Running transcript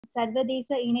சர்வதேச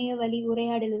இணையவழி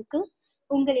உரையாடலுக்கு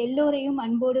உங்கள் எல்லோரையும்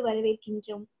அன்போடு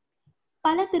வரவேற்கின்றோம்.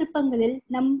 பல திருப்பங்களில்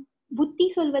நம் புத்தி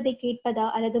சொல்வதை கேட்பதா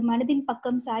அல்லது மனதின்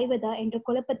பக்கம் சாய்வதா என்ற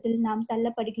குழப்பத்தில் நாம்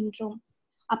தள்ளப்படுகின்றோம்.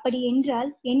 அப்படி என்றால்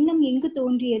எண்ணம் எங்கு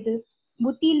தோன்றியது?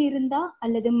 புத்தியில் இருந்தா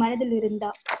அல்லது மனதில் இருந்தா?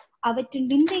 அவற்றின்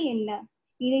விந்தை என்ன?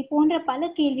 இதை போன்ற பல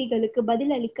கேள்விகளுக்கு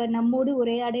பதில் அளிக்க நம்மோடு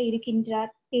உரையாட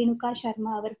இருக்கின்றார் தேனுகா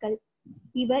சர்மா அவர்கள்.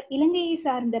 இவர் இலங்கையை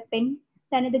சார்ந்த பெண்.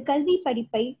 தனது கல்வி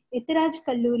படிப்பை எத்திராஜ்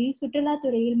கல்லூரி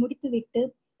சுற்றுலாத்துறையில் முடித்துவிட்டு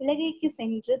இலங்கைக்கு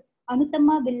சென்று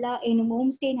அனுத்தமா வில்லா எனும்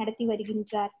ஹோம் ஸ்டே நடத்தி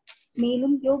வருகின்றார்.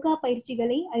 மேலும் யோகா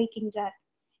பயிற்சிகளை அளிக்கின்றார்.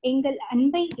 எங்கள்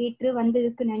அன்பை ஏற்று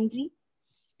வந்ததற்கு நன்றி.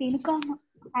 Thenuka,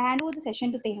 I hand over the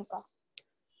session to Thenuka.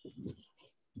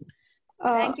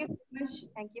 Thank you so much.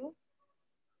 Thank you.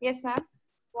 Yes, ma'am.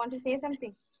 Want to say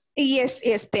something?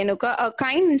 Yes, Thenuka.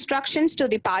 Kind instructions to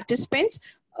the participants.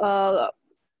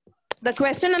 The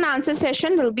question and answer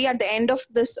session will be at the end of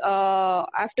this,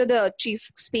 after the chief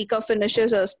speaker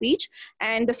finishes her speech,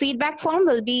 and the feedback form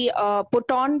will be put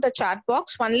on the chat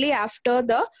box only after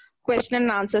the question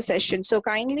and answer session. So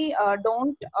kindly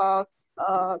don't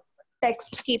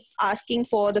text, keep asking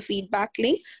for the feedback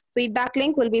link. Feedback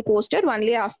link will be posted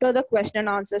only after the question and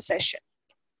answer session.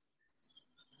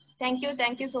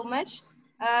 Thank you so much.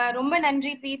 ரொம்ப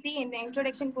நன்றி பிரீத்தி இந்த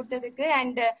introduction கொடுத்ததுக்கு.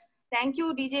 And thank you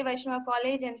DJ Vaishnava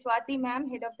College and Swati ma'am,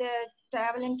 head of the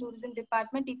travel and tourism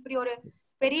department. இப்படி ஒரு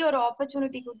பெரிய ஒரு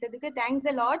opportunity கொடுத்ததுக்கு thanks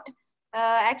a lot.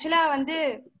 ஆக்சுவலா வந்து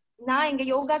நான் இங்க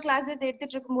யோகா கிளாஸஸ்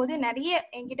எடுத்துட்டு இருக்கும்போது நிறைய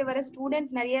என்கிட்ட வர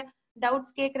ஸ்டூடெண்ட்ஸ் நிறைய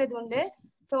டவுட்ஸ் கேட்கறது உண்டு.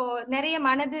 ஸோ நிறைய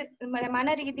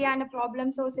மன ரீதியான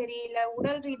ப்ராப்ளம்ஸோ சரி இல்ல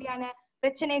உடல் ரீதியான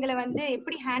பிரச்சனைகளை வந்து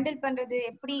எப்படி ஹேண்டில் பண்றது,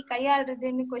 எப்படி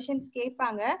கையாளுறதுன்னு கொஸ்டின்ஸ்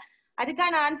கேட்பாங்க.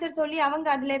 அதுக்கான ஆன்சர் சொல்லி அவங்க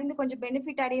அதுல இருந்து கொஞ்சம்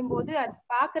பெனிஃபிட் அடையும் போது அது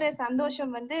பாக்குற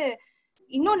சந்தோஷம் வந்து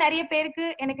இன்னும் நிறைய பேருக்கு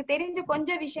எனக்கு தெரிஞ்ச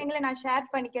கொஞ்சம் விஷயங்களை நான்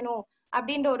ஷேர் பண்ணிக்கணும்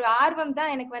அப்படின்ற ஒரு ஆர்வம்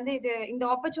தான் எனக்கு வந்து இந்த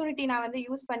ஆப்பர்ச்சுனிட்டி நான் வந்து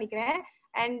யூஸ் பண்ணிக்கிறேன்.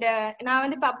 அண்ட் நான்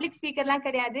வந்து பப்ளிக் ஸ்பீக்கர்லாம்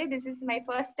கிடையாது. This is my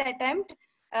first attempt.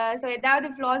 So ஏதாவது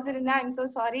ஃபிளாஸ் இருந்தா ஐம் சோ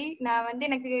சாரி. நான் வந்து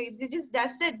எனக்கு இது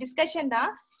ஜஸ்ட் டிஸ்கஷன் தான்.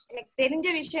 எனக்கு தெரிஞ்ச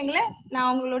விஷயங்களை நான்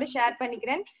உங்களோட ஷேர்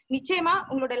பண்ணிக்கிறேன். நிச்சயமா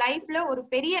உங்களோட லைஃப்ல ஒரு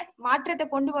பெரிய மாற்றத்தை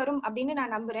கொண்டு வரும் அப்படின்னு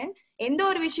நான் நம்புறேன். எந்த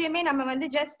ஒரு விஷயமே நம்ம வந்து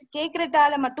ஜஸ்ட்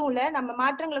கேட்கறதால மட்டும் இல்ல, நம்ம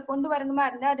மாற்றங்களை கொண்டு வரணுமா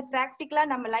இருந்தா அது பிராக்டிக்கலா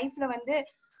நம்ம லைஃப்ல வந்து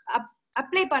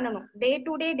அப்ளை பண்ணணும். Day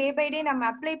to day, day by day நம்ம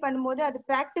அப்ளை பண்ணும்போது அது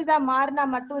பிராக்டிஸா மாறினா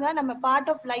மட்டும்தான் நம்ம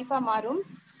பார்ட் ஆஃப் லைஃபா மாறும்.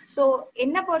 ஸோ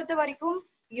என்ன பொறுத்த வரைக்கும்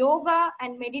yoga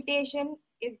and meditation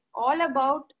is all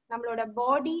about நம்மளோட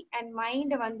பாடி அண்ட்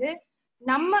மைண்ட் வந்து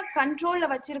நம்ம கண்ட்ரோல்ல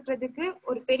வச்சிருக்கிறதுக்கு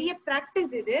ஒரு பெரிய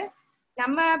பிராக்டிஸ். இது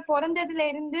நம்ம பிறந்ததுல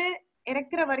இருந்து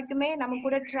இறக்குற வரைக்குமே நம்ம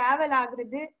கூட டிராவல்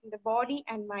ஆகுறது இந்த பாடி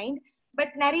அண்ட் மைண்ட்.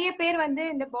 பட் நிறைய பேர் வந்து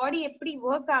இந்த பாடி எப்படி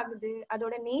ஒர்க் ஆகுது,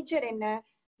 அதோட நேச்சர் என்ன,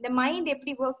 இந்த மைண்ட்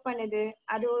எப்படி ஒர்க் பண்ணுது,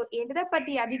 அது எதை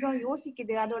பத்தி அதிகம்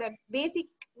யோசிக்குது, அதோட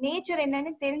பேசிக் நேச்சர்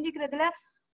என்னன்னு தெரிஞ்சுக்கிறதுல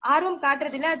ஆர்வம்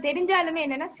காட்டுறதுல தெரிஞ்சாலுமே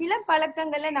என்னன்னா சில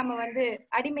பழக்கங்கள்ல நம்ம வந்து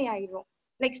அடிமையாயிடுவோம்.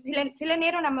 லைக் சில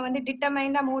நேரம் நம்ம வந்து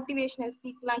டிட்டர்மைண்டா மோட்டிவேஷனல்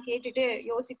ஸ்பீக் எல்லாம் கேட்டுட்டு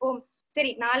யோசிப்போம்,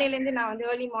 சரி நாளையில இருந்து நான் வந்து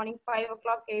ஏர்லி மார்னிங் 5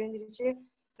 o'clock எழுந்திருச்சு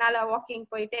நல்லா வாக்கிங்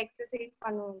போயிட்டு எக்ஸசைஸ்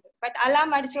பண்ணுவோம். பட்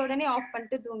அலாம் அடிச்ச உடனே ஆஃப்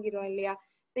பண்ணிட்டு தூங்கிடுவோம் இல்லையா?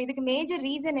 இதுக்கு மேஜர்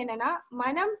ரீசன் என்னன்னா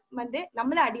மனம் வந்து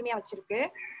நம்மள அடிமையா வச்சிருக்கு,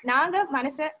 நாங்க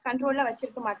மனசை கண்ட்ரோல்ல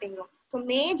வச்சிருக்க மாட்டேங்கிறோம். ஸோ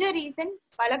மேஜர் ரீசன்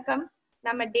பழக்கம்.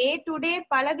 நம்ம டே டு டே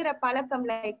பழகுற பழக்கம்,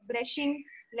 லைக் பிரஷிங்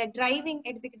இல்ல டிரைவிங்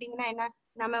எடுத்துக்கிட்டீங்கன்னா என்ன,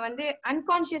 நம்ம வந்து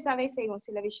அன்கான்சியஸாவே செய்வோம்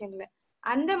சில விஷயங்களை.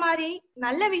 அந்த மாதிரி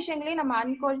நல்ல விஷயங்களையும் நம்ம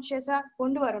அன்கான்சியஸா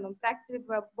கொண்டு வரணும். பிராக்டிஸ்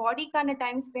பாடிக்கான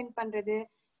டைம் ஸ்பெண்ட் பண்றது,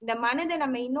 இந்த மனதை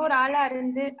நம்ம இன்னொரு ஆளா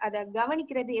இருந்து அதை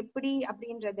கவனிக்கிறது எப்படி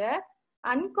அப்படின்றத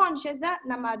அன்கான்சியஸா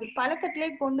நம்ம அது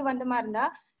பழக்கத்திலே கொண்டு வந்த மாதிரி இருந்தா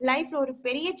லைஃப்ல ஒரு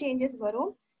பெரிய சேஞ்சஸ்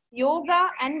வரும். யோகா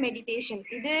அண்ட் மெடிடேஷன்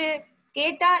இது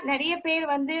கேட்டா நிறைய பேர்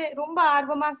வந்து ரொம்ப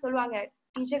ஆர்வமா சொல்லுவாங்க,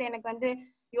 டீச்சர் எனக்கு வந்து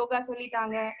யோகா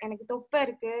சொல்லிட்டாங்க, எனக்கு தொப்பை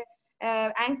இருக்கு,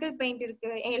 ஆங்கிள் பெயின்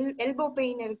இருக்கு, எல்போ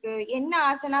பெயின் இருக்கு, என்ன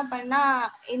ஆசனா பண்ணா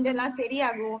இதெல்லாம்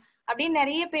சரியாகும் அப்படின்னு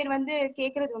நிறைய பேர் வந்து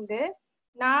கேக்குறது உண்டு.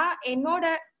 நான் என்னோட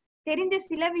தெரிஞ்ச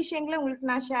சில விஷயங்களை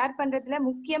உங்களுக்கு நான் ஷேர் பண்றதுல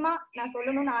முக்கியமா நான்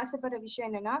சொல்லணும்னு ஆசைப்படுற விஷயம்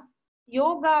என்னன்னா,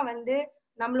 யோகா வந்து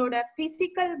நம்மளோட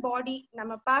பிசிக்கல் பாடி,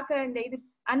 நம்ம பாக்குற இந்த இது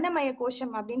அன்னமய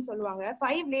கோஷம் அப்படின்னு சொல்லுவாங்க.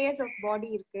 5 layers ஆஃப் பாடி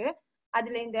இருக்கு.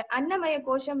 அதுல இந்த அன்னமய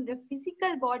கோஷம்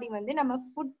பிசிக்கல் பாடி வந்து நம்ம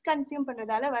ஃபுட் கன்சியூம்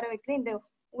பண்றதால வர வைக்கிற இந்த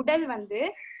உடல் வந்து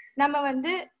நம்ம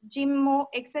வந்து ஜிம்மோ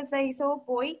எக்ஸசைஸோ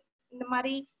போய் இந்த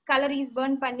மாதிரி கலரிஸ்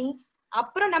பர்ன் பண்ணி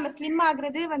அப்புறம் நம்ம ஸ்லிம்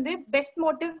ஆகுறது வந்து பெஸ்ட்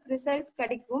மோட்டிவ் ரிசல்ட்ஸ்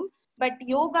கிடைக்கும். But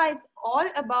yoga is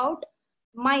all about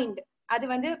mind. அது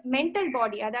வந்து மென்டல்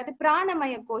பாடி, அதாவது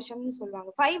பிராணமய கோஷம்னு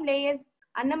சொல்லுவாங்க. 5 layers: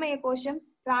 அன்னமய கோஷம்,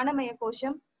 பிராணமய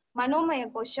கோஷம், மனோமய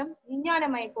கோஷம்,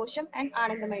 விஞ்ஞானமய கோஷம் அண்ட்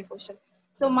ஆனந்தமய கோஷம்.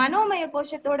 ஸோ மனோமய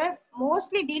கோஷத்தோட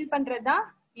மோஸ்ட்லி டீல் பண்றதுதான்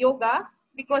யோகா.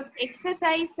 பிகாஸ்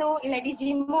எக்ஸசைஸோ இல்லாட்டி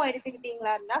ஜிம்மோ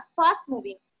எடுத்துக்கிட்டீங்களா இருந்தா ஃபாஸ்ட்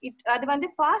மூவிங். அது வந்து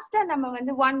ஃபாஸ்டா நம்ம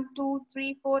வந்து 1 2 3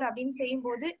 4 அப்படின்னு செய்யும்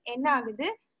போது என்ன ஆகுது,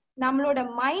 நம்மளோட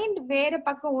மைண்ட் வேற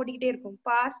பக்கம் ஓடிக்கிட்டே இருக்கும்.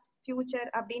 பாஸ்ட் ஃபியூச்சர்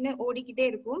அப்படின்னு ஓடிக்கிட்டே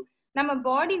இருக்கும். நம்ம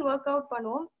பாடி ஒர்க் அவுட்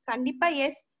பண்ணுவோம் கண்டிப்பா.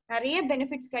 எஸ், நிறைய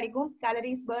பெனிஃபிட்ஸ் கிடைக்கும்,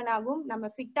 கேலரிஸ் பர்ன் ஆகும்,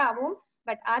 நம்ம ஃபிட் ஆகும்.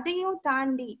 பட் அதையும்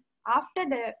தாண்டி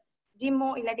ஆஃப்டர் த ஜிம்மோ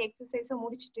இல்லாட்டி எக்ஸசைஸோ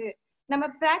முடிச்சுட்டு நம்ம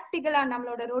பிராக்டிகலா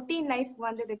நம்மளோட ரொட்டீன் லைஃப்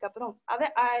வந்ததுக்கு அப்புறம்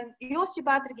யோசிச்சு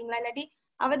பாத்திருக்கீங்களா இல்லாட்டி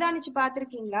அவதானிச்சு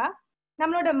பாத்திருக்கீங்களா,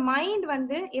 நம்மளோட மைண்ட்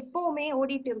வந்து எப்பவுமே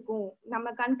ஓடிட்டு இருக்கும்,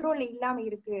 நம்ம கண்ட்ரோல்ல இல்லாம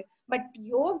இருக்கு. பட்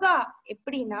யோகா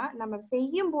எப்படின்னா நம்ம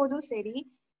செய்யும் போதும் சரி,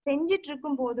 செஞ்சிட்டு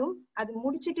இருக்கும் போதும், அது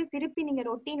முடிச்சுட்டு திருப்பி நீங்க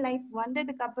ரொட்டீன் லைஃப்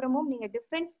வந்ததுக்கு அப்புறமும் நீங்க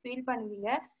டிஃபரன்ஸ் ஃபீல் பண்ணுவீங்க.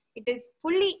 இட் இஸ்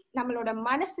ஃபுல்லி நம்மளோட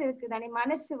மனசு இருக்கு தானே,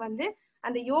 மனசு வந்து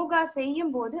அந்த யோகா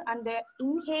செய்யும் போது அந்த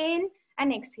இன்ஹேல்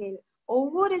அண்ட் எக்ஸ்ஹேல்,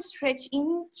 ஒவ்வொரு ஸ்ட்ரெச்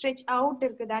இன் ஸ்ட்ரெச் அவுட்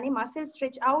இருக்கு தானே, மசில்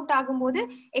ஸ்ட்ரெச் அவுட் ஆகும்போது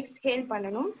எக்ஸ்ஹேல்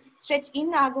பண்ணணும், ஸ்ட்ரெச்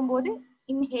இன் ஆகும்போது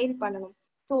இன்ஹேல் பண்ணணும்.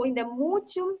 சோ இந்த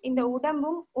மூச்சும் இந்த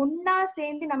உடம்பும் ஒன்னா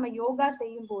சேர்ந்து நம்ம யோகா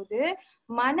செய்யும் போது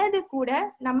மனது கூட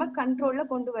நம்ம கண்ட்ரோல்ல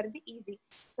கொண்டு வர்றது ஈஸி.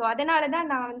 சோ அதனாலதான்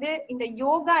நான் வந்து இந்த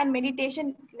யோகா அண்ட் மெடிடேஷன்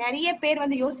நிறைய பேர்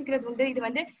வந்து யோசிக்கிறது உண்டு, இது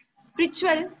வந்து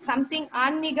ஸ்பிரிச்சுவல் சம்திங்,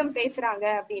 ஆன்மீகம் பேசுறாங்க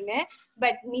அப்படின்னு.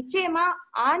 பட் நிச்சயமா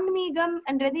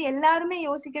ஆன்மீகம்ன்றது எல்லாருமே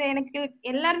யோசிக்கிற, எனக்கு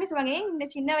எல்லாருமே சொல்லுவாங்க ஏன் இந்த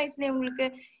சின்ன வயசுல உங்களுக்கு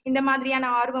இந்த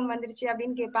மாதிரியான ஆர்வம் வந்துருச்சு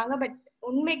அப்படின்னு கேட்பாங்க. பட்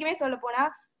உண்மைக்குமே சொல்ல போனா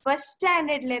ஃபர்ஸ்ட்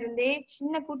ஸ்டாண்டர்ட்ல இருந்தே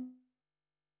சின்ன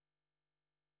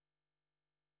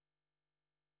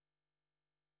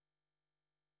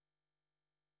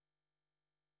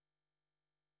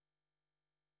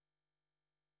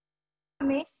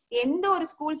எந்த ஒரு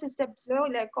ஸ்கூல் சிஸ்டம்ஸ்லயோ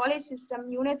இல்ல காலேஜ் சிஸ்டம்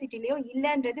யூனிவர்சிட்டிலயோ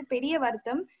இல்லன்றது பெரிய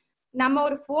வருத்தம். நம்ம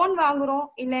ஒரு போன் வாங்குறோம்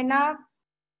இல்லைன்னா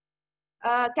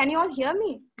can you all hear me?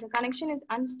 The connection is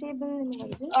unstable.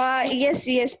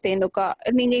 Yes Thenuka,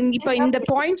 நீங்க இப்ப இந்த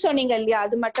பாயிண்ட் சொன்னீங்க இல்லையா,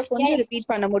 அது மட்டும் கொஞ்சம் ரிப்பீட்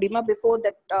பண்ண முடியுமா? before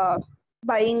that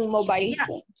buying mobile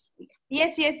phones.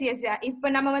 yes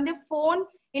இப்ப நம்ம வந்து போன்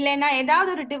இல்லைன்னா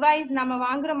ஏதாவது ஒரு டிவைஸ் நம்ம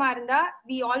வாங்குற மாதிரி இருந்தா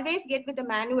we always get with a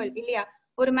manual இல்லையா?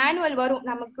 ஒரு மேனுவல் வரும்,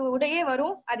 நமக்கு உடையே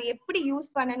வரும், அது எப்படி யூஸ்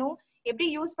பண்ணணும் எப்படி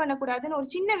யூஸ் பண்ணக்கூடாதுன்னு ஒரு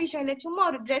சின்ன விஷயம் இல்ல, சும்மா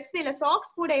ஒரு ட்ரெஸ் இல்ல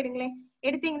சாக்ஸ் கூட எடுங்களேன்,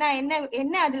 எடுத்தீங்கன்னா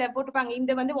என்ன அதுல போட்டுப்பாங்க,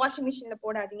 இந்த வந்து வாஷிங் மிஷின்ல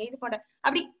போடாதீங்க, இது போட,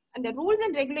 அப்படி அந்த rules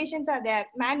and regulations R there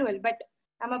manual. But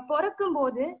நம்ம பிறக்கும்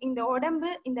போது இந்த உடம்பு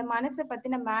இந்த மனசை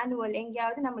பத்தின மேனுவல்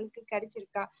எங்கேயாவது நம்மளுக்கு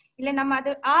கிடைச்சிருக்கா, இல்ல நம்ம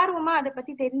அது ஆர்வமா அதை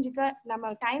பத்தி தெரிஞ்சுக்க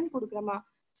நம்ம டைம் கொடுக்குறோமா?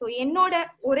 சோ என்னோட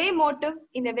ஒரே மோட்டிவ்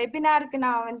இந்த வெபினாருக்கு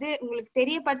நான் வந்து உங்களுக்கு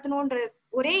தெரியப்படுத்தணும்ன்ற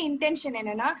ஒரே இன்டென்ஷன்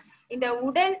என்னன்னா, இந்த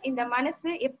உடல் இந்த மனசு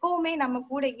எப்பவுமே நம்ம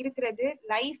கூட இருக்கிறது,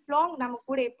 லைஃப் லாங் நம்ம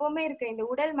கூட எப்பவுமே இருக்க இந்த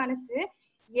உடல் மனசு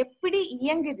எப்படி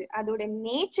இயங்குது, அதோட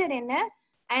நேச்சர் என்ன,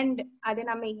 அண்ட் அதை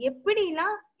நம்ம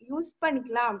எப்படிலாம் யூஸ்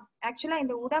பண்ணிக்கலாம். ஆக்சுவலா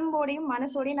இந்த உடம்போடையும்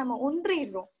மனசோடையும் நம்ம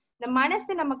ஒன்றிடுறோம். இந்த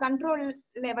மனசு நம்ம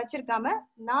கண்ட்ரோல்ல வச்சிருக்காம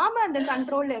நாம அந்த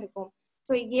கண்ட்ரோல்ல இருக்கோம்.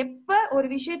 சோ எப்ப ஒரு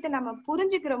விஷயத்த நம்ம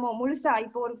புரிஞ்சுக்கிறோமோ முழுசா,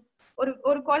 இப்போ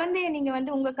ஒரு குழந்தைய நீங்க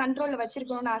வந்து உங்க கண்ட்ரோல்ல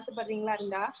வச்சிருக்கணும்னு ஆசைப்படுறீங்களா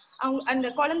இருந்தா அவங்க அந்த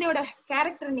குழந்தையோட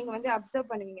கேரக்டர் நீங்க வந்து அப்சர்வ்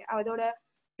பண்ணுவீங்க, அதோட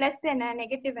பிளஸ் என்ன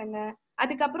நெகட்டிவ் என்ன.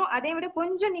 அதுக்கப்புறம் அதை விட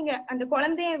கொஞ்சம் நீங்க அந்த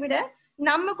குழந்தைய விட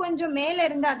நம்ம கொஞ்சம் மேல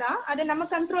இருந்தாதான் அதை நம்ம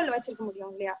கண்ட்ரோல்ல வச்சிருக்க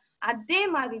முடியும் இல்லையா? அதே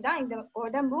மாதிரிதான் இந்த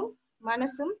உடம்பும்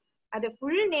மனசும், அது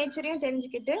ஃபுல் நேச்சரையும்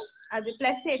தெரிஞ்சுக்கிட்டு அது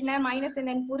பிளஸ் என்ன மைனஸ்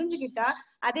என்னன்னு புரிஞ்சுக்கிட்டா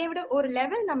அதை விட ஒரு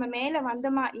லெவல் நம்ம மேல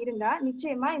வந்தமா இருந்தா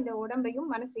நிச்சயமா இந்த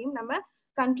உடம்பையும் மனசையும் நம்ம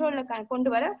கண்ட்ரோல்ல கொண்டு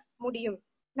வர முடியும்.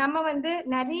 நம்ம வந்து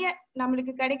நிறைய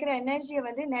நம்மளுக்கு கிடைக்கிற எனர்ஜியை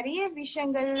வந்து நிறைய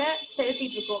விஷயங்கள்ல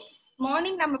செலுத்திட்டு இருக்கோம்.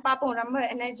 மார்னிங் நம்ம பார்ப்போம் ரொம்ப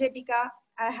எனர்ஜெட்டிக்கா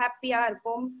ஹாப்பியா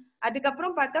இருப்போம்.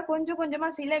 அதுக்கப்புறம் பார்த்தா கொஞ்சம் கொஞ்சமா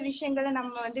சில விஷயங்களை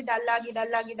நம்ம வந்து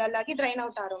டல்லாகி ட்ரைன்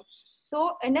அவுட் ஆறோம். சோ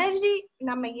எனர்ஜி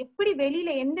நம்ம எப்படி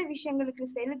வெளியில எந்த விஷயங்களுக்கு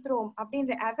செலுத்துறோம்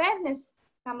அப்படின்ற அவேர்னஸ்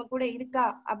நம்ம கூட இருக்கா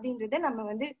அப்படின்றத நம்ம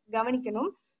வந்து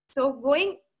கவனிக்கணும். So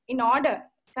going in order,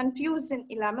 confusion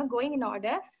இல்லாம கோயிங் இன்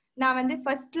ஆர்டர். நான் வந்து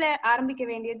ஃபர்ஸ்ட்ல ஆரம்பிக்க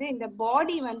வேண்டியது, இந்த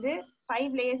பாடி வந்து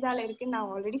 5 லேயர்ஸால இருக்குன்னு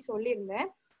நான் ஆல்ரெடி சொல்லியிருந்தேன்.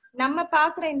 நம்ம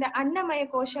பாக்குற இந்த அன்னமய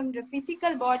கோஷம்ன்ற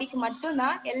பிசிக்கல் பாடிக்கு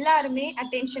மட்டும்தான் எல்லாருமே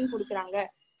அட்டென்ஷன் கொடுக்குறாங்க.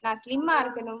 நான் ஸ்லிம்மா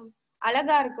இருக்கணும்,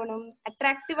 அழகா இருக்கணும்,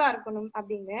 அட்ராக்டிவா இருக்கணும்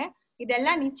அப்படின்னு.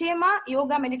 இதெல்லாம் நிச்சயமா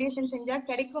யோகா மெடிடேஷன் செஞ்சா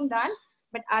கிடைக்கும் தான்.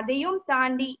 பட் அதையும்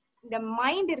தாண்டி இந்த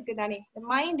மைண்ட் இருக்கு தானே, இந்த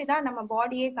மைண்ட் தான் நம்ம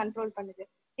பாடியே கண்ட்ரோல் பண்ணுது.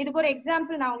 இதுக்கு ஒரு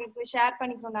எக்ஸாம்பிள் நான் உங்களுக்கு ஷேர்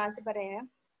பண்ணிக்கணும்னு ஆசைப்படுறேன்.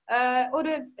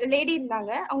 ஒரு லேடி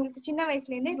இருந்தாங்க, அவங்களுக்கு சின்ன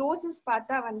வயசுல இருந்தே ரோசஸ்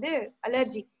பார்த்தா வந்து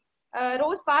அலர்ஜி.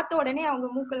 ரோஸ் பார்த்த உடனே அவங்க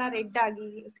மூக்கெல்லாம் ரெட் ஆகி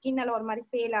ஸ்கின் எல்லாம் ஒரு மாதிரி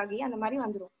ஃபேல் ஆகி அந்த மாதிரி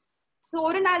வந்துடும். ஸோ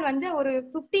ஒரு நாள் வந்து ஒரு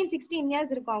 15-16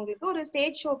 இயர்ஸ் இருக்கும் அவங்களுக்கு, ஒரு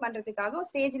ஸ்டேஜ் ஷோ பண்றதுக்காக ஒரு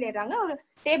ஸ்டேஜ்ல ஏறாங்க. ஒரு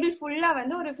டேபிள் ஃபுல்லா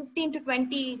வந்து ஒரு 15 to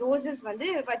 20 ரோசஸ் வந்து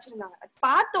வச்சிருந்தாங்க. அது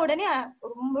பார்த்த உடனே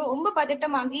ரொம்ப ரொம்ப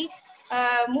பதட்டமாகி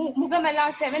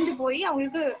முகமெல்லாம் செவந்து போய்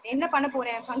அவங்களுக்கு என்ன பண்ண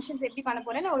போறேன், ஃபங்க்ஷன்ஸ் எப்படி பண்ண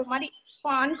போறேன்னு ஒரு மாதிரி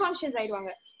அன்கான்சியஸ்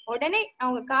ஆயிடுவாங்க. உடனே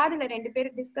அவங்க காதுல 2 பேர்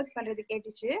டிஸ்கஸ் பண்றது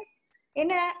கேட்டுச்சு.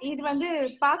 என்ன இது வந்து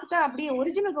பார்த்தா அப்படியே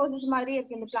ஒரிஜினல் ரோசஸ் மாதிரியே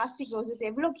இருக்கு, இந்த பிளாஸ்டிக் ரோசஸ்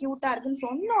எவ்வளவு கியூட்டா இருக்குன்னு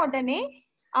சொன்ன உடனே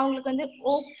அவங்களுக்கு வந்து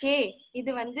ஓகே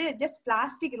இது வந்து ஜஸ்ட்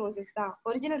பிளாஸ்டிக் ரோசஸ் தான்,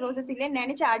 ஒரிஜினல் ரோசஸ் இல்லைன்னு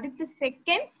நினைச்ச அடுத்த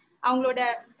செகண்ட் அவங்களோட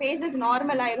ஃபேஸஸ்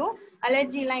நார்மல் ஆயிரும்,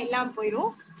 அலர்ஜி எல்லாம் இல்லாம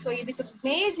போயிடும். ஸோ இதுக்கு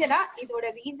மேஜரா இதோட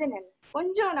ரீசன் என்ன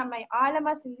கொஞ்சம் நம்ம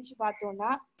ஆழமா சிந்திச்சு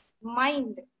பார்த்தோம்னா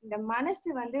மைண்ட், இந்த மனசு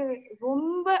வந்து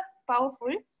ரொம்ப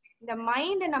பவர்ஃபுல். இந்த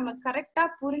மைண்டை நம்ம கரெக்டா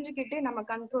புரிஞ்சுக்கிட்டு நம்ம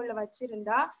கண்ட்ரோல்ல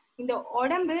வச்சிருந்தா இந்த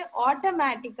உடம்பு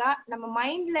ஆட்டோமேட்டிக்கா நம்ம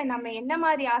மைண்ட்ல நம்ம என்ன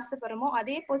மாதிரி ஆசைப்படுறோமோ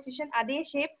அதே பொசிஷன் அதே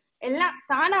ஷேப் எல்லாம்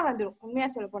தானா வந்துடும். உண்மையா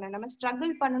சொல்ல போனா நம்ம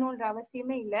ஸ்ட்ரகிள் பண்ணணும்ன்ற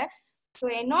அவசியமே இல்லை. ஸோ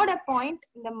என்னோட பாயிண்ட்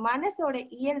இந்த மனசோட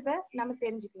இயல்பை நம்ம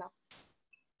தெரிஞ்சுக்கலாம்.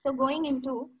 So going in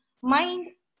to mind,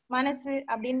 மனசு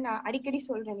அப்படின்னு நான் அடிக்கடி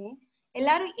சொல்றேனே,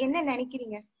 எல்லாரும் என்ன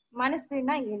நினைக்கிறீங்க?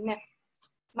 மனசுனா என்ன?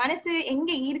 மனசு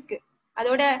எங்க இருக்கு?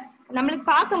 அதோட நம்மளுக்கு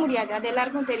பார்க்க முடியாது, அது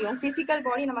எல்லாருக்கும் தெரியும். பிசிக்கல்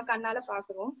பாடி நம்ம கண்ணால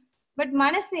பாக்குறோம். பட்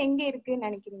மனசு எங்க இருக்குன்னு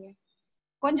நினைக்கிறீங்க?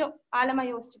 கொஞ்சம் ஆழமா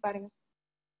யோசிச்சு பாருங்க.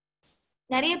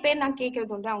 நிறைய பேர் நான்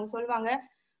கேட்கறது உண்டு, அவங்க சொல்லுவாங்க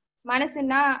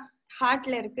மனசுன்னா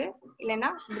ஹார்ட்ல இருக்கு இல்லைன்னா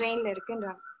பிரெயின்ல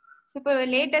இருக்குன்றாங்க. இப்போ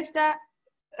லேட்டஸ்டா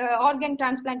ஆர்கன்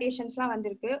டிரான்ஸ்பிளான்டேஷன்ஸ் எல்லாம்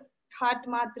வந்திருக்கு. ஹார்ட்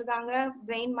மாத்துறாங்க,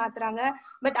 பிரெயின் மாத்துறாங்க.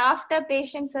 பட் ஆஃப்டர்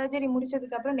பேஷண்ட் சர்ஜரி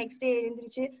முடிச்சதுக்கு அப்புறம் நெக்ஸ்ட் டே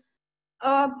எழுந்திரிச்சு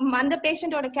அந்த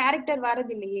பேஷண்டோட கேரக்டர்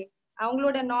வரது இல்லையே,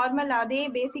 அவங்களோட நார்மல் அதே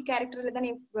பேசிக் கேரக்டர்ல தான்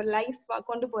லைஃப்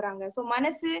கொண்டு போறாங்க. ஸோ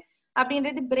மனசு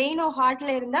அப்படின்றது பிரெயினோ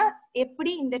ஹார்ட்ல இருந்தா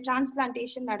எப்படி இந்த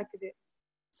டிரான்ஸ்பிளான்டேஷன் நடக்குது?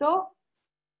 ஸோ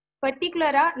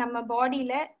பர்டிகுலரா நம்ம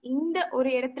பாடியில இந்த ஒரு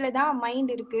இடத்துலதான்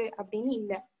மைண்ட் இருக்கு அப்படின்னு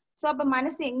இல்லை. ஸோ அப்ப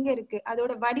மனசு எங்க இருக்கு?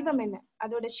 அதோட வடிவம் என்ன?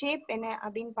 அதோட ஷேப் என்ன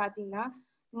அப்படின்னு பாத்தீங்கன்னா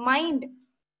மைண்ட்,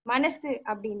 மனசு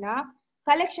அப்படின்னா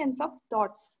கலெக்ஷன்ஸ் ஆஃப்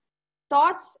தாட்ஸ்.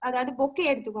 தாட்ஸ், அதாவது பொக்கே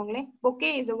எடுத்துக்கோங்களேன்.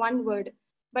 Bouquet is one word,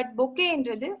 but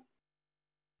பொக்கேன்றது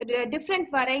different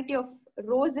variety of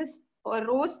roses,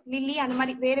 rose, lily, அந்த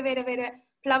மாதிரி வேற வேற வேற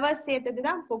ஃப்ளவர்ஸ்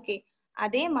சேர்த்ததுதான் பொக்கே.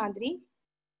 அதே மாதிரி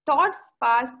தாட்ஸ்,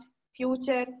 பாஸ்ட்,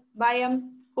 ஃபியூச்சர், பயம்,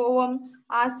 கோவம்,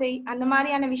 ஆசை, அந்த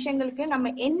மாதிரியான விஷயங்களுக்கு நம்ம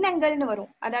எண்ணங்கள்னு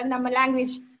வரும். அதாவது நம்ம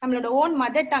லாங்குவேஜ், நம்மளோட ஓன்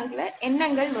மதர் டங்க்ல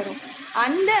எண்ணங்கள் வரும்.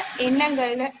 அந்த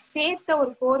எண்ணங்கள்ல சேர்த்த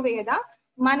ஒரு கோர்வையை தான்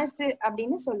மனசு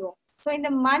அப்படின்னு சொல்லுவோம். ஸோ இந்த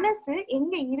மனசு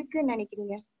எங்க இருக்குன்னு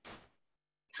நினைக்கிறீங்க?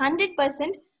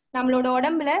 100% நம்மளோட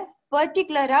உடம்புல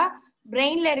பர்டிகுலரா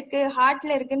பிரெயின்ல இருக்கு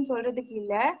ஹார்ட்ல இருக்குன்னு சொல்றதுக்கு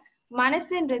இல்ல.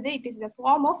 மனசுன்றது it is the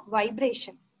form of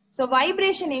vibration. So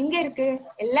vibration எங்க இருக்கு?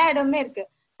 எல்லா இடமுமே இருக்கு.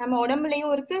 நம்ம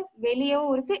உடம்புலயும் இருக்கு,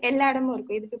 வெளியவும் இருக்கு, எல்லா இடமும்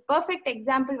இருக்கு. இதுக்கு பெர்ஃபெக்ட்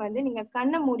எக்ஸாம்பிள் வந்து நீங்க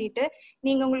கண்ணை மூடிட்டு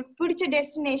நீங்க உங்களுக்கு பிடிச்ச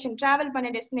டெஸ்டினேஷன், டிராவல் பண்ண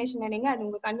டெஸ்டினேஷன் நினைங்க, அது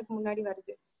உங்க கண்ணுக்கு முன்னாடி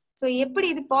வருது. ஸோ எப்படி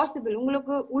இது பாசிபிள்?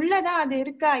 உங்களுக்கு உள்ளதான் அது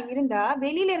இருக்கா இருந்தா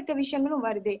வெளியில இருக்க விஷயங்களும்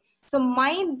வருது. ஸோ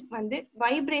மைண்ட் வந்து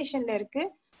வைப்ரேஷன்ல இருக்கு.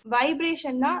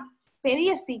 வைப்ரேஷன் தான்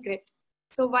பெரிய சீக்ரெட்.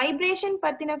 ஸோ வைப்ரேஷன்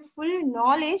பத்தின ஃபுல்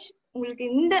நாலேஜ் உங்களுக்கு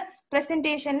இந்த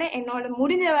ப்ரெசன்டேஷன்ல என்னோட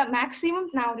முடிஞ்ச மேக்சிமம்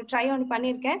நான் ஒரு ட்ரை ஒன்று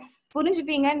பண்ணியிருக்கேன்,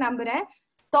 புரிஞ்சுப்பீங்கன்னு நம்புறேன்.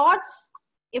 தாட்ஸ்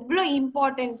எவ்வளோ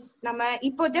இம்பார்ட்டன்ஸ் நம்ம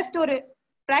இப்போ ஜஸ்ட் ஒரு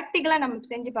ப்ராக்டிக்கலா நம்ம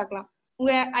செஞ்சு பார்க்கலாம்.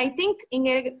 உங்க ஐ திங்க் இங்க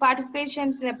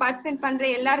பார்ட்டிசிபேட் பண்ற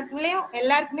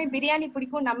எல்லாருக்குமே பிரியாணி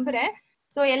பிடிக்கும் நம்புறேன்.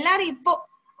 ஸோ எல்லாரும் இப்போ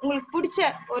உங்களுக்கு பிடிச்ச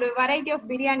ஒரு வெரைட்டி ஆஃப்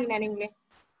பிரியாணி நினைங்களேன்,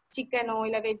 சிக்கனோ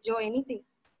இல்ல வெஜ்ஜோ எனிதிங்,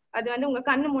 அது வந்து உங்க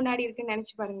கண்ணு முன்னாடி இருக்குன்னு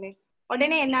நினைச்சு பாருங்களேன்.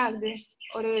 உடனே என்ன ஆகுது?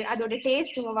 அதோட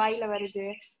டேஸ்ட் உங்க வாயில வருது,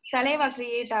 சலைவா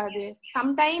கிரியேட் ஆகுது.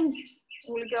 சம்டைம்ஸ்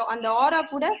உங்களுக்கு அந்த ஆரா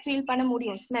கூட ஃபீல் பண்ண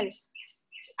முடியும், ஸ்மெல்.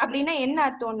 அப்படின்னா என்ன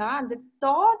அர்த்தம்னா அந்த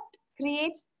தாட்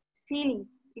கிரியேட்ஸ் ஃபீலிங்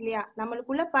இல்லையா?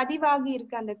 நம்மளுக்குள்ள பதிவாகி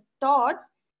இருக்க அந்த தாட்ஸ்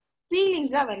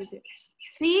ஃபீலிங்ஸா வருது.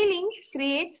 Feelings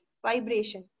creates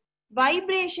vibration.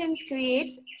 Vibrations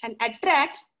creates and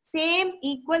attracts same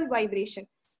equal vibration.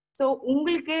 So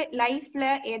உங்களுக்கு லைஃப்ல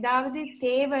ஏதாவது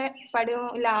தேவைப்படும்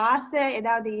இல்ல ஆசை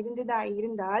ஏதாவது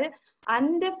இருந்தால்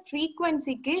அந்த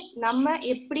ஃப்ரீக்வன்சிக்கு நம்ம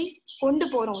எப்படி கொண்டு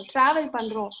போறோம், டிராவல்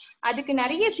பண்றோம், அதுக்கு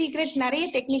நிறைய சீக்ரெட்ஸ், நிறைய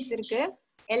டெக்னிக்ஸ் இருக்கு.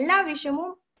 எல்லா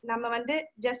விஷயமும் நம்ம வந்து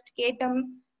ஜஸ்ட் கேட்டோம்,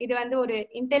 இது வந்து ஒரு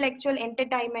இன்டெலெக்சுவல்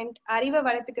என்டர்டைன்மெண்ட், அறிவை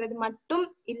வளர்த்துக்கிறது மட்டும்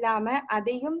இல்லாம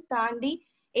அதையும் தாண்டி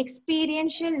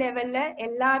எக்ஸ்பீரியன்ஷியல் லெவல்ல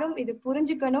எல்லாரும் இது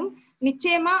புரிஞ்சுக்கணும்.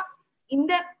 நிச்சயமா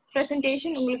இந்த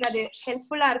presentation உங்களுக்கு அது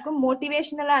ஹெல்ப்ஃபுல்லா இருக்கும்,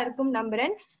 மோட்டிவேஷனலா இருக்கும்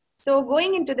நம்புறேன். So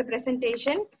going in to the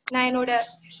presentation, நான் என்னோட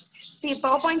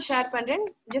பவர் பாயிண்ட் ஷேர் பண்றேன்.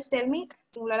 ஜஸ்ட் டெல் மீ,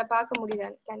 உங்களால பார்க்க முடியுதா?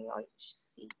 Can you all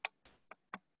see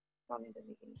from the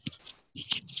beginning?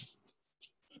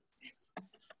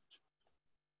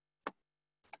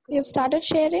 You've started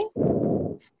sharing?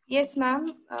 Yes ma'am.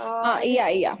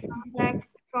 Yeah. Back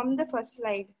from the first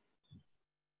slide.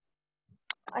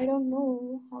 I don't know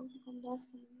how to come back.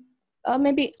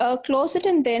 Maybe close it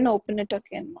and then open it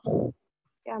again.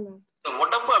 Yeah ma'am.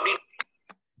 உடம்பு அப்படி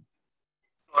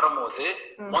வரும்போது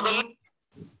முதல்ல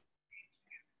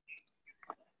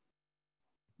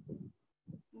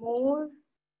more.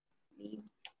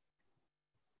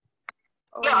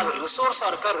 Yeah, the resource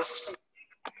or resistance.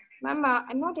 Ma'am,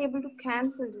 I'm not able to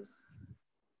cancel this.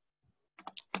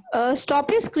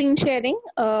 Stop your screen sharing,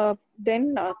 then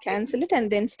cancel it and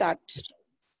then start.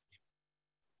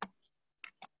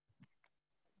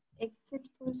 Exit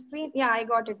full screen. Yeah, I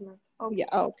got it, ma'am. Okay.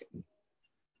 Yeah, okay.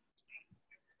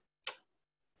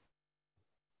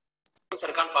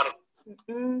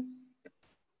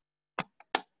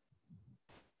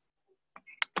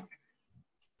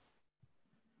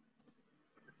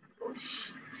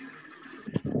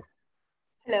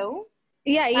 Hello.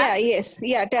 Yeah, yes.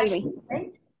 Yeah, tell me.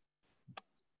 Right?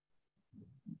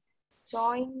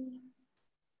 Join.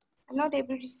 I'm not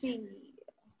able to see.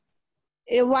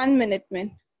 1 minute, man.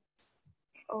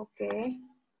 Okay.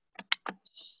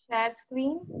 Share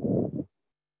screen.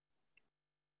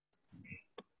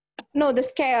 No, this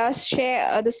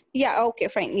share this. Yeah, okay,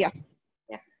 fine. Yeah.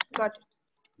 Yeah, got it.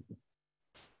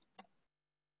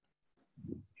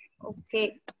 Okay.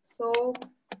 So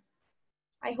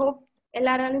I hope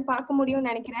எல்லாராலும் பார்க்க முடியும்னு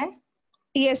நினைக்கிறேன்.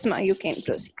 Yes, ma, you can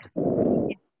proceed.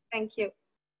 Thank you.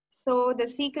 So the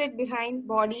secret behind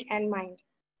body and mind.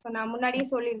 So நான் முன்னாடியே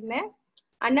சொல்லியிருந்தேன்,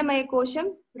 அன்னமய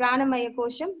கோஷம், பிராணமய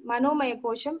கோஷம், மனோமய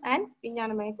கோஷம் and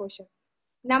விஞ்ஞானமய கோஷம்.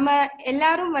 நம்ம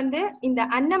எல்லாரும் இந்த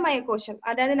அன்னமய கோஷம்,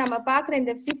 அதாவது நம்ம பாக்குற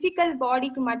இந்த பிசிக்கல்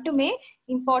பாடிக்கு மட்டுமே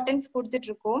இம்பார்ட்டன்ஸ் கொடுத்துட்டு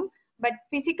இருக்கோம். பட்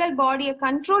பிசிக்கல் பாடியை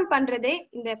கண்ட்ரோல் பண்றதே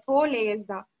இந்த 4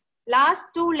 லேயர்ஸ் தான். லாஸ்ட்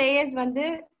 2 லேயர்ஸ்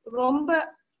ரொம்ப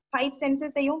 5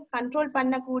 சென்சஸையும் கண்ட்ரோல்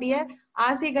பண்ணக்கூடிய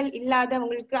ஆசைகள்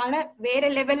இல்லாதவங்களுக்கான வேற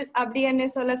லெவல் அப்படின்னு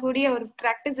சொல்லக்கூடிய ஒரு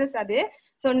பிராக்டிசஸ் அது.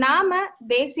 சோ நாம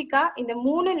பேசிக்கா இந்த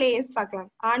 3 லேயர்ஸ் பார்க்கலாம்.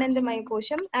 ஆனந்தமய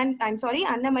கோஷம்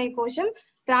அன்னமய கோஷம்,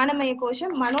 பிராணமய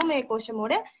கோஷம், மனோமய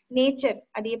கோஷமோட நேச்சர்,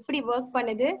 அது எப்படி ஒர்க்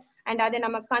பண்ணுது அண்ட் அதை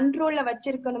நம்ம கண்ட்ரோல்ல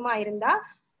வச்சிருக்கணுமா இருந்தா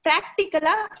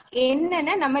பிராக்டிக்கலா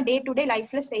என்னென்ன நம்ம டே டு டே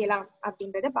லைஃப்ல செய்யலாம்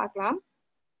அப்படின்றத பார்க்கலாம்.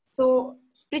 ஸோ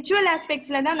ஸ்பிரிச்சுவல்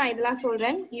ஆஸ்பெக்ட்ஸ்ல தான் நான் இதெல்லாம்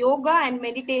சொல்றேன். யோகா அண்ட்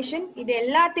மெடிடேஷன் இது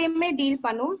எல்லாத்தையுமே டீல்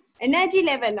பண்ணும். எனர்ஜி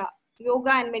லெவலா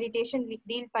யோகா அண்ட் மெடிடேஷன்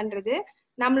டீல் பண்றது.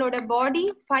 நம்மளோட பாடி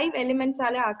 5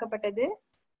 எலிமெண்ட்ஸால ஆக்கப்பட்டது.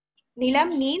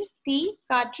 நிலம், நீர், தீ,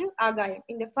 காற்று, ஆகாயம்.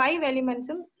 இந்த 5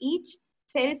 எலிமெண்ட்ஸும் ஈச்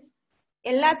செல்ஸ்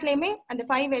எல்லாத்துலயுமே அந்த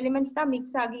 5 எலிமெண்ட்ஸ் தான்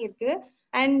மிக்ஸ் ஆகி இருக்கு.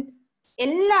 And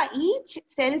each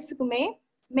செல்ஸுக்குமே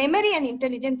memory and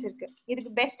intelligence இருக்கு.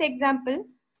 இதுக்கு பெஸ்ட் எக்ஸாம்பிள்,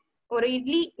 ஒரு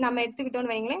இட்லி நம்ம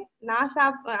எடுத்துக்கிட்டோம்னு வைங்களேன்.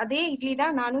 அதே இட்லி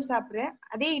தான் நானும் சாப்பிடுறேன்,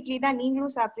 அதே இட்லி தான்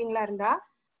நீங்களும் சாப்பிடுறீங்களா இருந்தா,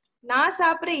 நான்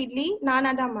சாப்பிடுற இட்லி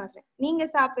நானா தான் மாறுறேன், நீங்க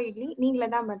சாப்பிடுற இட்லி நீங்கள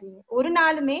தான் மாறுறீங்க. ஒரு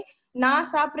நாளுமே நான்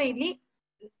சாப்பிடுற இட்லி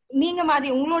நீங்க மாதிரி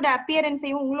உங்களோட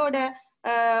அப்பியரன்ஸையும் உங்களோட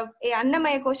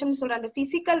அன்னமய கோஷம் சொல்ற அந்த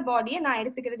பிசிக்கல் பாடியை நான்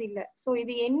எடுத்துக்கிறது இல்லை. ஸோ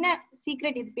இது என்ன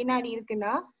சீக்ரெட் இது பின்னாடி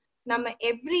இருக்குன்னா, நம்ம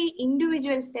every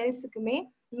individual செல்ஸுக்குமே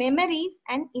memories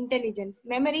and intelligence.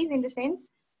 Memories in the sense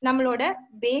நம்மளோட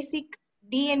பேசிக்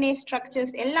டிஎன்ஏ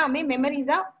ஸ்ட்ரக்சர்ஸ் எல்லாமே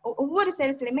மெமரிஸா ஒவ்வொரு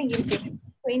செல்ஸ்லயுமே இருக்கு.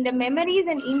 இந்த மெமரிஸ்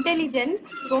அண்ட் இன்டெலிஜென்ஸ்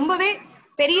ரொம்பவே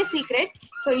பெரிய சீக்ரெட்.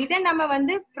 ஸோ இதை நம்ம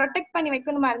ப்ரொடெக்ட் பண்ணி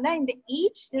வைக்கணுமா இருந்தா இந்த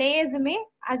ஈச் லேயர்ஸுமே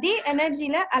அதே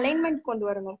எனர்ஜில அலைன்மெண்ட் கொண்டு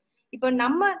வரணும். இப்போ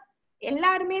நம்ம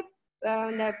எல்லாருமே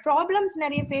இந்த ப்ராப்ளம்ஸ்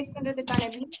நிறைய ஃபேஸ் பண்றதுக்கான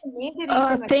major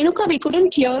Thenuka, we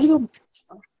couldn't hear you.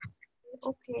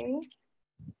 Okay.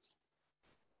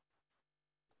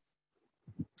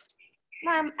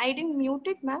 Ma'am, I didn't mute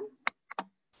it, ma'am.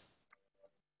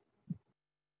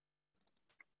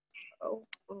 Oh.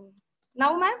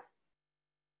 Now, ma'am?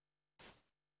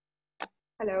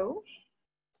 Hello?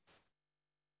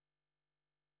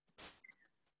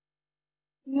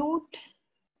 Mute.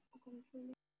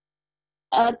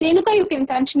 Thenuka, you can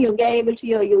continue. We are able to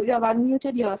hear you. You have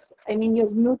unmuted yourself.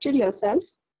 You've muted yourself.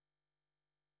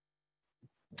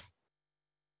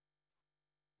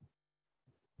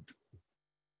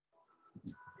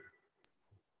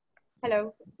 Hello?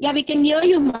 Yeah, we can hear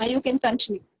you, ma. You can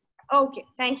continue. Okay,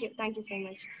 thank you so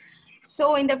much. So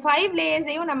இந்த 5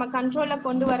 லேயர்ஸையும் நம்ம கண்ட்ரோல்ல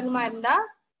கொண்டு வரணுமா இருந்தா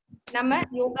நம்ம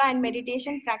yoga and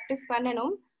meditation practice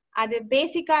பண்ணணும். அது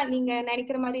பேசிக்கா நீங்க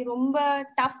நினைக்கிற மாதிரி ரொம்ப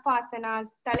டஃப் ஆசனாஸ்,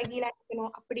 தலைகீழா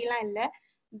இருக்கணும் அப்படிலாம் இல்ல.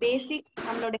 பேசிக்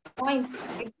நம்மளோட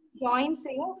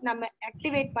ஜாயின்ட்ஸையும் நம்ம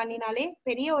ஆக்டிவேட் பண்ணினாலே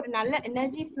பெரிய ஒரு நல்ல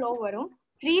எனர்ஜி ஃப்ளோ வரும்.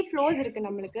 3 ஃப்ளோஸ் இருக்கு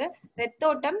நம்மளுக்கு: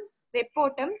 ரத்தோட்டம்,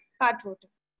 வெப்போட்டம்,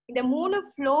 காற்றோட்டம். இந்த 3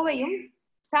 ஃப்ளோவையும்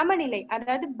சமநிலை,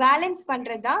 அதாவது பேலன்ஸ்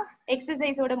பண்றதுதான்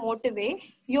எக்ஸசைஸோட மோட்டிவே.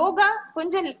 யோகா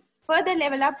கொஞ்சம் ஃபர்தர்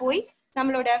லெவலா போய்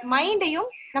நம்மளோட மைண்டையும்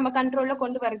நம்ம கண்ட்ரோல்ல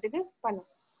கொண்டு வர்றதுக்கு பண்ணும்.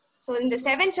 ஸோ இந்த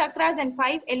 7 சக்ராஸ் அண்ட்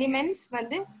 5 எலிமெண்ட்ஸ்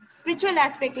ஸ்பிரிச்சுவல்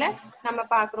ஆஸ்பெக்ட்ல நம்ம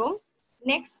பாக்குறோம்.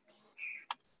 நெக்ஸ்ட்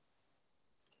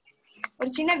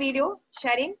ஒரு சின்ன video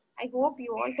sharing. I hope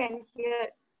you all can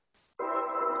hear.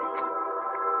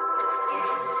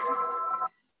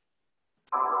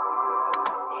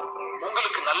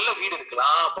 உங்களுக்கு நல்ல வீடு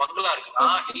இருக்கலாம், பங்களா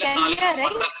இருக்கலாம், இல்ல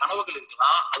கனவுகள்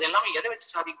இருக்கலாம். அது எல்லாமே எதை வச்சு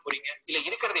சாதிக்க போறீங்க? இல்ல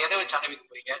இருக்கிறத எதை வச்சு அனுபவிக்க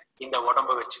போறீங்க? இந்த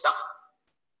உடம்ப வச்சுதான்.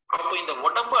 அப்போ இந்த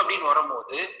உடம்பு அப்படின்னு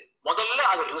வரும்போது முதல்ல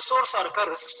அது ரிசோர்ஸா இருக்கா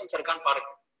ரெசிஸ்டன்ஸா இருக்கான்னு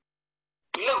பாருங்க.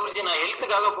 இல்ல குருஜி நான்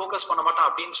ஹெல்த்துக்காக போக்கஸ் பண்ண மாட்டேன்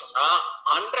அப்படின்னு சொன்னா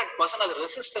 100% அது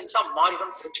ரெசிஸ்டன்ஸா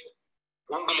மாறிடும் புரிஞ்சுக்கணும்.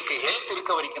 உங்களுக்கு ஹெல்த்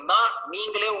இருக்க வரைக்கும் தான்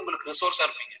நீங்களே உங்களுக்கு ரிசோர்ஸா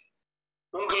இருப்பீங்க.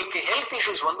 உங்களுக்கு ஹெல்த்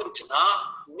இஷ்யூஸ் வந்துருச்சுன்னா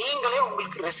நீங்களே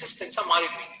உங்களுக்கு ரெசிஸ்டன்ஸா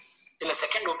மாறிடுவீங்க. இல்ல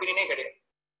செகண்ட் ஒப்பீனியனே கிடையாது.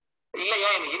 இல்லையா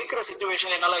எனக்கு இருக்கிற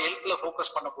சிச்சுவேஷன் என்னால ஹெல்த்ல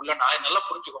போக்கஸ் பண்ண முடியலன்னா நல்லா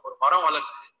புரிஞ்சுக்கோங்க. ஒரு மரம்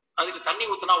வளருது, அதுக்கு தண்ணி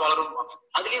ஊத்துனா வளரும்,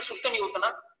 அதுலயே சுத்தண்ணி ஊத்துனா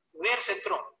வேர்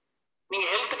செத்துரும். நீங்க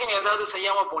ஹெல்த்துக்கு ஏதாவது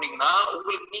செய்யாம போனீங்கன்னா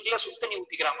உங்களுக்கு நீங்களே சுத்தண்ணி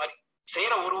ஊத்திக்கிற மாதிரி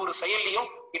செய்யற ஒரு செயல்லையும்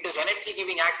it is energy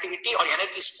giving activity R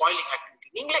energy spoiling activity.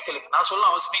 நீங்களே கேளுங்க, நான் சொல்ல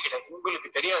அவசியமே கிடையாது. உங்களுக்கு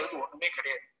தெரியாதது ஒண்ணுமே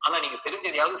கிடையாது. ஆனா நீங்க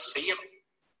தெரிஞ்சதையாவது செய்யணும்,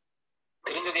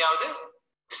 தெரிஞ்சதையாவது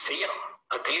செய்யணும்.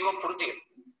 அது தெளிவா புரிஞ்சுக்கணும்.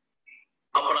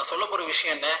 அப்ப நான் சொல்ல போற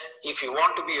விஷயம் என்ன? If you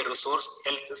want to be a resource,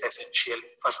 health is essential.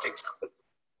 First example.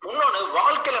 இன்னொன்னு,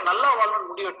 வாழ்க்கையில நல்லா வாழணும்னு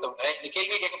முடிவெடுத்தவங்க இந்த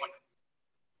கேள்வியை கேட்க மாட்டாங்க.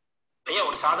 ஐயா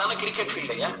ஒரு சாதாரண கிரிக்கெட்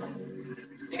ஃபீல்ட், ஐயா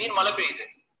திடீர்னு மழை பெய்யுது,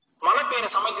 மழை பெய்யுற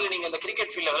சமயத்துல நீங்க அந்த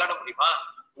கிரிக்கெட் ஃபீல்ட்ல விளையாட முடியுமா?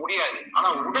 முடியாது. ஆனா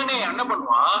உடனே என்ன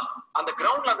பண்ணுவான், அந்த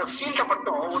கிரவுண்ட்ல அந்த ஃபீல்ட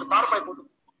மட்டும் ஒரு தார்பாய் போட்டு,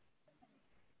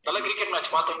 நல்ல கிரிக்கெட்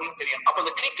மேட்ச் பார்த்தவங்களுக்கு தெரியும். அப்ப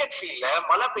அந்த கிரிக்கெட் ஃபீல்ட்ல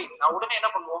மழை பெய்யுதுன்னா உடனே என்ன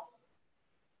பண்ணுவோம்,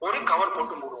 ஒரு கவர்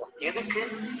போட்டு மூடுவோம். எதுக்கு?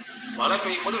 மழை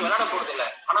பெய்யும் போது விளையாட போறது இல்ல,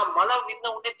 ஆனா மழை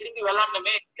நின்ன உடனே திரும்பி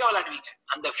விளையாடணுமே, எங்க விளையாடுவீங்க?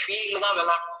 அந்த ஃபீல்ட்ல தான்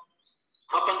விளையாடணும்.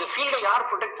 அப்ப அந்த ஃபீல்ட யார்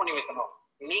ப்ரொடெக்ட் பண்ணி வைக்கணும்?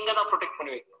 நீங்க தான் ப்ரொடெக்ட்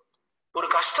பண்ணி வைக்கணும். ஒரு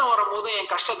கஷ்டம் வரும்போது என்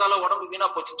கஷ்டத்தால உடம்பு வீணா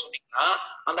போச்சுன்னு சொன்னீங்கன்னா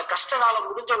அந்த கஷ்ட காலம்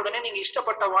முடிஞ்ச உடனே நீங்க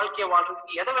இஷ்டப்பட்ட வாழ்க்கையை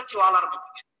வாழ்றதுக்கு எதை வச்சு வாழ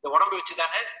ஆரம்பிப்பீங்க? இந்த உடம்பு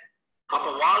வச்சுதானே. அப்ப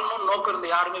வாழணும்னு நோக்கம்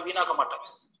இருந்து யாருமே வீணாக்க மாட்டாங்க.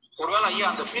 ஒருவேளை ஐயா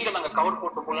அந்த ஃபீல்ட நாங்க கவர்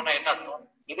போட்டு போலன்னா என்ன அர்த்தம்?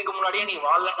 இதுக்கு முன்னாடியே நீ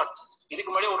வாழலன்னு அர்த்தம். இதுக்கு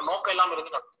முன்னாடியே ஒரு நோக்கம் இல்லாம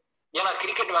இருக்குன்னு அர்த்தம். ஏன்னா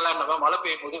கிரிக்கெட் விளையாடுனவன் மழை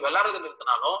பெய்யும் போது விளையாடுறது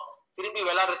நிறுத்தினாலும் திரும்பி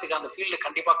விளையாடுறதுக்கு அந்த ஃபீல்ட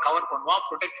கண்டிப்பா கவர் பண்ணுவான்,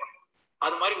 ப்ரொடெக்ட் பண்ணுவான்.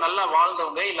 அது மாதிரி நல்லா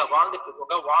வாழ்ந்தவங்க இல்ல வாழ்ந்துட்டு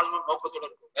இருக்கவங்க, வாழணும் நோக்கத்தோட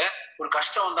இருக்கவங்க, ஒரு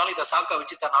கஷ்டம் வந்தாலும் இதை சாக்கா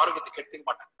வச்சு தன் ஆரோக்கியத்துக்கு எடுத்துக்க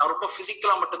மாட்டாங்க. நான் ரொம்ப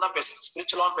பிசிக்கலா மட்டும் தான் பேசுறேன்,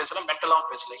 ஸ்பிரிச்சுவலாவும் பேசல, மென்டலாவும்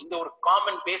பேசல. இந்த ஒரு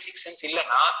காமன் பேசிக் சென்ஸ்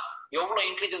இல்லைன்னா எவ்வளவு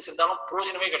இன்டெலிஜென்ஸ் இருந்தாலும்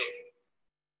பிரயோஜனமே கிடையாது,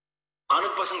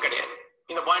 100% கிடையாது.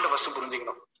 இந்த பாயிண்ட் ஃபர்ஸ்ட்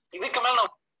புரிஞ்சுக்கணும். இதுக்கு மேல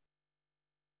நான்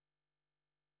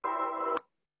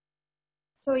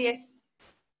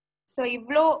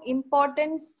இவ்ளோ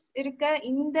இம்பார்ட்டன்ஸ் இருக்க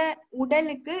இந்த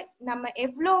உடலுக்கு நம்ம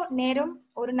எவ்வளோ நேரம்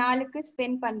ஒரு நாளுக்கு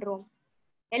ஸ்பெண்ட் பண்றோம்?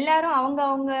 எல்லாரும்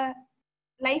அவங்க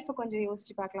லைஃப் கொஞ்சம்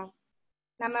யோசிச்சு பார்க்கலாம்.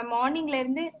 நம்ம மார்னிங்ல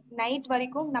இருந்து நைட்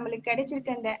வரைக்கும் நம்மளுக்கு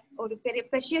கிடைச்சிருக்க இந்த ஒரு பெரிய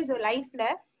ப்ரெஷியஸ் லைஃப்ல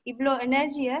இவ்வளோ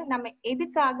எனர்ஜிய நம்ம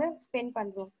எதுக்காக ஸ்பெண்ட்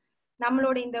பண்றோம்?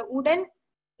 நம்மளோட இந்த உடல்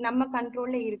நம்ம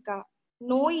கண்ட்ரோல்ல இருக்கா?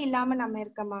 நோய் இல்லாம நம்ம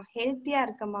இருக்கமா? ஹெல்த்தியா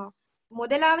இருக்கமா?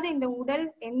 முதலாவது இந்த உடல்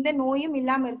எந்த நோயும்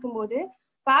இல்லாம இருக்கும்போது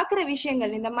பாக்குற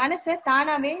விஷயங்கள் இந்த மனசை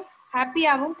தானாவே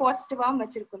ஹாப்பியாவும் பாசிட்டிவாவும்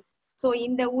வச்சிருக்கும். சோ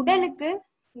இந்த உடலுக்கு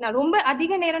நான் ரொம்ப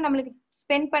அதிக நேரம் நம்மளுக்கு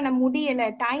ஸ்பெண்ட் பண்ண முடியல,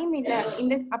 டைம் இல்ல,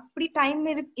 இந்த அப்படி டைம்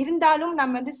இருந்தாலும்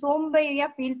நம்ம வந்து சோம்பேறியா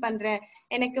ஃபீல் பண்றேன்,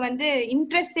 எனக்கு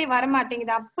இன்ட்ரெஸ்டே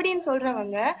வரமாட்டேங்குது அப்படின்னு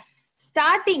சொல்றவங்க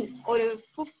ஸ்டார்டிங் ஒரு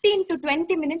 15 to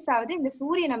 20 minutes ஆகுது இந்த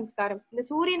சூரிய நமஸ்காரம். இந்த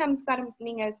சூரிய நமஸ்காரம்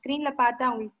நீங்க ஸ்கிரீன்ல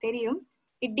பார்த்தா உங்களுக்கு தெரியும்.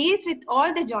 It deals with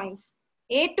all the joints,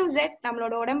 A to Z.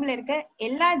 நம்மளோட உடம்புல இருக்க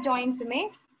எல்லா ஜாயின்ஸுமே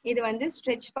இது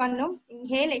ஸ்ட்ரெச் பண்ணும்.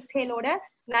 இன்ஹேல் எக்ஸ்ஹேலோட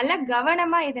நல்ல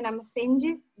கவனமா இதை நம்ம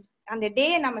செஞ்சு அந்த டே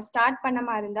நம்ம ஸ்டார்ட்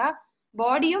பண்ணமா இருந்தா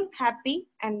பாடியும் ஹாப்பி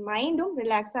அண்ட் மைண்டும்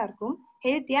ரிலாக்ஸா இருக்கும்,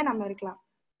 ஹெல்த்தியா நம்ம இருக்கலாம்.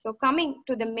 So coming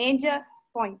to the major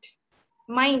point,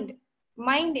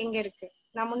 mind எங்க இருக்கு?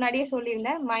 நான் முன்னாடியே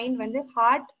சொல்லியிருந்தேன், mind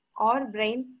heart R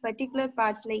brain particular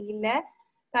பார்ட்ஸ்ல இல்ல,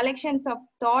 கலெக்ஷன்ஸ் ஆஃப்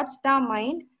தாட்ஸ் தான்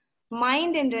மைண்ட்.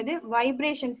 மைண்ட்ன்றது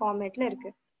வைப்ரேஷன் ஃபார்மேட்ல இருக்கு.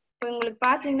 இப்போ உங்களுக்கு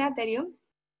பாத்தீங்கன்னா தெரியும்,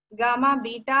 gamma,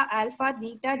 beta, alpha,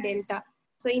 theta, delta.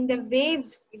 So இந்த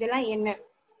வேவ்ஸ் இதெல்லாம் என்ன?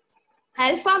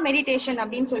 ஆல்பா மெடிடேஷன்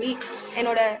அப்படின்னு சொல்லி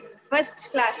என்னோட ஃபர்ஸ்ட்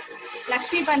கிளாஸ்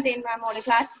லக்ஷ்மி பந்தேன் மேமோட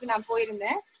கிளாஸ்க்கு நான்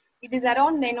போயிருந்தேன். இட் இஸ்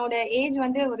அரௌண்ட் என்னோட ஏஜ்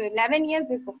ஒரு 11 years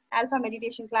இருக்கும் ஆல்பா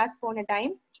மெடிடேஷன் கிளாஸ் போன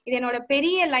டைம். இது என்னோட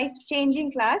பெரிய லைஃப்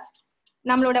சேஞ்சிங் கிளாஸ்.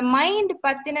 நம்மளோட மைண்ட்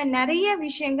பத்தின நிறைய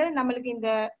விஷயங்கள் நம்மளுக்கு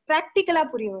இந்த ப்ராக்டிக்கலா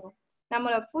புரிய வரும்.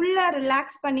 நம்மள ஃபுல்லா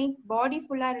ரிலாக்ஸ் பண்ணி, பாடி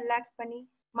ஃபுல்லா ரிலாக்ஸ் பண்ணி,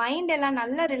 மைண்ட் எல்லாம்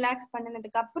நல்லா ரிலாக்ஸ்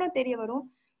பண்ணினதுக்கு அப்புறம் தெரிய வரும்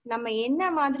நம்ம என்ன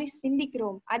மாதிரி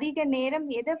சிந்திக்கிறோம், அதிக நேரம்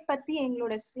எதை பத்தி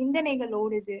எங்களோட சிந்தனைகள்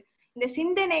ஓடுது, இந்த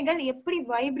சிந்தனைகள் எப்படி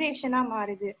வைப்ரேஷனா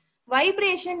மாறுது,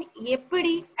 வைப்ரேஷன்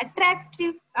எப்படி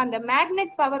அட்ராக்டிவ், அந்த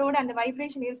மேக்னெட் பவரோட அந்த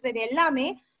வைப்ரேஷன் இருக்கிறது எல்லாமே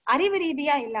அறிவு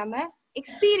ரீதியா இல்லாம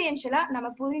எக்ஸ்பீரியன்ஷியலா நம்ம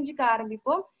புரிஞ்சுக்க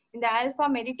ஆரம்பிப்போம் இந்த ஆல்பா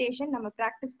மெடிடேஷன் நம்ம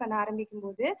பிராக்டிஸ் பண்ண ஆரம்பிக்கும்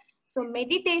போது. ஸோ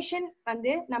மெடிடேஷன்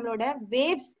நம்மளோட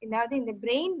வேவ்ஸ், அதாவது இந்த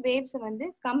பிரெயின் வேவ்ஸ்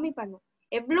கம்மி பண்ணும்.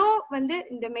 எவ்வளோ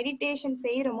இந்த மெடிடேஷன்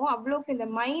செய்யறோமோ அவ்வளோக்கு இந்த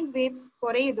மைண்ட் வேவ்ஸ்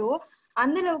குறையுதோ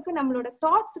அந்த அளவுக்கு நம்மளோட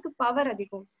தாட்ஸுக்கு பவர்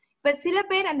அதிகம். இப்ப சில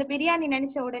பேர் அந்த பிரியாணி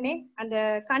நினைச்ச உடனே அந்த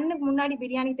கண்ணுக்கு முன்னாடி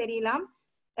பிரியாணி தெரியலாம்,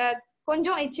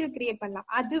 கொஞ்சம் எச்சில் கிரியேட் பண்ணலாம்.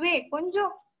 அதுவே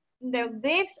கொஞ்சம் இந்த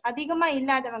வேவ்ஸ் அதிகமா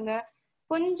இல்லாதவங்க,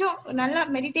 கொஞ்சம் நல்லா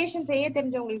மெடிடேஷன் செய்ய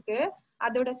தெரிஞ்சவங்களுக்கு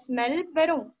அதோட ஸ்மெல்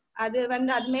வரும், அது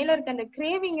வந்து அது மேல இருக்க அந்த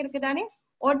கிரேவிங் இருக்குதானே,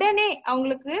 உடனே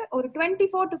அவங்களுக்கு ஒரு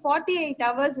 24 to 48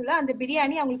 ஹவர்ஸ்ல அந்த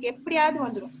பிரியாணி அவங்களுக்கு எப்படியாவது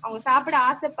வந்துடும், அவங்க சாப்பிட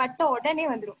ஆசைப்பட்ட உடனே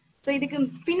வந்துடும். ஸோ இதுக்கு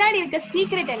பின்னாடி இருக்க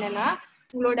சீக்ரெட் என்னன்னா,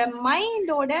 உங்களோட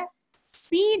மைண்டோட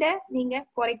ஸ்பீட நீங்க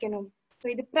குறைக்கணும். ஸோ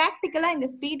இது ப்ராக்டிக்கலா இந்த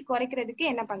ஸ்பீட் குறைக்கிறதுக்கு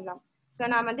என்ன பண்ணலாம்? ஸோ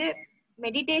நான் வந்து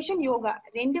மெடிடேஷன், யோகா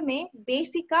ரெண்டுமே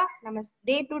பேசிக்கா நம்ம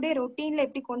டே டு டே ரொட்டீன்ல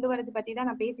எப்படி கொண்டு வரது பத்தி தான்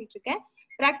நான் பேசிட்டு இருக்கேன்.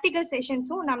 ப்ராக்டிக்கல்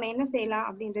செஷன்ஸும் நம்ம என்ன செய்யலாம்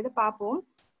அப்படின்றது பார்ப்போம்.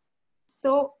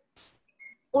 ஸோ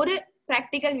ஒரு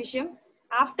ப்ராக்டிக்கல் விஷயம்,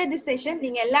 ஆஃப்டர் திஸ் செஷன்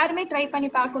நீங்க எல்லாருமே ட்ரை பண்ணி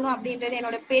பார்க்கணும் அப்படின்றது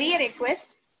என்னோட பெரிய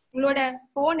ரெக்வெஸ்ட். உங்களோட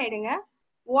போன் எடுங்க,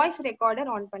 வாய்ஸ்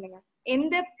ரெக்கார்டர் ஆன் பண்ணுங்க.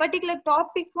 எந்த பர்டிகுலர்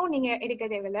டாபிக்கும் நீங்க எடுக்க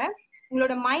தேவையில்ல,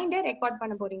 உங்களோட மைண்டை ரெக்கார்ட்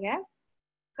பண்ண போறீங்க.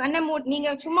 கண்ணை நீங்க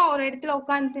சும்மா ஒரு இடத்துல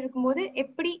உட்கார்ந்து இருக்கும்போது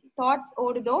எப்படி தாட்ஸ்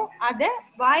ஓடுதோ அதை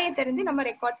வாயை திறந்து நம்ம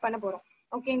ரெக்கார்ட் பண்ண போறோம்.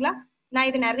 ஓகேங்களா? நான்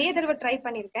இது நிறைய தடவை ட்ரை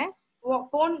பண்ணிருக்கேன்.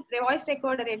 போன் வாய்ஸ்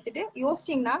ரெக்கார்டர் எடுத்துட்டு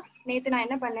யோசிச்சிங்கன்னா, நேத்து நான்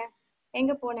என்ன பண்ணேன்,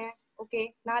 எங்க போனேன், ஓகே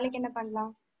நாளைக்கு என்ன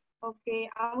பண்ணலாம், ஓகே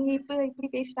அவங்க இப்படி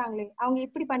பேசிட்டாங்களே, அவங்க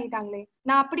இப்படி பண்ணிட்டாங்களே,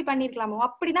 நான் அப்படி பண்ணிருக்கலாமோ,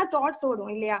 அப்படிதான் தாட்ஸ்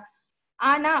ஓடும் இல்லையா?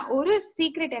 ஆனா ஒரு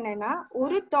சீக்ரெட் என்னன்னா,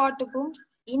 ஒரு தாட்டுக்கும்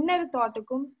இன்னொரு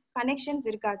தாட்டுக்கும் கனெக்ஷன்ஸ்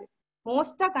இருக்காது,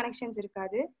 மோஸ்டா கனெக்ஷன்ஸ்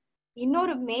இருக்காது.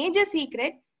 இன்னொரு மேஜர்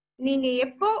சீக்ரெட், நீங்க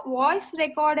எப்போ வாய்ஸ்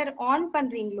ரெக்கார்டர் ஆன்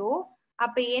பண்றீங்களோ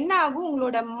அப்ப என்ன ஆகும்,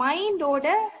 உங்களோட மைண்டோட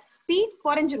ஸ்பீட்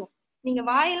குறைஞ்சிரும். நீங்க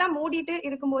வாயெல்லாம் மூடிட்டு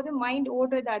இருக்கும்போது மைண்ட்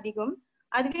ஓடுறது அதிகம்,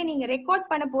 அதுவே நீங்க ரெக்கார்ட்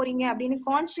பண்ண போறீங்க அப்படின்னு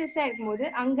கான்சியஸா இருக்கும்போது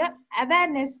அங்க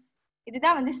அவேர்னஸ்,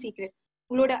 இதுதான் வந்து சீக்ரெட்.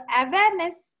 உங்களோட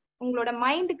அவேர்னஸ் உங்களோட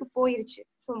மைண்டுக்கு போயிருச்சு.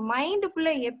 ஸோ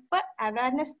மைண்டுக்குள்ள எப்ப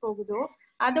அவேர்னஸ் போகுதோ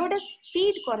அதோட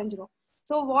ஸ்பீட் குறைஞ்சிரும்.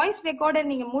 ஸோ வாய்ஸ் ரெக்கார்டர்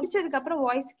நீங்க முடிச்சதுக்கு அப்புறம்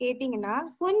வாய்ஸ் கேட்டீங்கன்னா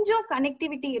கொஞ்சம்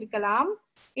கனெக்டிவிட்டி இருக்கலாம்,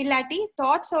 இல்லாட்டி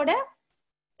தாட்ஸோட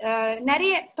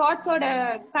நிறைய தாட்ஸோட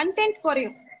கண்டென்ட்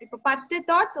குறையும். இப்ப 10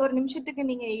 தாட்ஸ் ஒரு நிமிஷத்துக்கு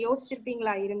நீங்க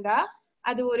யோசிச்சிருப்பீங்களா இருந்தா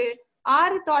அது ஒரு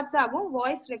 6 தாட்ஸ் ஆகும்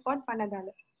வாய்ஸ் ரெக்கார்ட் பண்ணதால.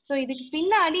 ஸோ இதுக்கு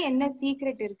பின்னாடி என்ன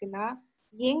சீக்ரெட் இருக்குன்னா,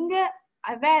 எங்க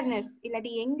அவேர்னஸ்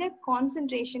இல்லாட்டி எங்க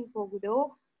கான்சென்ட்ரேஷன் போகுதோ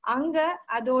அங்க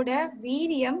அதோட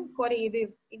வீரியம் குறையுது.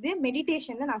 இது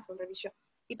மெடிடேஷன்ல நான் சொல்ற விஷயம்.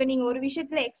 இப்ப நீங்க ஒரு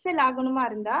விஷயத்துல எக்ஸல் ஆகணுமா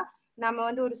இருந்தா, நம்ம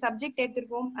வந்து ஒரு சப்ஜெக்ட்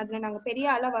எடுத்திருக்கோம், அதுல நாங்க பெரிய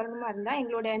ஆளா வரணுமா இருந்தா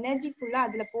எங்களோட எனர்ஜி ஃபுல்லா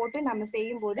அதுல போட்டு நம்ம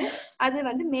செய்யும் போது அது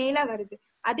வந்து மேல வருது.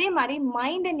 அதே மாதிரி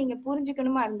மைண்டை நீங்க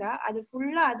புரிஞ்சுக்கணுமா இருந்தா அது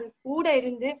ஃபுல்லா அது கூட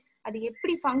இருந்து அது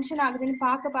எப்படி ஃபங்க்ஷன் ஆகுதுன்னு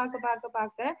பார்க்க பார்க்க பார்க்க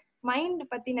பார்க்க மைண்ட்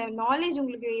பத்தின நாலேஜ்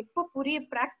உங்களுக்கு எப்போ புரிய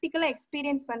ப்ராக்டிக்கலா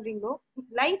எக்ஸ்பீரியன்ஸ் பண்றீங்களோ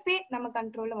லைஃபே நம்ம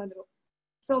கண்ட்ரோல்ல வந்துடும்.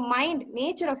 So mind,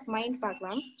 nature of mind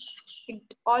பார்க்கலாம்.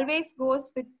 It always goes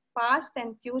with past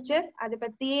and future. அதை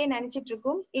பத்தியே நினைச்சிட்டு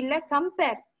இருக்கும், இல்ல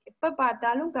கம்பேர், எப்ப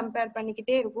பார்த்தாலும் கம்பேர்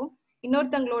பண்ணிக்கிட்டே இருக்கும்.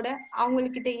 இன்னொருத்தவங்களோட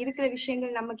அவங்கக்கிட்ட இருக்கிற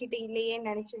விஷயங்கள் நம்ம கிட்ட இல்லையேன்னு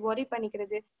நினைச்சு ஒரி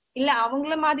பண்ணிக்கிறது, இல்ல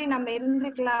அவங்கள மாதிரி நம்ம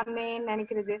இருந்துக்கலாமே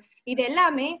நினைக்கிறது, இது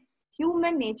எல்லாமே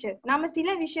ஹியூமன் நேச்சர். நாம சில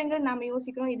விஷயங்கள் நாம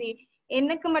யோசிக்கிறோம், இது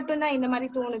எனக்கு மட்டும்தான் இந்த மாதிரி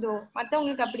தோணுதோ,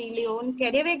 மத்தவங்களுக்கு அப்படி இல்லையோன்னு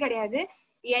கிடையவே கிடையாது.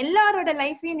 எல்லாரோட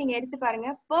லைஃபையும் நீங்க எடுத்து பாருங்க,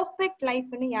 பெர்ஃபெக்ட்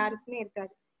லைஃப்னு யாருக்குமே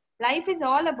இருக்காது. Life is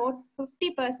all about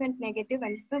 50% negative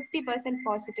and 50%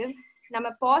 positive. நம்ம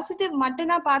பாசிட்டிவ்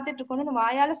மட்டும்தான் பார்த்துட்டு இருக்கணும்னு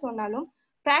வாயால சொன்னாலும்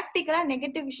ப்ராக்டிக்கலா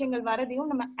நெகட்டிவ் விஷயங்கள்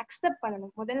வரதையும் நம்ம அக்செப்ட்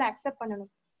பண்ணணும். முதல்ல அக்செப்ட்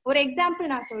பண்ணணும். ஒரு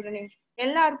எக்ஸாம்பிள் நான் சொல்றேன்.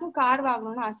 எல்லாருக்கும் கார்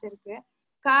வாங்கணும்னு ஆசை இருக்கு.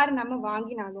 கார் நம்ம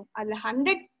வாங்கினாலும் அதுல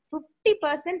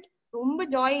 150% ரொம்ப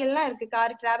ஜாய் எல்லாம் இருக்கு.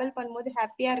 கார் டிராவல் பண்ணும்போது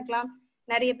ஹாப்பியா இருக்கலாம்.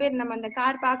 நிறைய பேர் நம்ம அந்த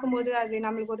கார் பார்க்கும்போது அது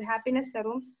நம்மளுக்கு ஒரு ஹாப்பினஸ்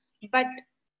தரும். பட்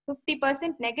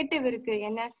 50% நெகட்டிவ் இருக்கு.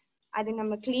 என்ன, அது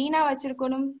நம்ம கிளீனா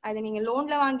வச்சிருக்கணும், அது நீங்க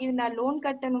லோன்ல வாங்கியிருந்தா லோன்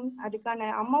கட்டணும், அதுக்கான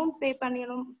அமௌண்ட் பே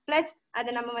பண்ணணும், பிளஸ்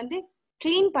அதை நம்ம வந்து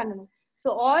கிளீன் பண்ணணும். So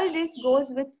all this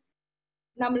goes with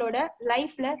நம்மளோட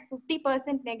லைஃப்ல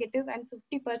 50% நெகட்டிவ் அண்ட்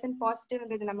 50%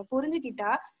 பாசிட்டிவ்ன்றது நம்ம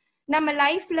புரிஞ்சுக்கிட்டா, நம்ம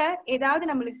லைஃப்ல ஏதாவது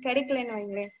நம்மளுக்கு கிடைக்கலன்னு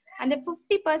வைங்களேன், அந்த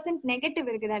 50% நெகட்டிவ்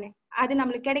இருக்குதானே, அது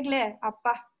நம்மளுக்கு கிடைக்கல,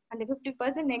 அப்பா அந்த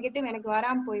 50% நெகட்டிவ் எனக்கு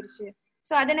வராம போயிருச்சு,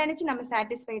 ஸோ அதை நினைச்சு நம்ம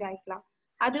சாட்டிஸ்ஃபைட் ஆயிக்கலாம்.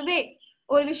 அதுவே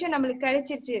ஒரு விஷயம் நம்மளுக்கு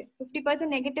கிடைச்சிருச்சு,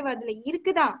 50% நெகட்டிவ் அதுல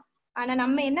இருக்குதான், ஆனா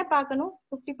நம்ம என்ன பார்க்கணும்,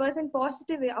 50%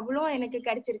 பாசிட்டிவ் அவ்வளோ எனக்கு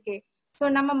கிடைச்சிருக்கே. ஸோ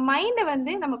நம்ம மைண்டை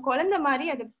வந்து நம்ம குழந்தை மாதிரி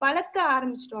அதை பழக்க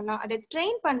ஆரம்பிச்சிட்டோம்னா, அதை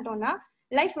ட்ரெயின் பண்ணிட்டோம்னா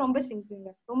லைஃப் ரொம்ப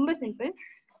சிம்பிள்ங்க, ரொம்ப simple.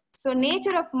 So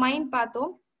nature of mind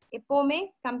பார்த்தோம். எப்பவுமே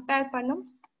கம்பேர் பண்ணும்,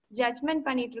 ஜட்மெண்ட்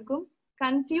பண்ணிட்டு இருக்கும்,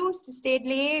 கன்ஃபியூஸ்ட்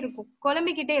ஸ்டேட்லயே இருக்கும்,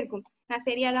 குழம்பிக்கிட்டே இருக்கும். நான்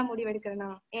சரியாதான் முடிவெடுக்கிறேனா,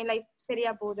 என் லைஃப்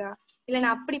சரியா போகுதா, இல்ல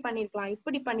நான் அப்படி பண்ணிருக்கலாம்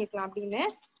இப்படி பண்ணிருக்கலாம் அப்படின்னு,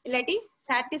 இல்லாட்டி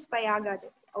சாட்டிஸ்ஃபை ஆகாது.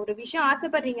 ஒரு விஷயம்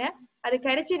ஆசைப்படுறீங்க, அது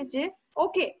கிடைச்சிருச்சு,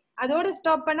 ஓகே அதோட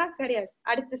ஸ்டாப் பண்ணா கிடையாது,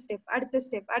 அடுத்த ஸ்டெப் அடுத்த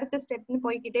ஸ்டெப் அடுத்த ஸ்டெப்னு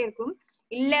போய்கிட்டே இருக்கும்.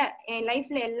 இல்ல என்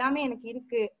லைஃப்ல எல்லாமே எனக்கு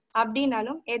இருக்கு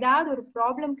அப்படின்னாலும் ஏதாவது ஒரு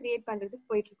ப்ராப்ளம் கிரியேட் பண்றதுக்கு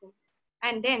போயிட்டு இருக்கும்.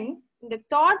 அண்ட் தென் இந்த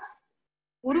தாட்ஸ்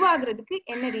உருவாகுறதுக்கு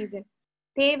என்ன ரீசன்?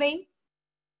 தேவை,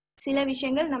 சில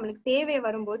விஷயங்கள் நம்மளுக்கு தேவை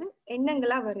வரும்போது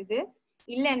எண்ணங்களா வருது.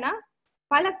 இல்லைன்னா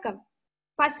பழக்கம்,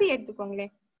 பசி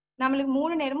எடுத்துக்கோங்களேன். நம்மளுக்கு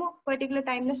 3 நேரமும் பர்டிகுலர்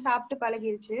டைம்ல சாப்பிட்டு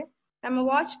பழகிருச்சு. நம்ம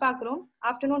வாட்ச் பாக்குறோம்,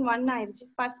 ஆஃப்டர்நூன் 1 ஆயிருச்சு,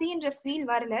 பசின்ற ஃபீல்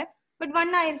வரல, பட்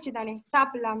 1 ஆயிருச்சு தானே,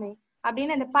 சாப்பிடலாமே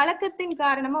அப்படின்னு அந்த பழக்கத்தின்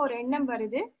காரணமா ஒரு எண்ணம்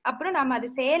வருது. அப்புறம் நம்ம அது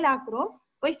செயலாக்குறோம்,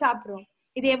 போய் சாப்பிடுறோம்.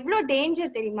 இது எவ்வளவு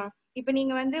டேஞ்சர் தெரியுமா? இப்ப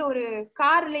நீங்க வந்து ஒரு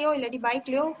கார்லயோ இல்லாட்டி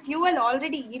பைக்லயோ ஃபியூவல்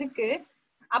ஆல்ரெடி இருக்கு,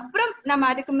 அப்புறம் நம்ம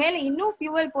அதுக்கு மேல இன்னும்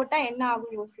ஃபியூவல் போட்டா என்ன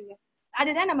ஆகும் யோசிங்க.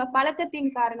 அதுதான் நம்ம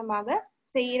பழக்கத்தின் காரணமாக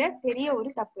செய்யற பெரிய ஒரு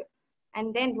தப்பு.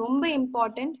 அண்ட் தென் ரொம்ப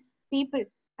இம்பார்ட்டன்ட், பீப்புள்.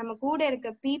 நம்ம கூட இருக்க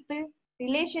பீப்புள்,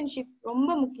 ரிலேஷன்ஷிப் ரொம்ப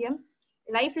முக்கியம்.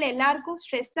 லைஃப்ல எல்லாருக்கும்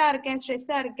ஸ்ட்ரெஸ்ஸா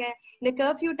இருக்கேன். இந்த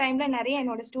கர்ஃபியூ டைம்ல நிறைய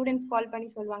என்னோட ஸ்டூடெண்ட்ஸ் கால் பண்ணி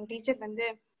சொல்லுவாங்க, டீச்சர் வந்து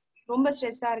ரொம்ப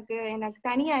ஸ்ட்ரெஸ்ஸா இருக்கு, எனக்கு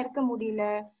தனியா இருக்க முடியல,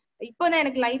 இப்போதான்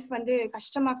எனக்கு லைஃப் வந்து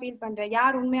கஷ்டமா ஃபீல் பண்றேன்,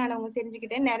 யார் உண்மையானவங்க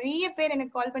தெரிஞ்சுக்கிட்டேன். நிறைய பேர்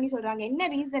எனக்கு கால் பண்ணி சொல்றாங்க. என்ன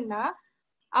ரீசன்னா,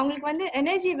 அவங்களுக்கு வந்து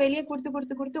எனர்ஜி வெளியே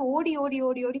கொடுத்து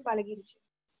ஓடி பழகிருச்சு.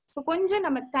 ஸோ கொஞ்சம்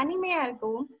நம்ம தனிமையா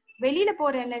இருக்கவும், வெளியில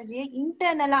போற எனர்ஜியை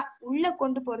இன்டர்னலா உள்ள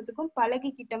கொண்டு போறதுக்கும்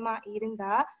பழகிக்கிட்டமா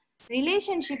இருந்தா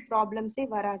ரிலேஷன்ஷிப் ப்ராப்ளம்ஸே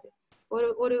வராது.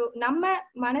 ஒரு நம்ம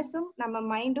மனசும் நம்ம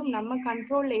மைண்டும் நம்ம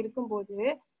கண்ட்ரோல்ல இருக்கும்போது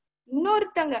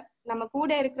இன்னொருத்தங்க நம்ம கூட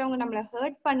இருக்கிறவங்க நம்மளை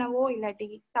ஹர்ட் பண்ணவோ இல்லாட்டி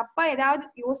தப்பா ஏதாவது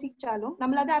யோசிச்சாலும்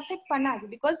நம்மள அதை அஃபெக்ட் பண்ணாது.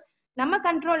 பிகாஸ் நம்ம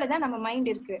கண்ட்ரோல்ல தான் நம்ம மைண்ட்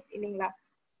இருக்கு, இல்லைங்களா?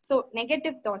 ஸோ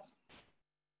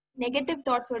நெகட்டிவ்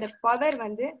தாட்ஸோட பவர்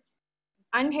வந்து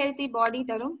அன்ஹெல்தி பாடி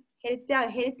தரும்.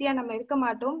 ஹெல்த்தியா நம்ம இருக்க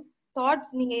மாட்டோம்.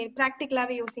 தாட்ஸ் நீங்க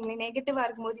ப்ராக்டிக்கலாவே யோசிங்க. நெகட்டிவா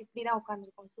இருக்கும்போது இப்படிதான்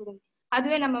உட்காந்துருக்கோம் ஸ்டூடெண்ட்.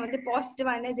 அதுவே நம்ம வந்து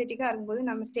பாசிட்டிவா எனர்ஜெட்டிக்கா இருக்கும்போது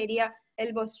நம்ம ஸ்டெடியா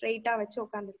எல்போ ஸ்ட்ரெயிட்டா வச்சு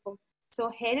உட்காந்துருக்கோம். So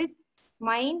health,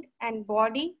 mind and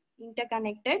body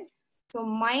interconnected. So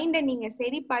மைண்டை நீங்க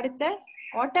சரிப்படுத்த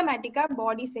ஆட்டோமேட்டிக்கா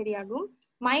பாடி சரியாகும்.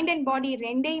 மைண்ட் அண்ட் பாடி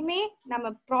ரெண்டையுமே நம்ம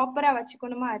ப்ராப்பரா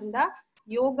வச்சுக்கணுமா இருந்தா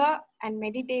யோகா அண்ட்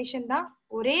மெடிடேஷன் தான்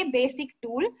ஒரே பேசிக்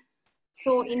டூல்.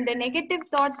 ஸோ இந்த நெகட்டிவ்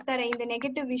தாட்ஸ் தர இந்த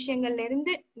நெகட்டிவ் விஷயங்கள்ல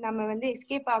இருந்து நம்ம வந்து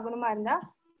எஸ்கேப் ஆகணுமா இருந்தா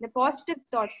இந்த பாசிட்டிவ்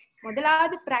தாட்ஸ்,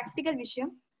 முதலாவது ப்ராக்டிக்கல்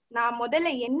விஷயம், நான் முதல்ல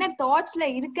என்ன தாட்ஸ்ல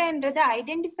இருக்கேன்றதை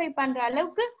ஐடென்டிஃபை பண்ற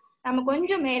அளவுக்கு நம்ம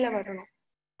கொஞ்சம் மேல வரணும்.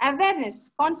 அவேர்னஸ்,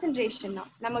 கான்சென்ட்ரேஷன் தான்.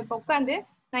 நம்ம இப்ப உட்காந்து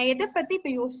நான் எதை பத்தி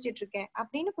இப்ப யோசிச்சுட்டு இருக்கேன்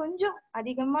அப்படின்னு கொஞ்சம்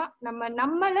அதிகமா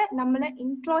நம்மள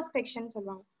இன்ட்ரோஸ்பெக்ஷன்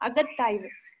சொல்லுவாங்க, அகத்தாய்வு.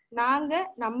 நாங்க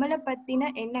நம்மளை பத்தின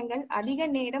எண்ணங்கள் அதிக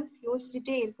நேரம்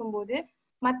யோசிச்சுட்டே இருக்கும்போது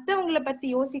மத்தவங்களை பத்தி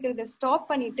யோசிக்கிறத ஸ்டாப்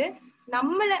பண்ணிட்டு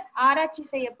நம்மள ஆராய்ச்சி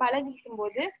செய்ய பழகிக்கும்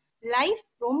போது லைஃப்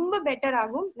ரொம்ப பெட்டர்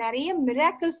ஆகும், நிறைய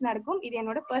மிராக்கிள்ஸ் நடக்கும். இது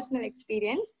என்னோட பர்சனல்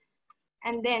எக்ஸ்பீரியன்ஸ்.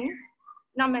 அண்ட் தென்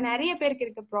நம்ம நிறைய பேருக்கு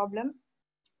இருக்க ப்ராப்ளம்,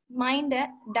 மைண்ட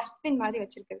டஸ்ட்பின் மாதிரி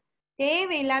வச்சிருக்குது.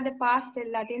 தேவையில்லாத பாஸ்ட்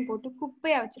எல்லாத்தையும் போட்டு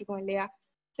குப்பையா வச்சிருக்கோம் இல்லையா?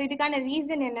 ஸோ இதுக்கான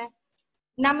ரீசன் என்ன?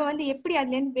 நம்ம வந்து எப்படி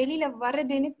அதுல இருந்து வெளியில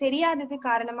வர்றதுன்னு தெரியாதது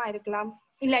காரணமா இருக்கலாம்.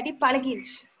 இல்லாட்டி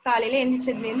பழகிருச்சு, காலையில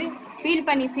எழுந்திரிச்சதுல இருந்து ஃபீல்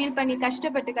பண்ணி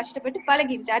கஷ்டப்பட்டு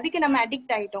பழகிருச்சு, அதுக்கு நம்ம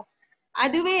அடிக்ட் ஆயிட்டோம்.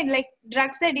 அதுவே லைக்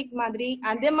ட்ரக்ஸ் அடிக்ட் மாதிரி,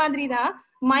 அதே மாதிரிதான்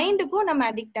மைண்டுக்கும் நம்ம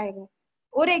அடிக்ட் ஆயிடும்.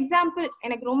 ஒரு எக்ஸாம்பிள்,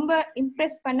 எனக்கு ரொம்ப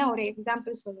இம்ப்ரெஸ் பண்ண ஒரு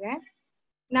எக்ஸாம்பிள் சொல்றேன்.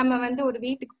 நம்ம வந்து ஒரு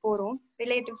வீட்டுக்கு போறோம்,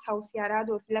 ரிலேட்டிவ்ஸ் ஹவுஸ், யாராவது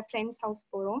ஒரு ஃப்ரெண்ட்ஸ் ஹவுஸ்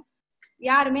போறோம்.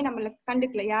 யாருமே நம்மள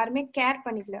கண்டுக்கல, யாருமே கேர்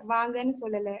பண்ணிக்கல, வாங்கன்னு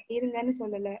சொல்லல, இருங்கன்னு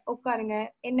சொல்லல, உட்காருங்க,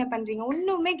 என்ன பண்றீங்க,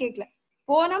 ஒண்ணுமே கேட்கல.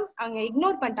 போனோம், அங்க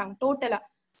இக்னோர் பண்ணிட்டாங்க டோட்டலா.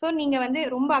 சோ நீங்க வந்து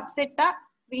ரொம்ப அப்செட்டா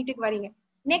வீட்டுக்கு வரீங்க.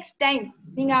 நெக்ஸ்ட் டைம்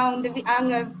நீங்க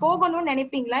அங்க போகணும்னு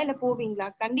நினைப்பீங்களா இல்ல போவீங்களா?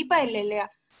 கண்டிப்பா இல்ல, இல்லையா?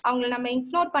 அவங்கள நம்ம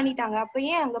இக்னோர் பண்ணிட்டாங்க, அப்ப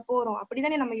ஏன் அங்க போறோம்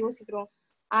அப்படிதானே நம்ம யோசிக்கிறோம்.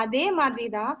 அதே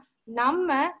மாதிரிதான்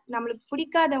நம்மளுக்கு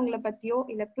பிடிக்காதவங்களை பத்தியோ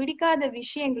இல்ல பிடிக்காத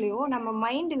விஷயங்களையோ நம்ம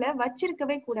மைண்ட்ல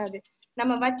வச்சிருக்கவே கூடாது.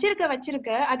 நம்ம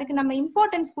வச்சிருக்க அதுக்கு நம்ம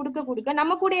இம்பார்ட்டன்ஸ் கொடுக்க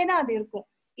நம்ம கூடயே தான் அது இருக்கும்.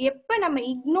 எப்ப நம்ம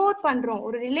இக்னோர் பண்றோம்,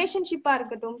 ஒரு ரிலேஷன்ஷிப்பா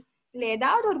இருக்கட்டும் இல்ல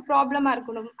ஏதாவது ஒரு ப்ராப்ளமா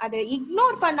இருக்கணும், அதை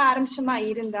இக்னோர் பண்ண ஆரம்பிச்சோமா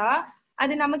இருந்தா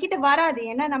அது நம்ம கிட்ட வராது.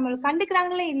 ஏன்னா நம்ம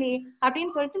கண்டுக்கிறாங்களே இல்லையே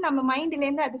அப்படின்னு சொல்லிட்டு நம்ம மைண்ட்ல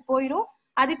இருந்து அது போயிடும்.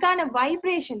 அதுக்கான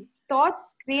vibration, thoughts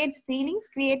creates feelings,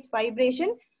 creates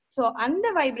vibration. So அந்த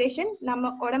வைப்ரேஷன் நம்ம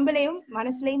உடம்புலயும்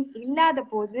மனசுலயும் இல்லாத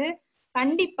போது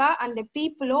கண்டிப்பா அந்த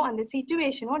பீப்புளோ அந்த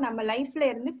சிச்சுவேஷனோ நம்ம லைஃப்ல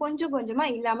இருந்து கொஞ்சம் கொஞ்சமா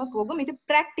இல்லாம போகும். இது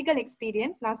பிராக்டிக்கல்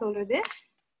எக்ஸ்பீரியன்ஸ் நான் சொல்றது.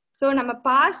 சோ நம்ம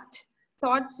பாஸ்ட்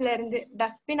தாட்ஸ்ல இருந்து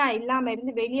டஸ்ட்பினா இல்லாம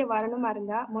இருந்து வெளியே வரணுமா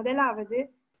இருந்தா முதலாவது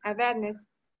அவேர்னஸ்.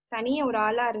 தனியா ஒரு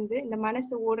ஆளா இருந்து இந்த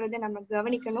மனசு ஓடுறத நம்ம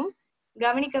கவனிக்கணும்.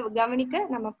 கவனிக்க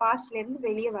நம்ம பாஸ்ட்ல இருந்து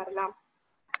வெளியே வரலாம்.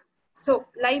 So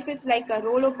life is like a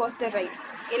roller coaster right.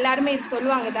 எல்லாருமே இது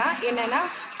சொல்லுவாங்கதான். என்னன்னா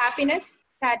ஹாப்பினஸ்,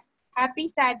 சேட், ஹாப்பி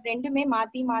சேட் ரெண்டுமே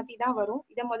மாத்தி தான் வரும்.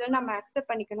 இதை முதல்ல நம்ம அக்செப்ட்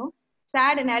பண்ணிக்கணும்.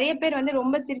 சேட் நிறைய பேர் வந்து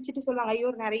ரொம்ப சிரிச்சுட்டு சொல்லுவாங்க,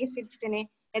 ஐயோ நிறைய சிரிச்சுட்டேனே,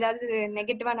 ஏதாவது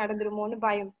நெகட்டிவா நடந்துருமோன்னு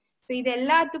பயம். ஸோ இது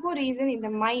எல்லாத்துக்கும் ரீசன் இந்த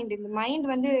மைண்ட்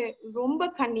வந்து ரொம்ப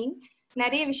கன்னிங்.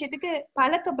 நிறைய விஷயத்துக்கு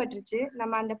பழக்கப்பட்டுருச்சு.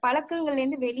 நம்ம அந்த பழக்கங்கள்ல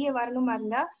இருந்து வெளியே வரணுமா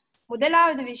இருந்தா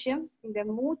முதலாவது விஷயம் இந்த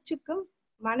மூச்சுக்கும்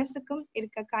மனசுக்கும்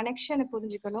இருக்க கனெக்ஷனை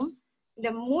புரிஞ்சுக்கணும். இந்த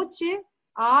மூச்சு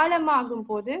ஆழமாகும்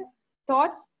போது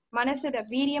தாட்ஸ், மனசோட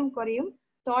வீரியம் குறையும்,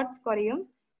 தாட்ஸ் குறையும்.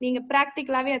 நீங்க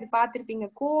பிராக்டிக்கலாவே அது பார்த்திருப்பீங்க.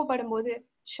 கோவப்படும் போது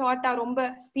ஷார்ட்டா ரொம்ப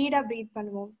ஸ்பீடா பிரீத்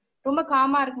பண்ணுவோம், ரொம்ப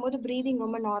காமா இருக்கும் போது பிரீதிங்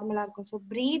ரொம்ப நார்மலா இருக்கும். ஸோ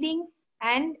பிரீதிங்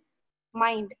அண்ட்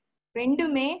மைண்ட்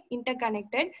ரெண்டுமே இன்டர்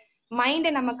கனெக்டட். மைண்டை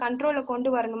நம்ம கண்ட்ரோல்ல கொண்டு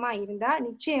வரணுமா இருந்தா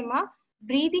நிச்சயமா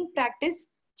பிரீதிங் பிராக்டிஸ்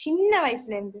சின்ன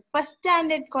வயசுல இருந்து ஃபர்ஸ்ட்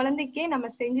ஸ்டாண்டர்ட் குழந்தைக்கே நம்ம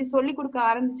செஞ்சு சொல்லி கொடுக்க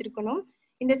ஆரம்பிச்சிருக்கணும்.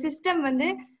 இந்த சிஸ்டம் வந்து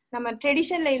நம்ம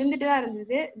ட்ரெடிஷன்ல இருந்துட்டு தான்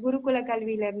இருந்தது, குருகுல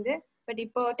கல்வியில இருந்து. பட்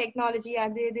இப்போ டெக்னாலஜி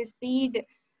அது இது ஸ்பீட்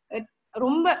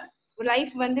ரொம்ப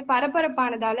லைஃப் வந்து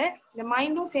பரபரப்பானதால இந்த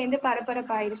மைண்டும் சேர்ந்து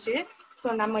பரபரப்பாயிருச்சு. ஸோ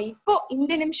நம்ம இப்போ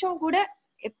இந்த நிமிஷம் கூட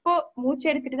எப்போ மூச்சு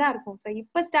எடுத்துட்டு தான் இருக்கும். ஸோ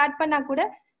இப்போ ஸ்டார்ட் பண்ணா கூட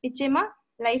நிச்சயமா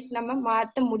லைஃப் நம்ம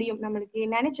மாத்த முடியும், நம்மளுக்கு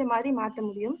நினைச்ச மாதிரி மாத்த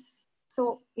முடியும். ஸோ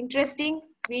இன்ட்ரெஸ்டிங்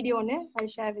வீடியோன்னு I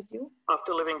share with you.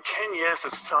 After living 10 years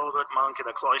as a celibate monk in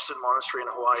a cloistered monastery in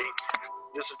Hawaii,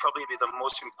 this would probably be the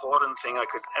most important thing I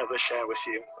could ever share with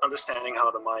you, understanding how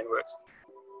the mind works.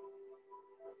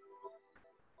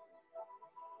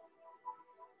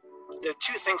 There are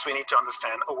two things we need to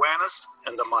understand: awareness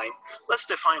and the mind. Let's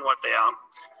define what they are.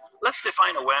 Let's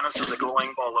define awareness as a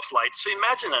glowing ball of light. So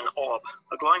imagine an orb,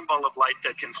 a glowing ball of light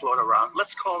that can float around.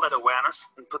 Let's call that awareness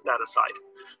and put that aside.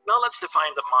 Now let's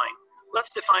define the mind.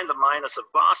 Let's define the mind as a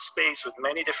vast space with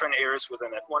many different areas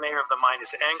within it. One area of the mind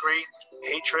is angry,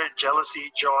 hatred, jealousy,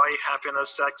 joy, happiness,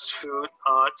 sex, food,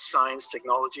 art, science,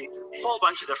 technology, a whole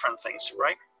bunch of different things,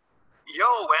 right?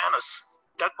 Your awareness,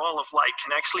 that ball of light,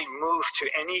 can actually move to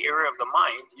any area of the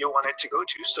mind you want it to go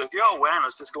to. So if your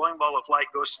awareness, this glowing ball of light,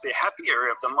 goes to the happy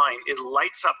area of the mind, it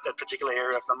lights up that particular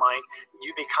area of the mind.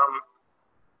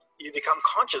 You become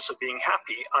conscious of being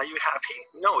happy. Are you happy?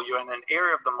 No, you're in an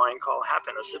area of the mind called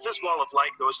happiness. If this ball of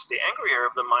light goes to the angry area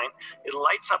of the mind, it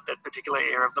lights up that particular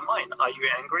area of the mind. Are you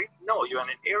angry? No, you're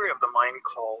in an area of the mind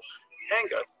called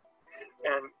anger.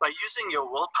 And by using your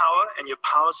willpower and your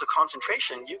powers of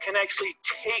concentration, you can actually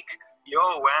take your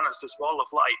awareness, this ball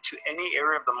of light, to any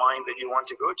area of the mind that you want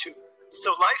to go to. So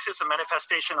life is a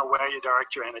manifestation of where you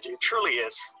direct your energy. It truly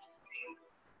is.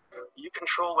 You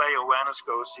control where your awareness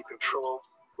goes, you control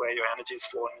where your energy is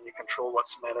flowing, and you control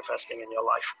what's manifesting in your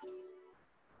life.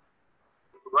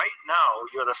 Right now,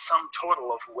 you're the sum total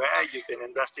of where you've been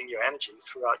investing your energy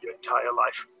throughout your entire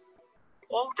life.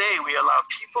 All day, we allow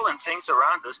people and things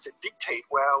around us to dictate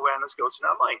where awareness goes in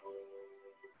our mind.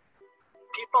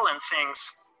 People and things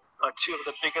are two of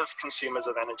the biggest consumers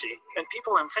of energy, and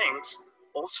people and things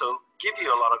also give you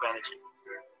a lot of energy.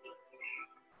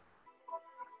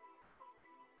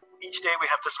 Each day we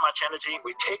have this much energy,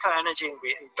 we take our energy and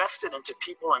we invest it into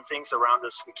people and things around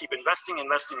us. We keep investing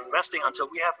until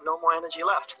we have no more energy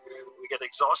left. We get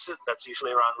exhausted, that's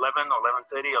usually around 11 or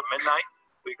 11:30 or midnight.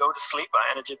 We go to sleep, our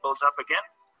energy builds up again.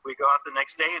 We go out the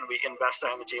next day and we invest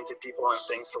our energy into people and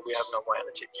things till we have no more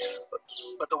energy.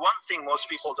 But the one thing most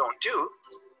people don't do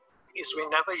is we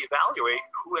never evaluate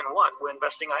who and what we're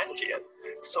investing our energy in.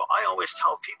 So I always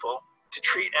tell people to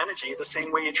treat energy the same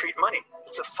way you treat money.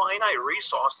 It's a finite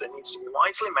resource that needs to be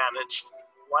wisely managed,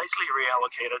 wisely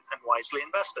reallocated, and wisely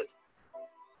invested.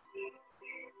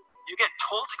 You get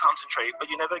told to concentrate, but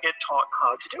you never get taught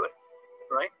how to do it,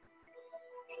 right?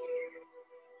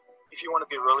 If you want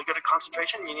to be really good at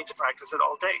concentration, you need to practice it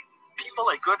all day. People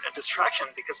are good at distraction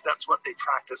because that's what they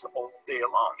practice all day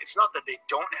long. It's not that they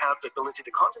don't have the ability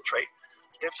to concentrate.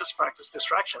 They've just practiced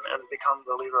distraction and become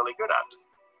really, really good at it.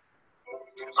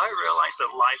 I realize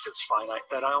that life is finite,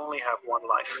 that I only have one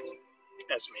life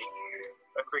as me.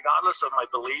 But regardless of my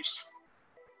beliefs,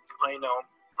 I know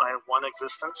I have one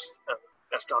existence, and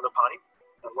that's down the party.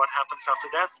 And what happens after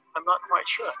death, I'm not quite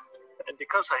sure. And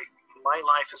because my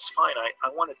life is finite, I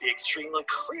want to be extremely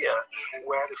clear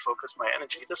where to focus my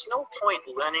energy. There's no point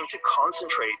learning to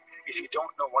concentrate if you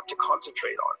don't know what to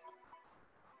concentrate on.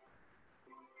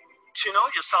 To know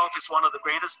yourself is one of the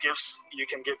greatest gifts you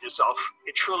can give yourself.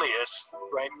 It truly is,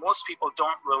 right? Most people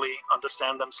don't really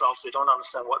understand themselves. They don't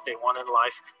understand what they want in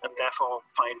life, and therefore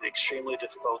find it extremely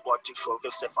difficult what to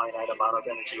focus their finite amount of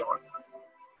energy on.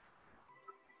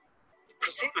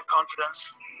 Proceed with confidence.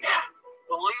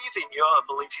 Believe in your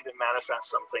ability to manifest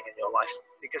something in your life,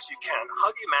 because you can.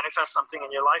 How do you manifest something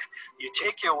in your life? You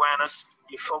take your awareness,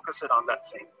 you focus it on that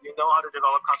thing. You know how to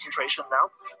develop concentration now.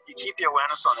 You keep your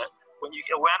awareness on it. When your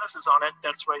awareness is on it,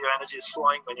 that's where your energy is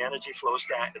flowing. When your energy flows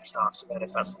there, it starts to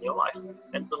manifest in your life.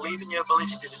 And believe in your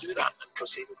ability to do that and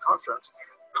proceed with confidence.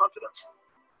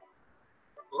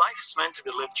 Life is meant to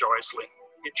be lived joyously.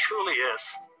 It truly is.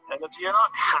 And if you're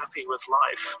not happy with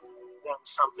life, then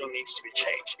something needs to be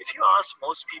changed. If you ask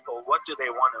most people what do they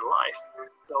want in life,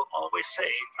 they'll always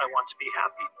say, I want to be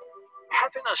happy.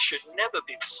 Happiness should never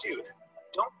be pursued.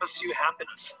 Don't pursue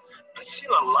happiness.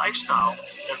 Pursue a lifestyle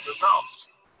that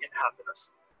results in happiness.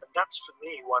 And that's for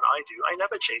me what I do. I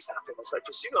never chase happiness. I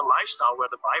pursue a lifestyle where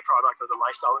the byproduct of the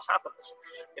lifestyle is happiness.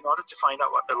 In order to find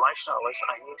out what the lifestyle is,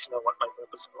 I need to know what my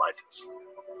purpose in life is.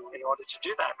 In order to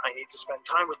do that, I need to spend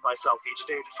time with myself each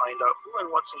day to find out who and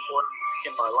what's important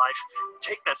in my life,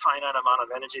 take that finite amount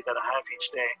of energy that I have each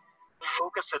day,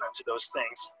 focus it into those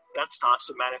things. That starts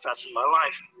to manifest in my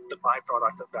life. The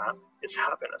byproduct of that is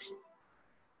happiness.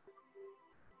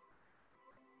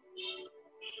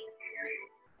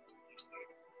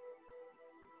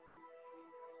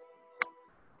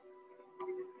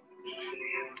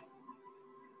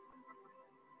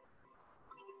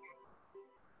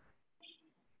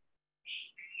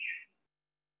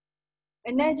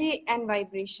 Energy and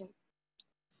vibration.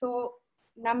 So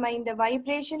நம்ம இந்த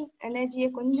vibration எனர்ஜியை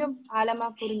கொஞ்சம் ஆழமா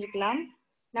புரிஞ்சுக்கலாம்.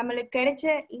 நம்மளுக்கு கிடைச்ச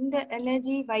இந்த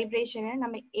energy வைப்ரேஷனை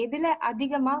நம்ம எதுல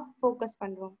அதிகமா ஃபோக்கஸ்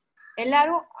பண்றோம்?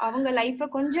 எல்லாரும் அவங்க லைஃப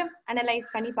கொஞ்சம் அனலைஸ்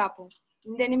பண்ணி பார்ப்போம்.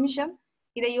 இந்த நிமிஷம்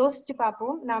இதை யோசிச்சு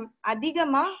பார்ப்போம். நான்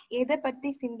அதிகமா எதை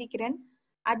பத்தி சிந்திக்கிறேன்,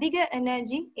 அதிக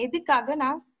எனர்ஜி எதுக்காக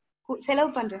நான்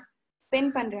செலவு பண்றேன்,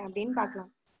 ஸ்பெண்ட் பண்றேன் அப்படின்னு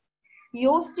பார்க்கலாம்.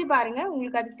 யோசிச்சு பாருங்க,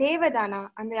 உங்களுக்கு அது தேவைதானா,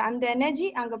 அந்த எனர்ஜி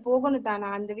அங்க போகணும் தானா,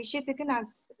 அந்த விஷயத்துக்கு நான்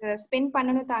ஸ்பெண்ட்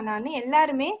பண்ணணும் தானான்னு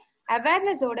எல்லாருமே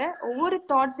அவேர்னஸோட ஒவ்வொரு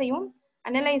தாட்ஸையும்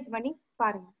அனலைஸ் பண்ணி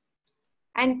பாருங்க.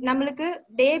 அண்ட் நம்மளுக்கு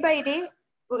டே பை டே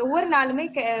ஒவ்வொரு நாளுமே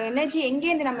எனர்ஜி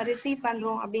எங்கேருந்து நம்ம ரிசீவ்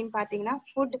பண்றோம் அப்படின்னு பாத்தீங்கன்னா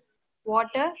food,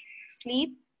 water,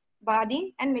 sleep,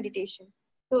 bathing and meditation.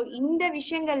 So இந்த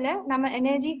விஷயங்கள்ல நம்ம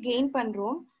எனர்ஜி கெயின்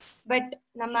பண்றோம். பட்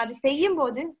நம்ம அது செய்யும்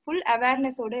போது ஃபுல்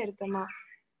அவேர்னஸோட இருக்கோமா?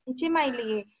 நிச்சயமா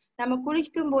இல்லையே. நம்ம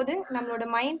குளிக்கும் போது நம்மளோட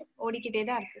மைண்ட் ஓடிக்கிட்டே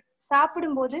தான் இருக்கு.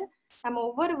 சாப்பிடும் போது நம்ம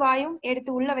ஒவ்வொரு வாயும்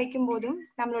எடுத்து உள்ள வைக்கும் போதும்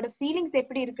நம்மளோட ஃபீலிங்ஸ்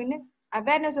எப்படி இருக்குன்னு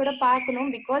அவேர்னஸோட பார்க்கணும்.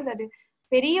 பிகாஸ் அது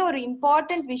பெரிய ஒரு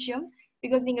இம்பார்ட்டன்ட் விஷயம்.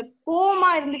 பிகாஸ் நீங்க கோவமா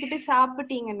இருந்துகிட்டு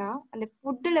சாப்பிட்டீங்கன்னா அந்த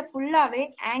ஃபுட்டுல ஃபுல்லாவே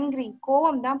ஆங்கிரி,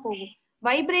 கோவம் தான் போகும்.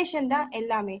 வைப்ரேஷன் தான்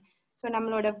எல்லாமே. ஸோ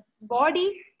நம்மளோட பாடி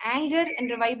ஆங்கர்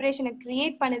என்ற வைப்ரேஷனை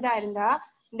கிரியேட் பண்ணதா இருந்தா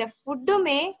இந்த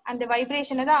ஃபுட்டுமே அந்த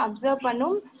வைப்ரேஷனை தான் அப்சர்வ்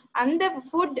பண்ணும். அந்த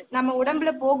ஃபுட் நம்ம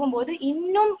உடம்புல போகும்போது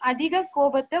இன்னும் அதிக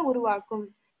கோபத்தை உருவாக்கும்.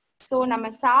 சோ நம்ம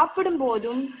சாப்பிடும்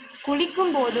போதும்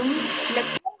குளிக்கும் போதும் இல்ல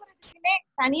தூங்குறதுக்குமே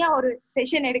தனியா ஒரு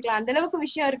செஷன் எடுக்கலாம். அந்த அளவுக்கு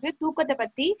விஷயம் இருக்கு தூக்கத்தை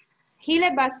பத்தி.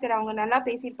 ஹீலர் பாஸ்கர் அவங்க நல்லா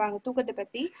பேசியிருப்பாங்க தூக்கத்தை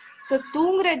பத்தி. சோ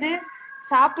தூங்குறது,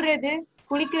 சாப்பிடுறது,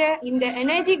 குளிக்கிற இந்த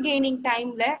எனர்ஜி கெய்னிங்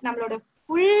டைம்ல நம்மளோட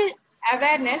ஃபுல்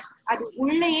அவேர்னஸ் அது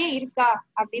உள்ளேயே இருக்கா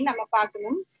அப்படின்னு நம்ம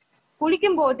பார்க்கணும்.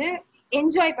 குளிக்கும் போது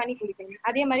என்ஜாய் பண்ணி குடிக்கணும்.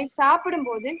 அதே மாதிரி சாப்பிடும்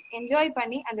போது என்ஜாய்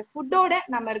பண்ணி அந்த ஃபுட்டோட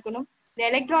நம்ம இருக்கணும். இந்த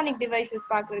எலக்ட்ரானிக் டிவைசஸ்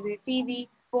பாக்குறது, டிவி,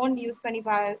 போன் யூஸ் பண்ணி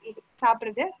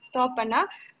சாப்பிடுறது ஸ்டாப் பண்ணா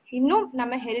இன்னும்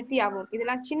நம்ம ஹெல்த்தி ஆகும்.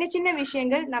 இதெல்லாம் சின்ன சின்ன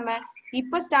விஷயங்கள் நம்ம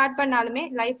இப்ப ஸ்டார்ட் பண்ணாலுமே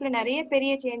லைஃப்ல நிறைய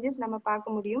பெரிய சேஞ்சஸ் நம்ம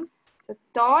பார்க்க முடியும்.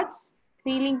 தாட்ஸ்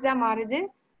ஃபீலிங்ஸா மாறுது,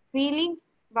 ஃபீலிங்ஸ்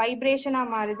வைப்ரேஷனா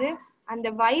மாறுது. அந்த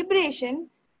வைப்ரேஷன்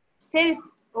செல்ஸ்,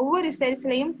 ஒவ்வொரு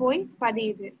செல்ஸ்லயும் போய்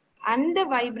பதியுது. அந்த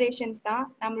வைப்ரேஷன்ஸ் தான்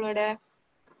நம்மளோட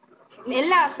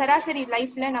எல்லா சராசரி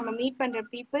லைஃப்ல நம்ம மீட் பண்ற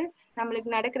பீப்புள், நம்மளுக்கு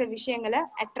நடக்கிற விஷயங்களை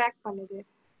அட்ராக்ட் பண்ணுது.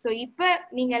 ஸோ இப்ப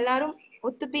நீங்க எல்லாரும்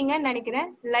ஒத்துப்பீங்கன்னு நினைக்கிறேன்.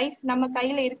 லைஃப் நம்ம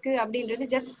கையில இருக்கு அப்படின்றது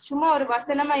ஜஸ்ட் சும்மா ஒரு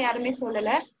வசனமா யாருமே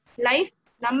சொல்லல. லைஃப்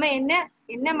நம்ம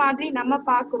என்ன மாதிரி நம்ம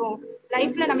பாக்குறோம்,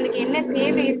 லைஃப்ல நம்மளுக்கு என்ன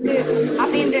தேவை இருக்கு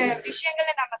அப்படின்ற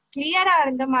விஷயங்களை நம்ம கிளியரா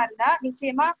இருந்த மாதிரி இருந்தா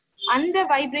நிச்சயமா அந்த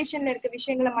வைப்ரேஷன்ல இருக்க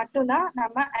விஷயங்களை மட்டும்தான்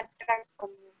நம்ம அட்ராக்ட்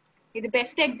பண்ணுவோம். இது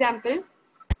பெஸ்ட் எக்ஸாம்பிள்.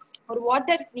 ஒரு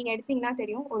வாட்டர் நீங்க எடுத்தீங்கன்னா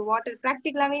தெரியும். ஒரு வாட்டர்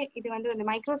பிராக்டிகலாவே இது வந்து ஒரு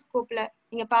மைக்ரோஸ்கோப்ல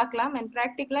நீங்க பார்க்கலாம் அண்ட்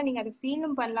பிராக்டிகலா நீங்க அதை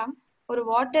ஃபீலும் பண்ணலாம். ஒரு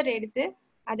வாட்டர் எடுத்து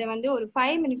அதை வந்து ஒரு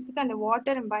 5 மினிட்ஸ்க்கு அந்த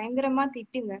வாட்டர் பயங்கரமா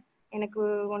திட்டுங்க. எனக்கு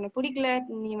ஒன்னு பிடிக்கல,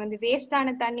 நீ வந்து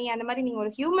வேஸ்டான தண்ணி, அந்த மாதிரி நீங்க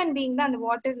ஒரு ஹியூமன் பீயிங் தான் அந்த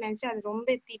வாட்டர் நினைச்சு அது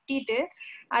ரொம்ப திட்டிட்டு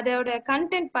அதோட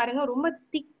கண்டென்ட் பாருங்க ரொம்ப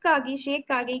திக்காகி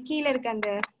ஷேக் ஆகி கீழே இருக்க அந்த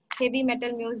ஹெவி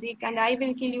மெட்டல் மியூசிக் அந்த ஐ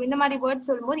வில் கில் யூ இந்த மாதிரி வேர்ட்ஸ்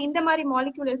சொல்லும்போது இந்த மாதிரி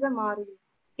மாலிகுலர்ஸா மாறுது.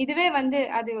 இதுவே வந்து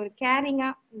அது ஒரு கேரிங்கா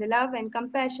இந்த லவ் அண்ட்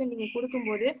கம்பேஷன் நீங்க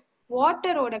கொடுக்கும்போது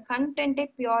வாட்டரோட கண்டென்ட்டே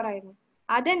பியூர் ஆயிடும்.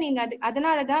 அதை நீங்க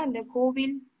அதனாலதான் இந்த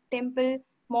கோவில், டெம்பிள்,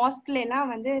 மாஸ்க்ல எல்லாம்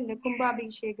வந்து இந்த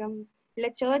கும்பாபிஷேகம் இல்ல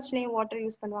சர்ச்லயும் வாட்டர்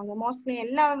யூஸ் பண்ணுவாங்க. மாஸ்க்லயும்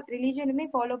எல்லா ரிலீஜனுமே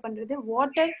ஃபாலோ பண்றது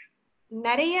வாட்டர்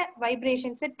நிறைய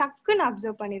வைப்ரேஷன்ஸ் டக்குன்னு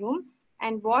அப்சர்வ் பண்ணிடும்.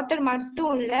 அண்ட் வாட்டர்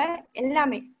மட்டும் இல்ல,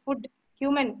 எல்லாமே ஃபுட்,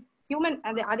 ஹியூமன்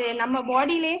அது நம்ம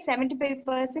பாடியிலே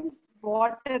 75%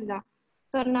 வாட்டர் தான்.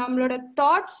 ஸோ நம்மளோட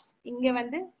தாட்ஸ் இங்க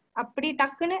வந்து அப்படி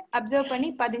டக்குன்னு அப்சர்வ் பண்ணி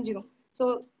பதிஞ்சிடும். ஸோ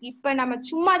இப்ப நம்ம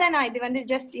சும்மா தான், நான் இது வந்து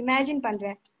ஜஸ்ட் இமேஜின்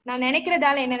பண்றேன். நான்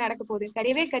நினைக்கிறதால என்ன நடக்க போகுது?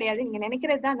 கிடையவே கிடையாது. நீங்க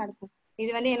நினைக்கிறது தான் நடக்கும்.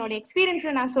 இது என்னோட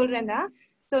எக்ஸ்பீரியன்ஸ்ல நான் சொல்றேன் தான்.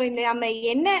 ஸோ இந்த நம்ம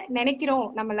என்ன நினைக்கிறோம்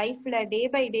நம்ம லைஃப்ல டே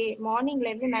பை டே, மார்னிங்ல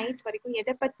இருந்து நைட் வரைக்கும்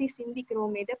எதை பத்தி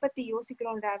சிந்திக்கிறோம், எதை பத்தி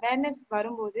யோசிக்கிறோம்ன்ற அவேர்னஸ்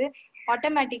வரும்போது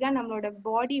ஆட்டோமேட்டிக்கா நம்மளோட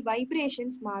பாடி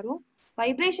வைப்ரேஷன்ஸ் மாறும்.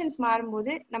 வைப்ரேஷன்ஸ்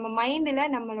மாறும்போது நம்ம மைண்ட்ல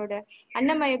நம்மளோட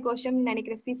அன்னமய கோஷம்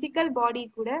நினைக்கிற பிசிக்கல் பாடி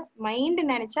கூட மைண்ட்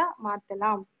நினைச்சா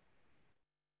மாத்தலாம்.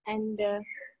 And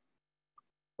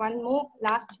one more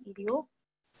last video.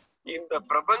 இந்த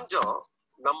பிரபஞ்சம்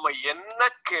நம்ம என்ன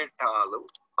கேட்டாலும்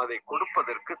அதை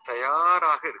கொடுப்பதற்கு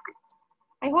தயாராக இருக்கு.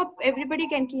 I hope everybody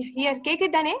can hear.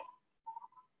 கேக்குதானே?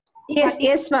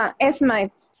 Yes ma,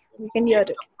 you can hear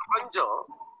it. பிரபஞ்சம்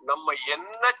நம்ம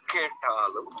என்ன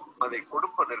கேட்டாலும் அதை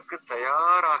கொடுப்பதற்கு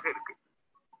தயாராக இருக்கு.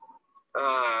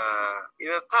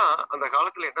 இதத்தான் அந்த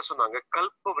காலத்துல என்ன சொன்னாங்க,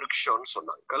 கல்ப விருட்சம்னு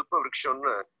சொன்னாங்க. கல்ப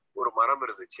விருட்சம்னு ஒரு மரம்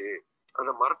இருந்துச்சு.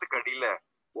 அந்த மரத்துக்கு அடியில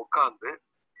உட்கார்ந்து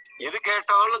எது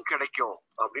கேட்டாலும் கிடைக்கும்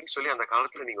அப்படின்னு சொல்லி அந்த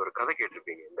காலத்துல நீங்க ஒரு கதை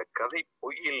கேட்டிருப்பீங்க. இந்த கதை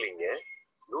பொய் இல்லைங்க,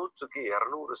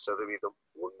 100%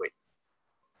 உண்மை.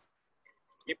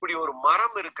 இப்படி ஒரு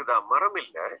மரம் இருக்குதா? மரம்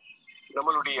இல்ல,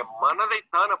 நம்மளுடைய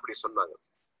மனதைத்தான் அப்படி சொன்னாங்க.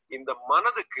 இந்த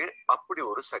மனதுக்கு அப்படி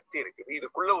ஒரு சக்தி இருக்குது.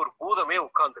 இதுக்குள்ள ஒரு பூதமே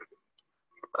உட்கார்ந்து இருக்கு.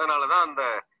 அதனாலதான் அந்த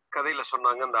கதையில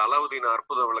சொன்னாங்க, அந்த அலாவுதீன்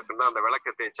அற்புத விளக்குன்னா அந்த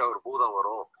விளக்க தேய்ச்சா ஒரு பூதம்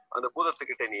வரும், அந்த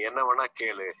பூதத்துக்கிட்ட நீ என்ன வேணா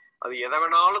கேளு, அது எதை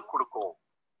வேணாலும் கொடுக்கும்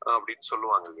அப்படின்னு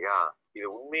சொல்லுவாங்க இல்லையா. இது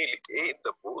உண்மையிலேயே இந்த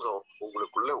பூதம்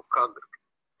உங்களுக்குள்ள உட்கார்ந்து இருக்கு.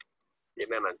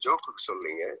 என்ன நான் ஜோக்குக்கு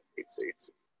சொல்லுங்க, இட்ஸ்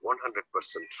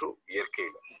 100% ட்ரூ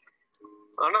இயற்கையில.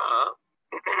 ஆனா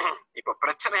இப்ப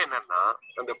பிரச்சனை என்னன்னா,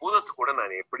 அந்த பூதத்து கூட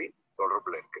நான் எப்படி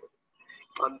தொடர்புல இருக்கிறது,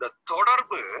 அந்த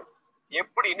தொடர்பு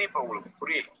எப்படின்னு இப்ப உங்களுக்கு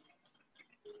புரியல.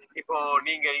 இப்போ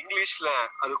நீங்க இங்கிலீஷ்ல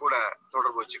அது கூட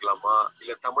தொடர்பு வச்சுக்கலாமா,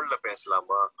 இல்ல தமிழ்ல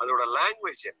பேசலாமா? அதோட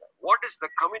லாங்குவேஜ் என்ன? What is the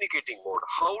communicating mode?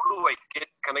 How to I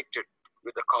get connected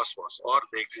with the cosmos R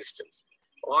the existence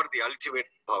R the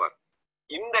ultimate power?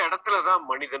 இந்த இடத்துலதான்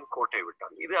மனிதன் கோட்டை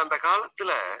விட்டான். இது அந்த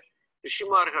காலத்துல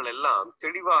ரிஷிமார்கள் எல்லாம்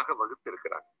தெளிவாக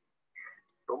வகுத்திருக்கிறாங்க.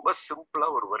 ரொம்ப சிம்பிளா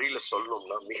ஒரு வரியில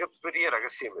சொல்லணும்னா, மிகப்பெரிய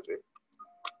ரகசியம் இது.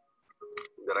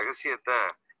 இந்த ரகசியத்தை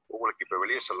உங்களுக்கு இப்ப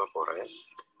வெளியே சொல்ல போறேன்.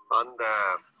 அந்த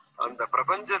அந்த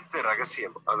பிரபஞ்சத்து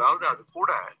ரகசியம், அதாவது அது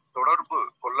கூட தொடர்பு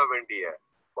கொள்ள வேண்டிய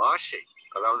பாஷை,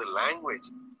 அதாவது லாங்குவேஜ்.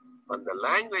 அந்த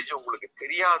லாங்குவேஜ் உங்களுக்கு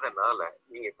தெரியாதனால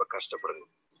நீங்க இப்ப கஷ்டப்படுங்க.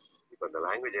 இப்ப அந்த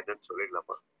லாங்குவேஜ் என்னன்னு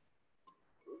சொல்லிடலாமா?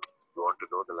 You want to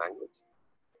know the language?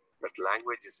 That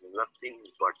language is nothing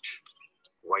but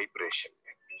vibration.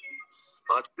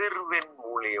 அதிர்வெண்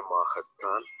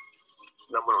மூலியமாகத்தான்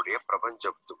நம்மளுடைய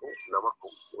பிரபஞ்சத்துக்கும்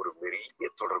நமக்கும் ஒரு பெரிய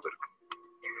தொடர்பு இருக்கு.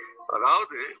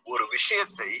 அதாவது ஒரு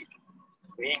விஷயத்தை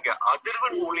நீங்க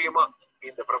அதிர்வெண் மூலியமா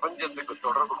இந்த பிரபஞ்சத்துக்கு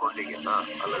தொடர்பு கொண்டீங்கன்னா,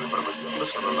 அல்லது பிரபஞ்சம்னு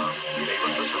சொல்லலாம்,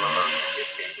 இறைவன் சொல்லலாம்,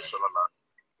 இயற்கைன்னு சொல்லலாம்,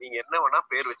 நீங்க என்ன வேணா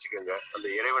பேர் வச்சுக்கோங்க, அந்த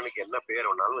இறைவனுக்கு என்ன பேர்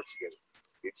வேணாலும் வச்சுக்கோங்க,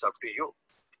 it's up to you.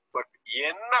 But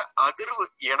என்ன அதிர்வு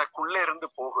எனக்குள்ள இருந்து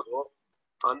போகுதோ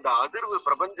அந்த அதிர்வு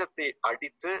பிரபஞ்சத்தை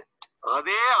அடித்து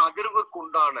அதே அதிர்வுக்கு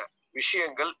உண்டான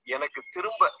விஷயங்கள் எனக்கு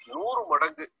திரும்ப 100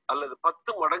 மடங்கு அல்லது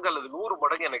 10 மடங்கு அல்லது 100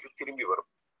 மடங்கு எனக்கு திரும்பி வரும்.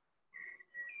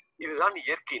 இதுதான்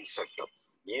இயற்கையின் சட்டம்.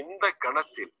 எந்த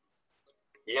கணத்தில்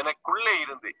எனக்குள்ள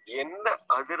இருந்து என்ன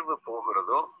அதிர்வு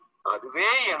போகிறதோ அதுவே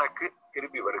எனக்கு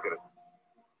திரும்பி வருகிறது.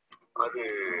 அது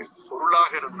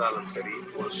பொருளாக இருந்தாலும் சரி,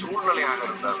 ஒரு சூழ்நிலையாக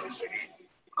இருந்தாலும் சரி,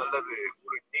 அல்லது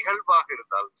ஒரு நிகழ்வாக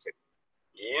இருந்தாலும் சரி,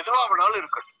 ஏதோ அவனாலும்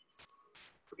இருக்கட்டும்,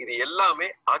 இது எல்லாமே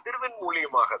அதிர்வெண்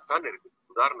மூலியமாகத்தான் இருக்கு.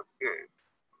 உதாரணத்துக்கு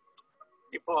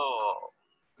இப்போ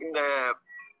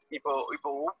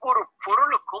இப்போ ஒவ்வொரு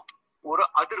பொருளுக்கும் ஒரு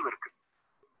அதிர்வு இருக்கு.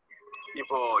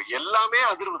 இப்போ எல்லாமே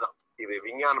அதிர்வு தான். இது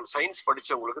விஞ்ஞானம், சயின்ஸ்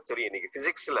படிச்சவங்களுக்கு தெரியும். இன்னைக்கு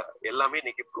பிசிக்ஸ்ல எல்லாமே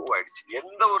இன்னைக்கு ப்ரூவ் ஆயிடுச்சு.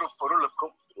 எந்த ஒரு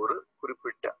பொருளுக்கும் ஒரு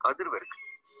குறிப்பிட்ட அதிர்வு இருக்கு.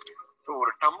 இப்போ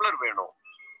ஒரு டம்ளர் வேணும்,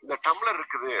 இந்த டம்ளர்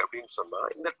இருக்குது அப்படின்னு சொன்னா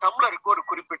இந்த டம்ளருக்கு ஒரு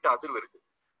குறிப்பிட்ட அதிர்வு இருக்கு.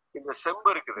 இந்த செம்பு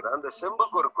இருக்குதுன்னா அந்த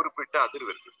செம்புக்கு ஒரு குறிப்பிட்ட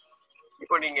அதிர்வு இருக்கு.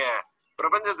 இப்போ நீங்க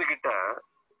பிரபஞ்சத்துக்கிட்ட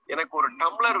எனக்கு ஒரு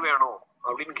டம்ளர் வேணும்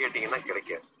அப்படின்னு கேட்டீங்கன்னா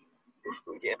கிடைக்காது.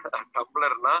 ஏன்னா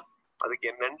டம்ளர்னா அதுக்கு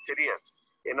என்னன்னு தெரியாது.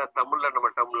 ஏன்னா தமிழ்ல நம்ம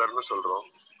டம்ளர்னு சொல்றோம்,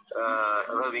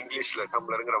 அதாவது இங்கிலீஷ்ல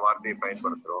டம்ளருங்கிற வார்த்தையை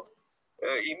பயன்படுத்துறோம்.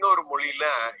 இன்னொரு மொழியில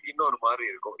இன்னொரு மாதிரி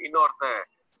இருக்கும். இன்னொருத்தன்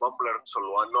பம்ப்ளர்னு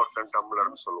சொல்லுவான், இன்னொருத்தன்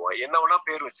டம்ளர்னு சொல்லுவான். என்ன வேணா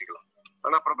பேர் வச்சுக்கலாம்.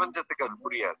 ஆனா பிரபஞ்சத்துக்கு அது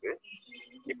புரியாது.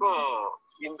 இப்போ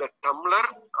இந்த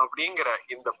டம்ளர் அப்படிங்கிற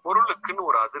இந்த பொருளுக்குன்னு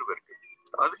ஒரு அதிர்வு இருக்கு,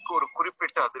 அதுக்கு ஒரு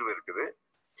குறிப்பிட்ட அதிர்வு இருக்குது.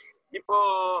 இப்போ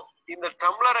இந்த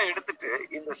டம்ளரை எடுத்துட்டு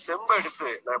இந்த செம்பை எடுத்து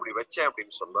நான் இப்படி வச்சேன்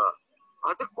அப்படின்னு சொன்னா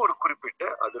அதுக்கு ஒரு குறிப்பிட்ட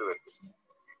அதிர்வு இருக்கு.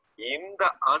 இந்த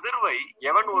அதிர்வை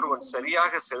எவன் ஒருவன்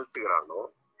சரியாக செலுத்துகிறானோ,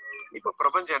 இப்ப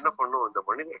பிரபஞ்சம் என்ன பண்ணும், இந்த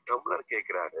மனிதர் டம்ளர்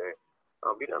கேட்கிறாரு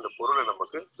அப்படின்னு அந்த பொருளை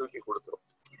நமக்கு தூக்கி கொடுத்துரும்.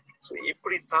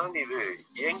 இப்படித்தான் இது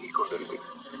இயங்கிக் கொண்டிருக்கு.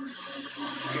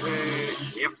 இது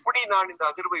எப்படி நான் இந்த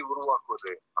அதிர்வை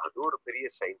உருவாக்குவது, அது ஒரு பெரிய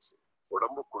சயின்ஸ்.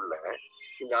 உடம்புக்குள்ள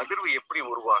இந்த அதிர்வு எப்படி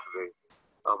உருவாகுது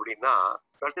அப்படின்னா,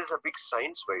 that is a big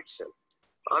science by itself.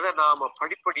 அதை நாம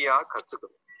படிப்படியா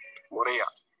கத்துக்கணும் முறையா.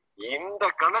 இந்த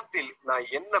கணத்தில் நான்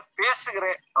என்ன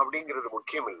பேசுகிறேன் அப்படிங்கிறது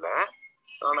முக்கியம் இல்ல,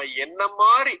 ஆனா என்ன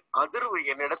மாதிரி அதிர்வு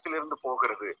என்னிடத்திலிருந்து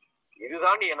போகிறது,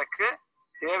 இதுதான் எனக்கு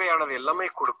தேவையானது எல்லாமே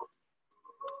கொடுக்கும்.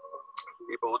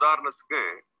 இப்ப உதாரணத்துக்கு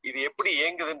இது எப்படி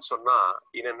இயங்குதுன்னு சொன்னா,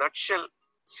 in a nutshell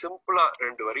சிம்பிளா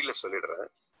 2 வரியில சொல்லிடுறேன்.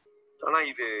 ஆனா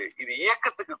இது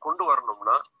இயக்கத்துக்கு கொண்டு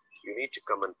வரணும்னா you need to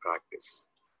come and practice.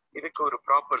 இதுக்கு ஒரு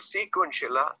ப்ராப்பர்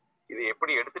சீக்வென்ஷியலா இது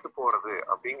எப்படி எடுத்துட்டு போறது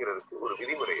அப்படிங்கிறதுக்கு ஒரு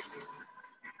விதிமுறை இருக்கு.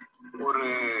 ஒரு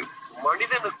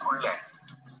மனிதனுக்குள்ள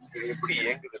இது எப்படி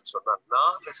இயங்குதுன்னு சொன்னா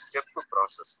 4 ஸ்டெப்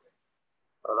ப்ராசஸ்.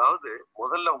 அதாவது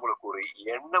முதல்ல உங்களுக்கு ஒரு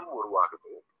எண்ணம்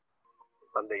உருவாகுது,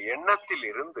 அந்த எண்ணத்தில்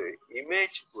இருந்து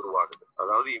இமேஜ் உருவாகுது.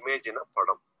 அதாவது இமேஜ்னா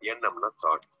படம், எண்ணம்னா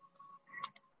தாட்.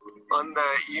 அந்த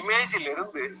இமேஜில்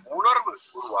இருந்து உணர்வு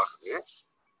உருவாகுது,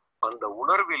 அந்த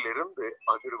உணர்வில் இருந்து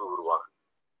அதிர்வு உருவாகுது.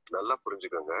 நல்லா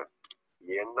புரிஞ்சுக்கோங்க,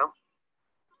 எண்ணம்,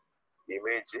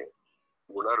 இமேஜ்,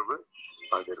 உணர்வு,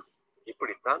 அதிர்வு,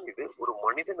 இப்படித்தான் இது ஒரு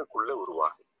மனிதனுக்குள்ள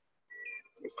உருவாகுது.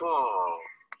 இப்போ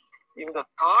இந்த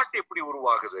தாட் எப்படி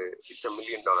உருவாகுது? It's a $1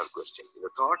 million question. இந்த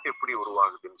தாட் எப்படி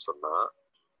உருவாகுதுன்னு சொன்னா,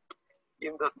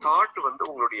 இந்த தாட்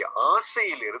உங்களுடைய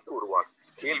ஆசையில் இருந்து உருவாகுது.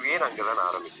 கேள்வியே அங்கதான்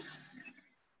ஆரம்பிக்கும்.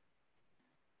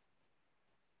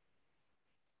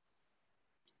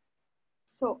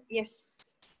 So yes,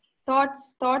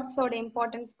 thoughts ஓட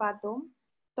இம்பார்ட்டன்ஸ் பார்த்தோம்.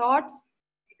 தாட்ஸ்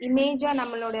இமேஜா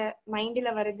நம்மளோட மைண்ட்ல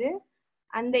வருது,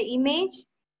 அந்த இமேஜ்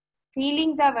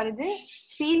ஃபீலிங்ஸா வருது,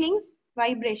 ஃபீலிங்ஸ்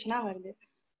வைப்ரேஷனா வருது.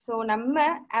 ஸோ நம்ம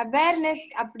அவேர்னஸ்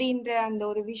அப்படின்ற அந்த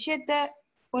ஒரு விஷயத்த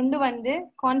கொண்டு வந்து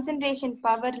கான்சென்ட்ரேஷன்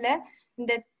பவர்ல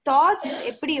இந்த தாட்ஸ்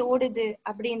எப்படி ஓடுது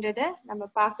அப்படின்றத நம்ம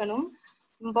பார்க்கணும்.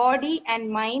 பாடி அண்ட்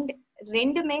மைண்ட்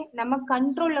ரெண்டுமே நம்ம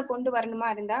கண்ட்ரோல்ல கொண்டு வரணுமா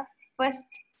இருந்தா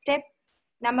ஃபர்ஸ்ட் ஸ்டெப்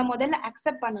நம்ம முதல்ல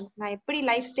அக்செப்ட் பண்ணணும். நான் எப்படி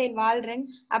லைஃப் ஸ்டைல் வாழ்றேன்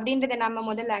அப்படின்றத நம்ம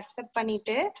முதல்ல அக்செப்ட்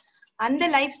பண்ணிட்டு, அந்த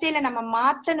லைஃப் ஸ்டைல நம்ம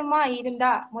மாத்தணுமா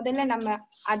இருந்தா முதல்ல நம்ம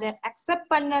அதை அக்செப்ட்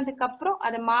பண்ணதுக்கு அப்புறம்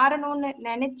அதை மாறணும்னு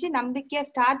நினைச்சு நம்பிக்கையா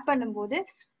ஸ்டார்ட் பண்ணும்போது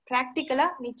பிராக்டிக்கலா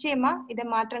நிச்சயமா இதை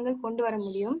மாற்றங்கள் கொண்டு வர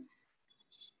முடியும்.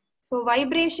 ஸோ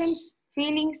வைப்ரேஷன்ஸ்,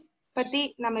 ஃபீலிங்ஸ் பத்தி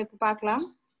நம்ம இப்ப பார்க்கலாம்.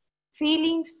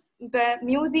 ஃபீலிங்ஸ் இப்ப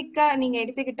மியூசிக்கா நீங்க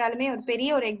எடுத்துக்கிட்டாலுமே ஒரு பெரிய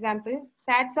ஒரு எக்ஸாம்பிள்,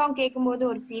 சேட் சாங் கேட்கும்போது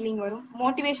ஒரு ஃபீலிங் வரும்,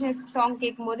 மோட்டிவேஷனல் சாங்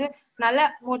கேட்கும்போது நல்லா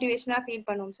மோட்டிவேஷனா ஃபீல்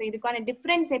பண்ணுவோம். ஸோ இதுக்கான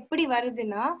டிஃபரன்ஸ் எப்படி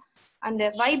வருதுன்னா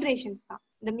அந்த வைப்ரேஷன்ஸ் தான்.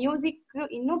 இந்த மியூசிக்கு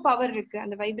இன்னும் பவர் இருக்கு,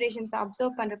 அந்த வைப்ரேஷன்ஸ்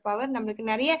அப்சர்வ் பண்ற பவர் நம்மளுக்கு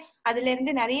நிறைய, அதுல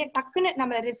இருந்து நிறைய டக்குன்னு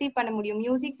நம்மள ரிசீவ் பண்ண முடியும்.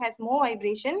 Music has more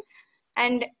vibration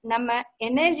and நம்ம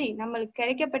எனர்ஜி, நம்மளுக்கு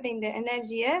கிடைக்கப்பட்ட இந்த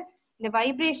எனர்ஜிய இந்த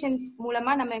வைப்ரேஷன்ஸ்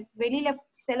மூலமா நம்ம வெளியில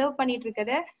செலவு பண்ணிட்டு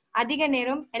இருக்கத அதிக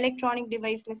நேரம் எலக்ட்ரானிக்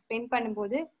டிவைஸ்ல ஸ்பெண்ட்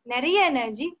பண்ணும்போது நிறைய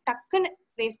எனர்ஜி டக்குன்னு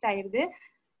வேஸ்ட் ஆயிருது.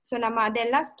 ஸோ நம்ம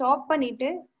அதெல்லாம் ஸ்டாப் பண்ணிட்டு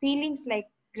ஃபீலிங்ஸ் லைக்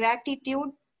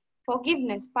கிராட்டிடியூட்,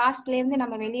 ஃபர்கிவ்னஸ், பாஸ்ட்ல இருந்து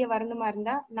நம்ம வெளியே வரணுமா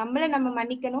இருந்தா நம்மள நம்ம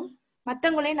மன்னிக்கணும்,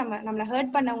 மத்தவங்களையும் நம்மள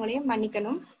ஹர்ட் பண்ணவங்களையும்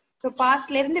மன்னிக்கணும். ஸோ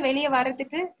பாஸ்ட்ல இருந்து வெளியே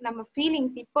வர்றதுக்கு நம்ம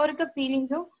ஃபீலிங்ஸ், இப்போ இருக்க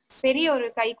ஃபீலிங்ஸும் பெரிய ஒரு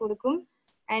கை கொடுக்கும்.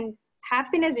 அண்ட்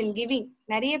ஹாப்பினஸ் இன் கிவிங்,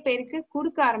 நிறைய பேருக்கு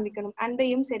கொடுக்க ஆரம்பிக்கணும்.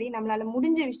 அன்பையும் சரி, நம்மளால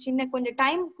முடிஞ்ச சின்ன கொஞ்சம்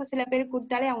டைம் சில பேருக்கு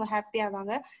கொடுத்தாலே அவங்க ஹாப்பி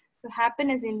ஆவாங்க. So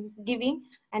happiness in giving.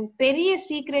 And பெரிய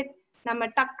சீக்ரெட் நம்ம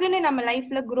டக்குன்னு நம்ம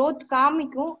லைஃப்ல growth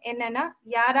காமிக்கும் என்னன்னா,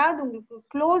 யாராவது உங்களுக்கு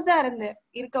க்ளோஸா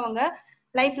இருக்கவங்க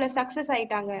லைஃப்ல சக்சஸ்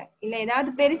ஆயிட்டாங்க, இல்ல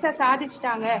ஏதாவது பெருசா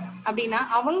சாதிச்சுட்டாங்க அப்படின்னா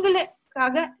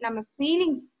அவங்களுக்காக நம்ம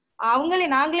ஃபீலிங்ஸ், அவங்களே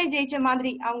நாங்களே ஜெயிச்ச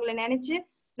மாதிரி அவங்கள நினைச்சு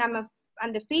நம்ம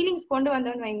அந்த ஃபீலிங்ஸ் கொண்டு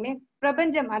வந்தோம்னு வைங்களேன்,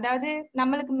 பிரபஞ்சம், அதாவது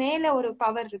நம்மளுக்கு மேல ஒரு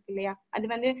பவர் இருக்கு இல்லையா, அது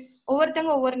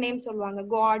ஒவ்வொருத்தவங்க ஒவ்வொரு நேம் சொல்லுவாங்க,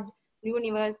 காட்,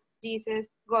 யூனிவர்ஸ், ஜீசஸ்,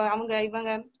 அவங்க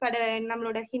இவங்க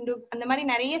நம்மளோட ஹிந்து, அந்த மாதிரி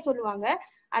நிறைய சொல்லுவாங்க.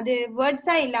 அது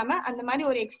வேர்ட்ஸா இல்லாம அந்த மாதிரி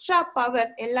ஒரு எக்ஸ்ட்ரா பவர்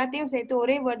எல்லாத்தையும் சேர்த்து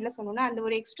ஒரே வேர்ட்ல சொன்னோம்னா அந்த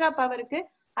ஒரு எக்ஸ்ட்ரா பவருக்கு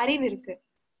அறிவு இருக்கு.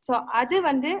 சோ அது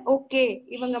ஓகே,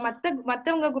 இவங்க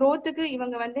மத்தவங்க growthக்கு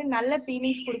இவங்க நல்ல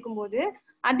ஃபீலிங்ஸ் கொடுக்கும்போது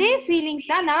அதே ஃபீலிங்ஸ்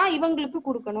தான் நான் இவங்களுக்கு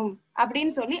கொடுக்கணும்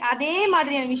அப்படின்னு சொல்லி அதே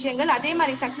மாதிரியான விஷயங்கள், அதே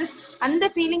மாதிரி சக்சஸ், அந்த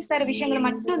ஃபீலிங்ஸ் தர விஷயங்களை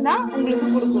மட்டும்தான் உங்களுக்கு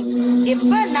கொடுக்கும்.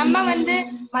 எப்ப நம்ம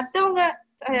மத்தவங்க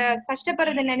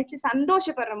கஷ்டப்படுறத நினைச்சு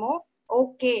சந்தோஷப்படுறோமோ,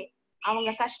 ஓகே அவங்க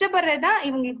கஷ்டப்படுறதுதான்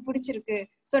இவங்களுக்கு பிடிச்சிருக்கு,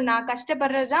 சோ நான்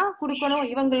கஷ்டப்படுறதுதான் கொடுக்கணும்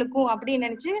இவங்களுக்கும் அப்படின்னு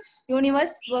நினைச்சு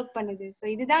யூனிவர்ஸ் ஒர்க் பண்ணுது. சோ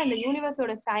இதுதான் இந்த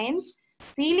யூனிவர்ஸோட சயின்ஸ்.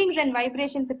 ஃபீலிங்ஸ் அண்ட்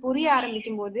வைப்ரேஷன்ஸ் புரிய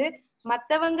ஆரம்பிக்கும் போது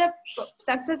மத்தவங்க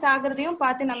சக்சஸ் ஆகுறதையும்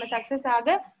பார்த்து நம்ம சக்சஸ்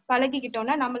ஆக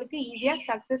பழகிக்கிட்டோம்னா நம்மளுக்கு ஈஸியா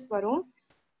சக்சஸ் வரும்.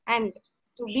 And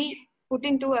to be put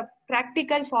in to a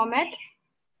practical format,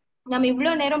 நம்ம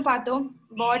இவ்வளவு நேரம் பார்த்தோம்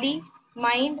பாடி,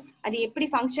 மைண்ட் அது எப்படி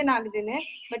ஃபங்க்ஷன் ஆகுதுன்னு.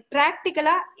 பட்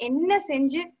ப்ராக்டிக்கலா என்ன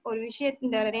செஞ்சு ஒரு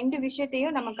இந்த 2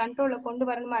 விஷயத்தையும் நம்ம கண்ட்ரோல்ல கொண்டு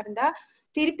வரணுமா இருந்தா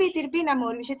திருப்பி நம்ம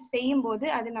ஒரு விஷயத்தை செய்யும் போது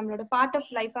அது நம்மளோட பார்ட்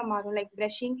ஆஃப் லைஃபா மாறும். லைக்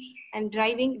பிரஷிங் அண்ட்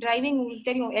டிரைவிங் உங்களுக்கு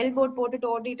தெரியும், எல்போர்ட் போட்டுட்டு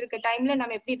ஓட்டிட்டு இருக்க டைம்ல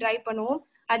நம்ம எப்படி டிரைவ் பண்ணுவோம்.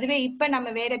 அதுவே இப்ப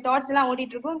நம்ம வேற தாட்ஸ் எல்லாம்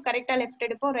ஓடிட்டு இருக்கோம், கரெக்டா லெஃப்ட்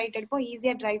எடுப்போம் ரைட் எடுப்போம்,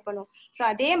 ஈஸியா டிரைவ் பண்ணுவோம். ஸோ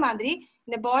அதே மாதிரி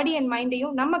இந்த பாடி அண்ட்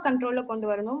மைண்டையும் நம்ம கண்ட்ரோல்ல கொண்டு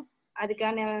வரணும்.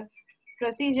 அதுக்கான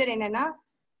ப்ரொசீஜர் என்னன்னா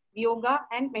யோகா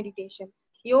அண்ட் மெடிடேஷன்.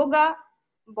 யோகா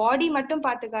பாடி மட்டும்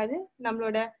பார்த்துக்காது,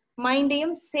 நம்மளோட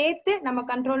மைண்டையும் சேர்த்து நம்ம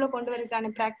கண்ட்ரோல்ல கொண்டு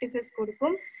வரதுக்கான ப்ராக்டிசஸ்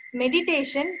கொடுக்கும்.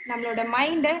 மெடிடேஷன் நம்மளோட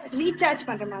மைண்டை ரீசார்ஜ்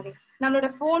பண்ற மாதிரி, நம்மளோட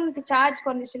போனுக்கு சார்ஜ்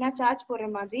குறைஞ்சிச்சுன்னா சார்ஜ் போடுற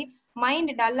மாதிரி,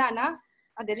 மைண்ட் டல்லானா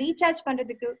அதை ரீசார்ஜ்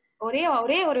பண்றதுக்கு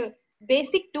ஒரே ஒரு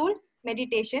பேசிக் டூல்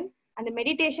மெடிடேஷன். அந்த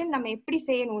மெடிடேஷன் நம்ம எப்படி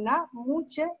செய்யணும்னா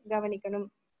மூச்சை கவனிக்கணும்.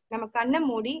 நம்ம கண்ணை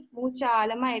மூடி மூச்சை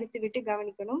ஆழமா எடுத்து விட்டு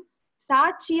கவனிக்கணும்.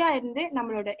 சாட்சியா இருந்து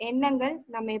நம்மளோட எண்ணங்கள்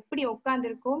நம்ம எப்படி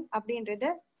உட்கார்ந்துருக்கோம் அப்படின்றத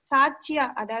சாட்சியா,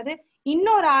 அதாவது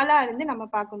இன்னொரு ஆளா இருந்து நம்ம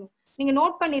பார்க்கணும். நீங்க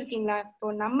நோட் பண்ணிருக்கீங்களா, இப்போ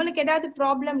நம்மளுக்கு ஏதாவது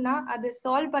ப்ராப்ளம்னா அது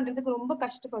சால்வ் பண்றதுக்கு ரொம்ப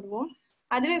கஷ்டப்படுவோம்.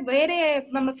 அதுவே வேற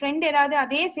நம்ம ஃப்ரெண்ட் ஏதாவது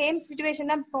அதே சேம்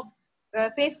சிச்சுவேஷன் தான்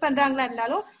ஃபேஸ் பண்றாங்களா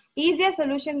இருந்தாலும் ஈஸியா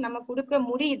சொல்யூஷன் நம்ம கொடுக்க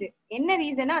முடியுது. என்ன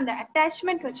ரீசனா அந்த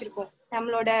அட்டாச்மெண்ட் வச்சிருக்கோம்.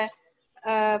 நம்மளோட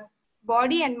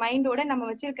பாடி அண்ட் மைண்டோட நம்ம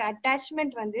வச்சிருக்க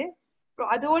அட்டாச்மெண்ட் வந்து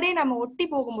அதோட நம்ம ஒட்டி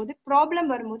போகும்போது ப்ராப்ளம்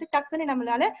வரும்போது டக்குன்னு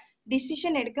நம்மளால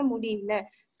டிசிஷன் எடுக்க முடியல.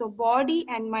 ஸோ பாடி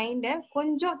அண்ட் மைண்ட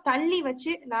கொஞ்சம் தள்ளி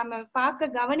வச்சு நாம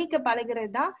கவனிக்க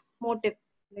பழகிறது தான் மோட்டிவ்.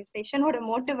 இந்த செஷனோட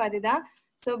மோட்டிவ் அதுதான்.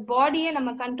 ஸோ பாடியை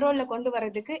நம்ம கண்ட்ரோல்ல கொண்டு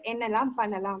வர்றதுக்கு என்னெல்லாம்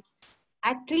பண்ணலாம்.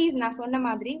 அட்லீஸ்ட் நான் சொன்ன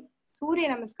மாதிரி சூரிய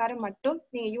நமஸ்காரம் மட்டும்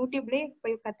நீங்க யூடியூப்லயே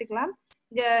போய் கத்துக்கலாம்.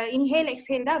 இந்த இன்ஹேல்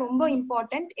எக்ஸ்ஹேல் தான் ரொம்ப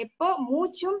இம்பார்ட்டன்ட். எப்போ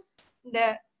மூச்சும் இந்த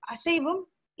அசைவும்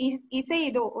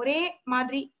இசையுதோ, ஒரே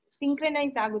மாதிரி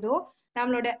சிங்க்ரனைஸ் ஆகுதோ,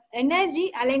 நம்மளோட எனர்ஜி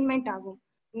அலைன்மெண்ட் ஆகும்.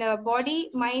 இந்த பாடி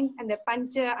மைண்ட் அந்த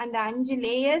அந்த 5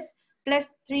 லேயர்ஸ் பிளஸ்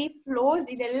 3 ஃப்ளோர்ஸ்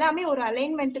இது எல்லாமே ஒரு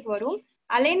அலைன்மெண்ட்டுக்கு வரும்.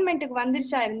 அலைன்மெண்ட்டுக்கு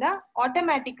வந்துருச்சா இருந்தா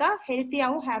ஆட்டோமேட்டிக்கா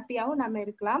ஹெல்த்தியாவும் ஹாப்பியாவும் நம்ம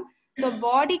இருக்கலாம். ஸோ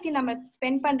பாடிக்கு நம்ம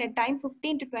ஸ்பெண்ட் பண்ற டைம்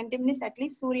 15 to 20 minutes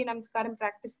அட்லீஸ்ட் சூரிய நமஸ்காரம்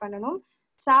ப்ராக்டிஸ் பண்ணணும்.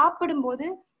 சாப்பிடும்போது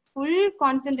ஃபுல்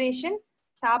கான்சென்ட்ரேஷன்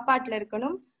சாப்பாட்டுல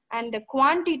இருக்கணும். அண்ட்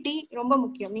குவான்டிட்டி ரொம்ப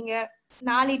முக்கியம். நீங்க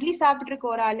 4 இட்லி சாப்பிட்டு இருக்க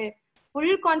ஒரு ஆளு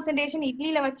ஃபுல் கான்சென்ட்ரேஷன்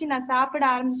இட்லியில வச்சு நான் சாப்பிட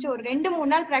ஆரம்பிச்சு ஒரு 2-3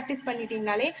 நாள் ப்ராக்டிஸ்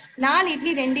பண்ணிட்டீங்கனாலே 4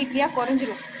 இட்லி 2 இட்லியா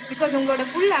குறைஞ்சிரும். பிகாஸ் உங்களோட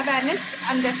ஃபுல் அவேர்னஸ்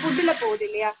அந்த ஃபுட்ல போகுது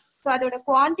இல்லையா. ஸோ அதோட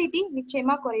குவான்டிட்டி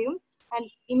நிச்சயமா குறையும். அண்ட்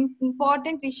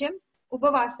இம்பார்ட்டன்ட் விஷயம்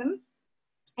உபவாசம்.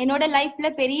 என்னோட லைஃப்ல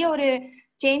பெரிய ஒரு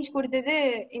சேஞ்ச் கொடுத்தது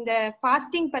இந்த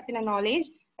ஃபாஸ்டிங் பத்தின நாலேஜ்.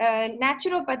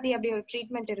 நேச்சுரோபதி அப்படி ஒரு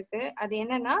ட்ரீட்மெண்ட் இருக்கு. அது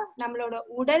என்னன்னா நம்மளோட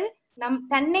உடல்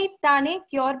தன்னைத்தானே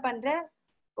கியூர் பண்ற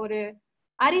ஒரு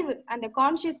அறிவு, அந்த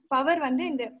கான்சியஸ் பவர் வந்து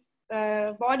இந்த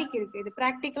பாடிக்கு இருக்கு. இது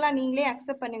பிராக்டிக்கலா நீங்களே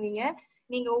அக்செப்ட் பண்ணுவீங்க.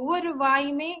 நீங்க ஒவ்வொரு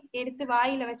வாயுமே எடுத்து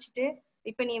வாயில வச்சுட்டு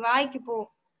இப்ப நீ வாய்க்கு போ,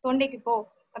 தொண்டைக்கு போ,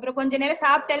 அப்புறம் கொஞ்ச நேரம்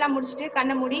சாப்பிட்டு எல்லாம் முடிச்சுட்டு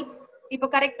கண்ணை மூடி இப்போ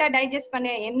கரெக்டா டைஜஸ்ட்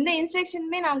பண்ணு, எந்த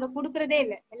இன்ஸ்ட்ரக்ஷனுமே நாங்க கொடுக்கறதே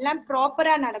இல்லை, எல்லாம்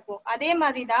ப்ராப்பரா நடக்கும். அதே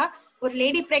மாதிரிதான் ஒரு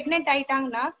லேடி பிரெக்னென்ட்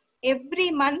ஆயிட்டாங்கன்னா எவ்ரி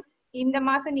மந்த் இந்த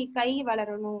மாசம் நீ கை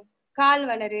வளரணும், கால்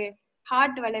வளரு,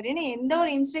 ஹார்ட் வளருன்னு எந்த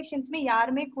ஒரு இன்ஸ்ட்ரக்ஷன்ஸுமே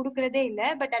யாருமே கொடுக்கறதே இல்லை.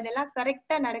 பட் அதெல்லாம்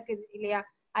கரெக்டா நடக்குது இல்லையா.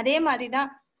 அதே மாதிரிதான்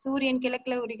சூரியன்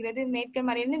கிழக்குல உரிக்கிறது, மேற்கு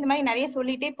மறைந்து, இந்த மாதிரி நிறைய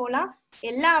சொல்லிட்டே போலாம்.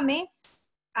 எல்லாமே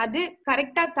அது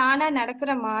கரெக்டா தானா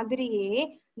நடக்கிற மாதிரியே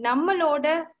நம்மளோட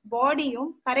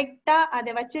பாடியும் கரெக்டா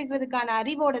அதை வச்சிருக்கிறதுக்கான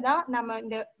அறிவோட தான் நம்ம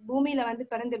இந்த பூமியில வந்து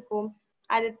பிறந்திருக்கோம்.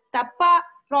 அது தப்பா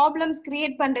ப்ராப்ளம்ஸ்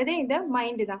கிரியேட் பண்றதே இந்த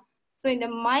மைண்டு தான். ஸோ இந்த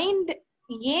மைண்ட்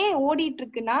ஏன் ஓடிட்டு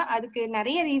இருக்குன்னா அதுக்கு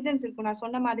நிறைய ரீசன்ஸ் இருக்கும். நான்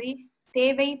சொன்ன மாதிரி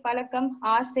தேவை, பழக்கம்,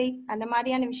 ஆசை, அந்த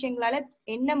மாதிரியான விஷயங்களால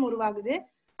எண்ணம் உருவாகுது.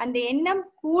 அந்த எண்ணம்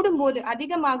கூடும்போது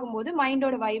அதிகமாகும் போது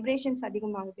மைண்டோட வைப்ரேஷன்ஸ்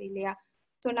அதிகமாகுது இல்லையா.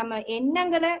 ஸோ நம்ம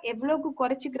எண்ணங்களை எவ்வளவுக்கு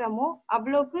குறைச்சிக்கிறோமோ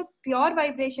அவ்வளோக்கு பியோர்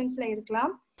வைப்ரேஷன்ஸ்ல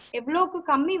இருக்கலாம். எவ்வளோக்கு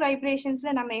கம்மி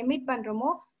வைப்ரேஷன்ஸ்ல நம்ம எமிட் பண்றோமோ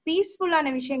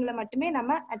பீஸ்ஃபுல்லான விஷயங்களை மட்டுமே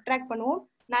நம்ம அட்ராக்ட் பண்ணுவோம்.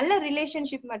 நல்ல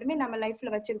ரிலேஷன்ஷிப் மட்டுமே நம்ம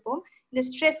லைஃப்ல வச்சிருப்போம். இந்த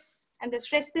அந்த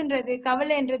ஸ்ட்ரெஸ்ன்றது,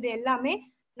 கவலைன்றது எல்லாமே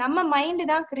நம்ம மைண்டு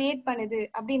தான் கிரியேட் பண்ணுது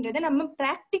அப்படின்றத நம்ம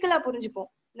பிராக்டிக்கலா புரிஞ்சுப்போம்.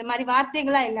 இந்த மாதிரி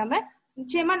வார்த்தைகளா இல்லாம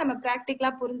நிச்சயமா நம்ம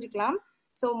பிராக்டிக்கலா புரிஞ்சுக்கலாம்.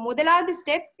 ஸோ முதலாவது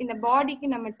ஸ்டெப், இந்த பாடிக்கு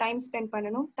நம்ம டைம் ஸ்பெண்ட்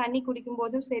பண்ணணும். தண்ணி குடிக்கும்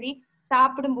போதும் சரி,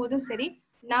 சாப்பிடும் போதும் சரி,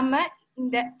 நம்ம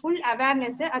இந்த ஃபுல்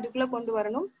அவேர்னஸ் அதுக்குள்ள கொண்டு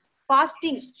வரணும்.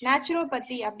 ஃபாஸ்டிங்,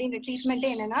 நேச்சுரோபதி அப்படின்ற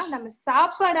ட்ரீட்மெண்ட்டே என்னன்னா நம்ம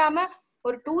சாப்பிடாம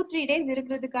ஒரு 2-3 days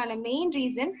இருக்கிறதுக்கான மெயின்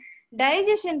ரீசன்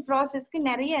டைஜஷன் ப்ராசஸ்க்கு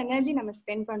நிறைய எனர்ஜி நம்ம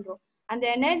ஸ்பெண்ட் பண்றோம். அந்த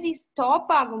எனர்ஜி ஸ்டாப்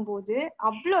ஆகும்போது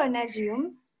அவ்வளோ எனர்ஜியும்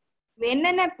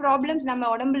என்னென்ன ப்ராப்ளம்ஸ் நம்ம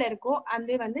உடம்புல இருக்கோ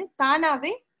அது வந்து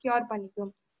தானாவே கியூர்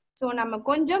பண்ணிக்கும். ஸோ நம்ம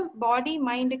கொஞ்சம் பாடி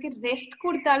மைண்டுக்கு ரெஸ்ட்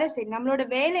கொடுத்தாலே சரி. நம்மளோட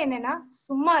வேலை என்னன்னா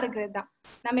சும்மா இருக்கிறது தான்,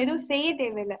 நம்ம எதுவும் செய்ய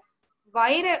தேவையில்லை.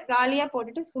 வயிறை காலியா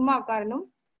போட்டுட்டு சும்மா உட்காரணும்.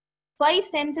 5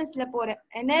 சென்சஸ்ல போற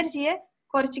எனர்ஜியை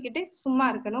குறைச்சிக்கிட்டு சும்மா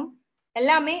இருக்கணும்.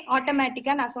 எல்லாமே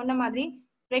ஆட்டோமேட்டிக்கா நான் சொன்ன மாதிரி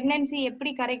பிரெக்னன்சி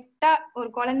எப்படி கரெக்டா ஒரு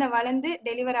குழந்தை வளர்ந்து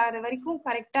டெலிவர் ஆகிற வரைக்கும்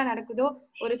கரெக்டா நடக்குதோ,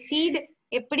 ஒரு சீடு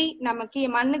எப்படி நமக்கு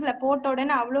மண்ணுக்குள்ள போட்ட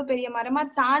உடனே அவ்வளவு பெரிய மரமா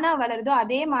தானா வளருதோ,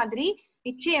 அதே மாதிரி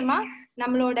நிச்சயமா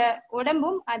நம்மளோட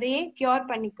உடம்பும் அதையே கியூர்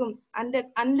பண்ணிக்கும்.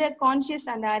 அந்த கான்சியஸ்,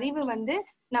 அந்த அறிவு வந்து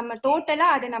நம்ம டோட்டலா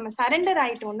அதை நம்ம சரண்டர்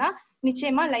ஆயிட்டோம்னா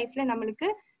நிச்சயமா லைஃப்ல நம்மளுக்கு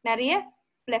நிறைய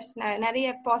பிளஸ், நிறைய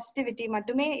பாசிட்டிவிட்டி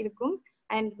மட்டுமே இருக்கும்.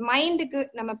 அண்ட் மைண்டுக்கு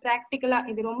நம்ம ப்ராக்டிக்கலா,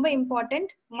 இது ரொம்ப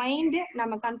இம்பார்ட்டன்ட், மைண்டு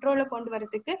நம்ம கண்ட்ரோல்ல கொண்டு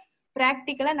வரதுக்கு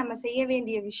ப்ராக்டிக்கலா நம்ம செய்ய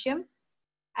வேண்டிய விஷயம்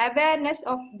அவேர்னஸ்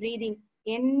ஆஃப் பிரீதிங்.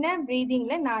 என்ன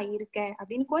பிரீதிங்ல நான் இருக்கேன்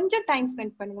அப்படின்னு கொஞ்சம் டைம்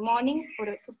ஸ்பெண்ட் பண்ணுங்க. மார்னிங்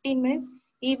ஒரு 15 மினிட்ஸ்,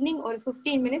 ஈவினிங் ஒரு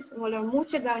 15 மினிட்ஸ் உங்களோட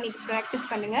மூச்சை கவனிக்க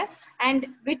ப்ராக்டிஸ் பண்ணுங்க. அண்ட்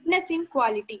விட்னஸிங்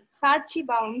குவாலிட்டி, சாட்சி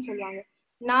பாவம்னு சொல்லுவாங்க.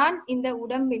 நான் இந்த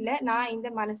உடம்பு இல்லை, நான் இந்த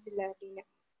மனசு இல்லை அப்படின்னு.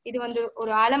 இது வந்து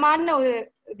ஒரு ஆழமான ஒரு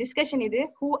டிஸ்கஷன். இது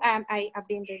ஹூ ஆம் ஐ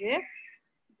அப்படின்றது.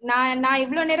 நான்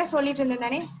இவ்வளவு நேரம் சொல்லிட்டு இருந்தேன்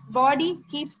தானே, பாடி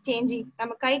கீப்ஸ் சேஞ்சிங்.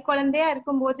 நம்ம கை குழந்தையா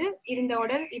இருக்கும்போது இருந்த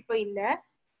உடல் இப்ப இல்ல.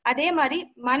 அதே மாதிரி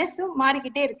மனசும்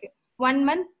மாறிக்கிட்டே இருக்கு. 1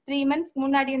 மந்த் 3 மந்த்ஸ்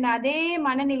முன்னாடி இருந்த அதே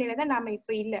மனநிலையில தான் நாம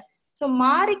இப்ப இல்ல. சோ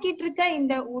மாறிக்கிட்டு இருக்க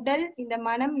இந்த உடல், இந்த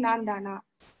மனம் நான் தானா?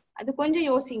 அது கொஞ்சம்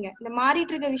யோசிங்க. இந்த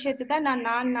மாறிட்டு இருக்க விஷயத்தை தான்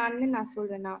நான்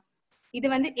சொல்றேன்னா, இது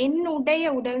வந்து என்னுடைய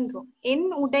உடல்ன்றோம். என்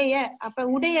உடைய, அப்ப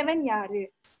உடையவன் யாரு?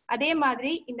 அதே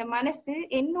மாதிரி இந்த மனசு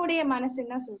என்னுடைய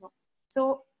மனசுன்னு தான் சொல்றோம். சோ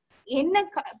என்ன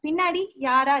பின்னாடி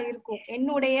யாரா இருக்கும்,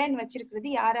 என்னுடையன்னு வச்சிருக்கிறது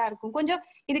யாரா இருக்கும்? கொஞ்சம்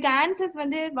இதுக்கு ஆன்சர்ஸ்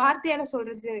வந்து வார்த்தையால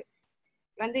சொல்றது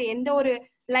வந்து எந்த ஒரு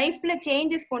லைஃப்ல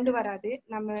சேஞ்சஸ் கொண்டு வராது.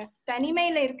 நம்ம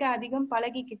தனிமையில இருக்க அதிகம்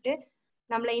பழகிக்கிட்டு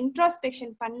நம்மள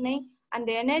இன்ட்ராஸ்பெக்ஷன் பண்ணி அந்த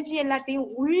எனர்ஜி எல்லாத்தையும்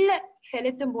உள்ள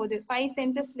செலுத்தும் போது, 5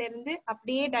 சென்சஸ்ல இருந்து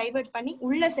அப்படியே டைவர்ட் பண்ணி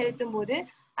உள்ள செலுத்தும் போது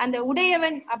அந்த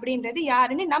உடையவன் அப்படின்றது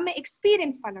யாருன்னு நம்ம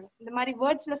எக்ஸ்பீரியன்ஸ் பண்ணணும். இந்த மாதிரி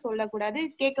வேர்ட்ஸ்ல சொல்லக்கூடாது,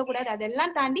 கேட்க கூடாது,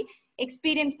 அதெல்லாம் தாண்டி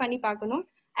எக்ஸ்பீரியன்ஸ் பண்ணி பார்க்கணும்.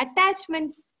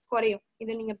 அட்டாச்மெண்ட்ஸ் குறையும்.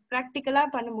 இது நீங்க ப்ராக்டிக்கலா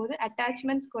பண்ணும்போது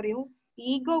அட்டாச்மெண்ட்ஸ் குறையும்,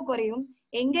 ஈகோ குறையும்.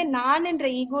 எங்க நான்ன்ற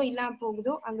ஈகோ இல்லாம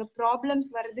போகுதோ அங்க ப்ராப்ளம்ஸ்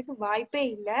வர்றதுக்கு வாய்ப்பே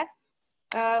இல்லை.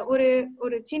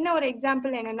 ஒரு சின்ன ஒரு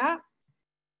எக்ஸாம்பிள் என்னன்னா,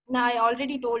 நான்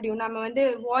ஆல்ரெடி டோல்ட் யூ, நம்ம வந்து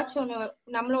வாட்ச் ஒன்று,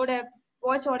 நம்மளோட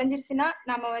வாட்ச் உடஞ்சிருச்சுன்னா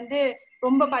நம்ம வந்து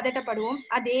ரொம்ப பதட்டப்படுவோம்.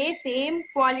 அதே same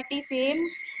quality, same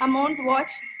amount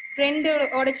watch friend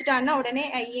உடைச்சிட்டான்னா உடனே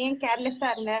ஏன் கேர்லெஸ்ஸா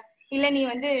இருந்த, இல்ல நீ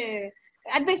வந்து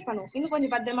அட்வைஸ் பண்ணுவோம், இன்னும்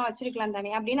கொஞ்சம் பத்திரமா வச்சிருக்கலாம்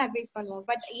தானே அப்படின்னு அட்வைஸ் பண்ணுவோம்.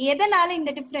 பட் எதனால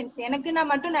இந்த டிஃபரன்ஸ்? எனக்கு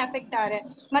நான் மட்டும் நான் எஃபெக்ட் ஆகிறேன்,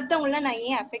 மத்தவங்கள நான்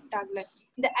ஏன் எஃபெக்ட் ஆகல?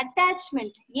 இந்த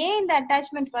அட்டாச்மெண்ட். ஏன் இந்த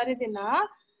அட்டாச்மெண்ட் வருதுன்னா,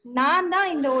 நான் தான்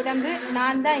இந்த உடம்பு,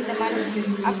 நான் தான் இந்த மனசு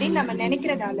அப்படின்னு நம்ம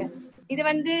நினைக்கிறதால. இது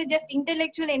வந்து ஜஸ்ட்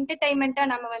இன்டெலெக்சுவல் என்டர்டைன்மெண்டா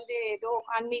நம்ம வந்து ஏதோ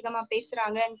ஆன்மீகமா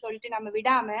பேசுறாங்கன்னு சொல்லிட்டு நம்ம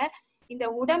விடாம, இந்த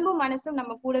உடம்பும் மனசும்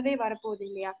நம்ம கூடவே வரப்போகுது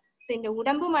இல்லையா? சோ இந்த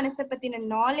உடம்பு மனசை பத்தின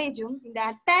நாலேஜும், இந்த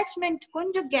அட்டாச்மெண்ட்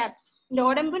கொஞ்சம் கேப். இந்த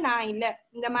உடம்பு நான் இல்ல,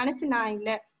 இந்த மனசு நான் இல்ல,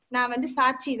 நான் வந்து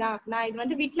சாட்சி தான், நான் இது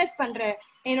வந்து விட்னஸ் பண்றேன்,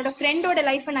 என்னோட ஃப்ரெண்டோட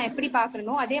லைஃபை நான் எப்படி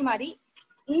பாக்குறேனோ அதே மாதிரி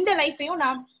இந்த லைஃபையும்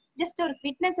நான் ஜஸ்ட் ஒரு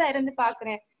விட்னஸா இருந்து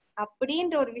பாக்குறேன்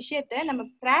அப்படின்ற ஒரு விஷயத்த நம்ம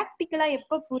பிராக்டிக்கலா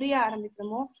எப்ப புரிய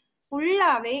ஆரம்பிக்கிறோமோ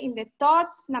ஃபுல்லாவே இந்த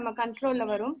தாட்ஸ் நம்ம கண்ட்ரோல்ல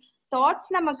வரும். தாட்ஸ்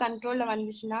நம்ம கண்ட்ரோல்ல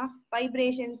வந்துச்சுன்னா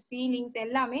வைப்ரேஷன்ஸ், ஃபீலிங்ஸ்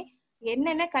எல்லாமே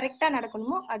என்னென்ன கரெக்டா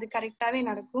நடக்கணுமோ அது கரெக்டாவே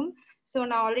நடக்கும். ஸோ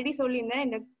நான் ஆல்ரெடி சொல்லியிருந்தேன்,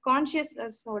 இந்த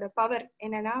கான்சியஸ்னஸோட பவர்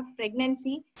என்னன்னா,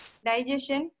 பிரெக்னன்சி,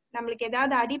 டைஜஷன், நம்மளுக்கு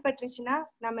ஏதாவது அடிபட்டுருச்சுன்னா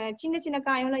நம்ம சின்ன சின்ன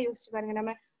காயம்லாம் யோசிச்சு பாருங்க,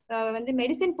 நம்ம வந்து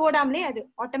மெடிசின் போடாமலே அது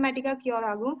ஆட்டோமேட்டிக்கா கியூர்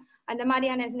ஆகும். அந்த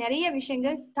மாதிரியான நிறைய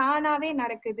விஷயங்கள் தானாவே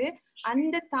நடக்குது.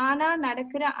 அந்த தானா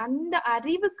நடக்கிற அந்த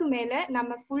அறிவுக்கு மேல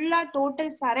நம்ம ஃபுல்லா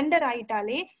டோட்டல் சரண்டர்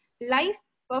ஆயிட்டாலே லைஃப்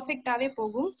பெர்ஃபெக்டாவே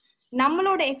போகும்.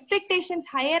 நம்மளோட எக்ஸ்பெக்டேஷன்ஸ்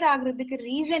ஹையர் ஆகுறதுக்கு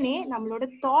ரீசனே நம்மளோட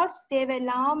தாட்ஸ்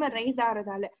தேவையில்லாம rice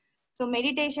ஆகுறதால. So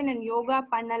meditation and yoga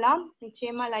பண்ணலாம்,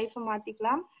 நிச்சயமா லைஃப்பை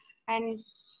மாத்திக்கலாம். அண்ட்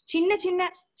சின்ன சின்ன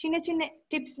சின்ன சின்ன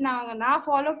டிப்ஸ் நான்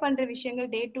ஃபாலோ பண்ற விஷயங்கள்,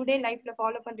 டே டு டே லைஃப்ல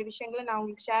ஃபாலோ பண்ற விஷயங்களை நான்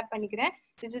உங்களுக்கு ஷேர் பண்ணிக்கிறேன்.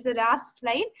 This is the last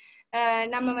slide.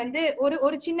 நம்ம வந்து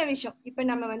ஒரு சின்ன விஷயம், இப்ப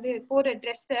நம்ம வந்து போற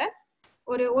ட்ரெஸ்ஸ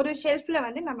ஒரு ஷெல்ஃப்ல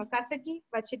வந்து நம்ம கசக்கி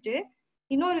வச்சுட்டு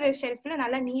இன்னொரு ஷெல்ஃப்ல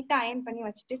நல்லா நீட்டா அயன் பண்ணி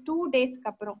வச்சுட்டு 2 டேஸ்க்கு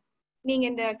அப்புறம் நீங்க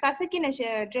இந்த கசக்கின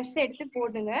ட்ரெஸ் எடுத்து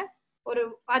போடுங்க.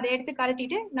 அதை எடுத்து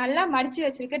கழட்டிட்டு நல்லா மடிச்சு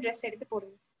வச்சிருக்க ட்ரெஸ் எடுத்து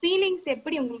போடுங்க. ஃபீலிங்ஸ்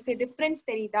எப்படி உங்களுக்கு டிஃபரன்ஸ்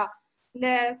தெரியுதா? இந்த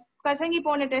கசங்கி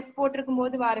போன ட்ரெஸ் போட்டிருக்கும்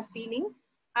போது வர ஃபீலிங்,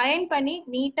 அயன் பண்ணி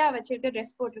நீட்டா வச்சுட்டு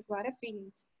ட்ரெஸ் போட்டிருக்கு வர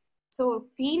ஃபீலிங்ஸ். ஸோ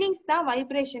ஃபீலிங்ஸ் தான்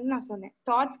வைப்ரேஷன் நான் சொன்னேன்.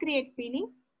 Thoughts create feeling,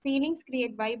 feelings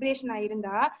create வைப்ரேஷனா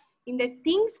இருந்தா இந்த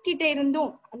திங்ஸ் கிட்ட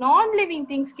இருந்தும், நான் லிவிங்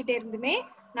திங்ஸ் கிட்ட இருந்துமே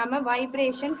நம்ம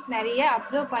வைப்ரேஷன்ஸ் நிறைய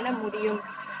அப்சர்வ் பண்ண முடியும்.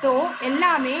 ஸோ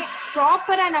எல்லாமே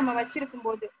ப்ராப்பரா நம்ம வச்சிருக்கும்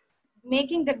போது,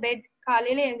 மேக்கிங் த பெட்,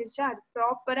 காலையில எழுந்திரிச்சா அது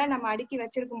ப்ராப்பரா நம்ம அடுக்கி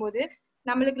வச்சிருக்கும் போது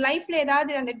நம்மளுக்கு லைஃப்ல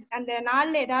ஏதாவது அந்த அந்த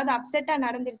நாள்ல ஏதாவது அப்செட்டா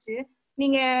நடந்துருச்சு,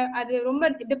 நீங்க அது ரொம்ப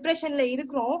டிப்ரெஷன்ல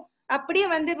இருக்கிறோம், அப்படியே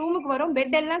வந்து ரூமுக்கு வரும்,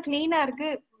 பெட் எல்லாம் கிளீனா இருக்கு,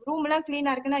 ரூம் எல்லாம்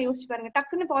கிளீனா இருக்குன்னா யோசிச்சு பாருங்க,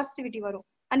 டக்குன்னு பாசிட்டிவிட்டி வரும்,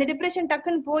 அந்த டிப்ரெஷன்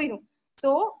டக்குன்னு போயிடும்.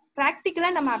 சோ பிராக்டிக்கலா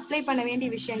நம்ம அப்ளை பண்ண வேண்டிய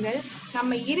விஷயங்கள்,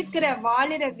 நம்ம இருக்கிற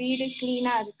வாழுற வீடு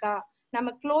கிளீனா இருக்கா, நம்ம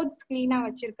க்ளோத்ஸ் கிளீனா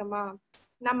வச்சிருக்கோமா,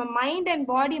 நம்ம மைண்ட் அண்ட்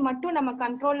பாடி மட்டும் நம்ம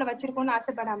கண்ட்ரோல்ல வச்சிருக்கோம்னு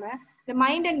ஆசைப்படாம, இந்த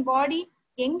மைண்ட் அண்ட் பாடி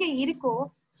எங்க இருக்கோ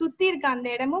சுத்தி இருக்க அந்த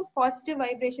இடமும் பாசிட்டிவ்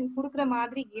வைப்ரேஷன் கொடுக்குற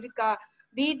மாதிரி இருக்கா.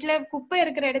 வீட்டுல குப்பை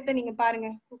இருக்கிற இடத்த நீங்க பாருங்க,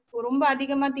 ரொம்ப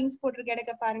அதிகமா திங்ஸ் போட்டிருக்க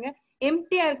இடத்த பாருங்க,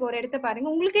 எம்டியா இருக்க ஒரு இடத்த பாருங்க,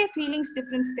 உங்களுக்கே ஃபீலிங்ஸ்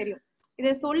டிஃபரன்ஸ் தெரியும்.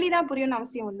 இதை சொல்லிதான் புரியணும்னு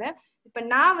அவசியம் இல்லை. இப்ப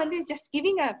நான் வந்து ஜஸ்ட்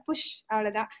கிவிங் அ புஷ்,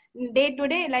 அவ்வளவுதான். டே டு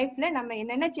டே லைஃப்ல நம்ம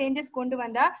என்னென்ன சேஞ்சஸ் கொண்டு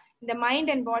வந்தா இந்த மைண்ட்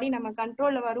அண்ட் பாடி நம்ம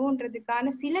கண்ட்ரோல்ல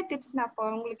வரும்ன்றதுக்கான சில டிப்ஸ் நான்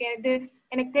உங்களுக்கு இது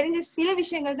எனக்கு தெரிஞ்ச சில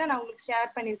விஷயங்கள் தான் நான் உங்களுக்கு ஷேர்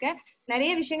பண்ணிருக்கேன்.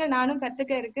 நிறைய விஷயங்கள் நானும்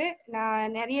கத்துக்க இருக்கு,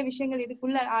 நான் நிறைய விஷயங்கள்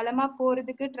இதுக்குள்ள ஆழமா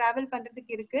போறதுக்கு டிராவல்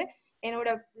பண்றதுக்கு இருக்கு. என்னோட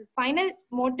ஃபைனல்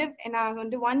மோட்டிவ் நான்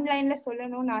வந்து ஒன் லைன்ல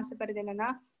சொல்லணும்னு ஆசைப்படுறது என்னன்னா,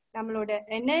 நம்மளோட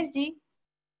எனர்ஜி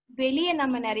வெளியே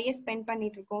நம்ம நிறைய ஸ்பெண்ட்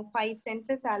பண்ணிட்டு இருக்கோம் 5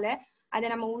 சென்சஸால. அதை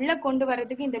நம்ம உள்ள கொண்டு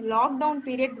வர்றதுக்கு இந்த லாக்டவுன்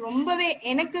பீரியட் ரொம்பவே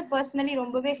எனக்கு பர்சனலி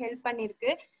ரொம்பவே ஹெல்ப்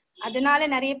பண்ணிருக்கு. அதனால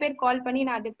நிறைய பேர் கால் பண்ணி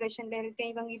நான் டிப்ரெஷன்ல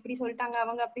இருக்கேன், இவங்க இப்படி சொல்லிட்டாங்க,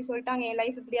 அவங்க அப்படி சொல்லிட்டாங்க, என்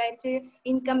லைஃப் இப்படி ஆயிடுச்சு,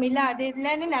 இன்கம் இல்ல, அது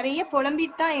இல்லைன்னு நிறைய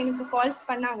புலம்பிட்டு தான் எனக்கு கால்ஸ்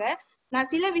பண்ணாங்க. நான்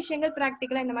சில விஷயங்கள்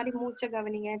பிராக்டிக்கலா இந்த மாதிரி மூச்சை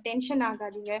கவனிங்க, டென்ஷன்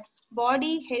ஆகாதீங்க,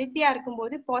 பாடி ஹெல்த்தியா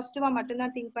இருக்கும்போது பாசிட்டிவா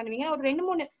மட்டும்தான் திங்க் பண்ணுவீங்க, ஒரு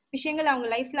 2-3 விஷயங்கள் அவங்க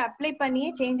லைஃப்ல அப்ளை பண்ணியே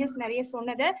சேஞ்சஸ் நிறைய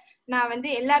சொன்னதை நான் வந்து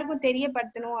எல்லாருக்கும்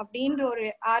தெரியப்படுத்தணும் அப்படின்ற ஒரு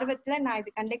ஆர்வத்துல நான்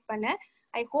இது கண்டக்ட் பண்ணேன்.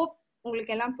 ஐ ஹோப்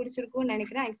உங்களுக்கு எல்லாம் பிடிச்சிருக்கும்னு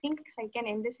நினைக்கிறேன். I think I can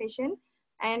end the session.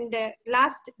 And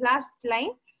last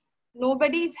line,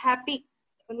 nobody is happy,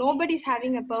 nobody is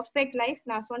having a perfect life.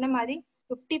 நான் சொன்ன மாதிரி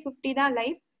 50-50 தான்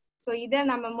லைஃப். ஸோ இதை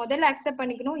நம்ம முதல்ல அக்செப்ட்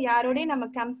பண்ணிக்கணும், யாரோடய நம்ம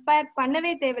கம்பேர்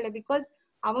பண்ணவே தேவையில்லை. பிகாஸ்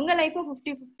அவங்க லைஃபும்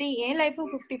 50-50, என் லைஃபும்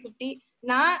 50-50.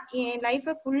 நான் என்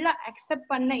லைஃபை ஃபுல்லா அக்செப்ட்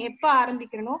பண்ண எப்ப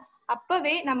ஆரம்பிக்கிறனோ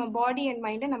அப்பவே நம்ம பாடி அண்ட்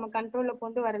மைண்டை நம்ம கண்ட்ரோல்ல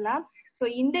கொண்டு வரலாம். ஸோ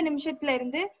இந்த நிமிஷத்துல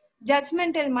இருந்து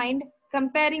ஜட்ஜ்மெண்டல் மைண்ட்,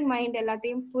 கம்பேரிங் மைண்ட்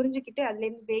எல்லாத்தையும் புரிஞ்சுக்கிட்டு அதுல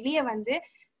இருந்து வெளியே வந்து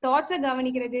தாட்ஸை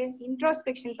கவனிக்கிறது,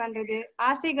 இன்ட்ரோஸ்பெக்ஷன் பண்றது,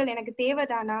 ஆசைகள் எனக்கு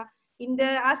தேவைதானா, இந்த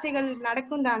ஆசைகள்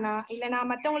நடக்கும் தானா, இல்ல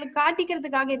நான் மத்தவங்களுக்கு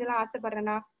காட்டிக்கிறதுக்காக இதெல்லாம்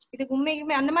ஆசைப்படுறேனா, இதுக்கு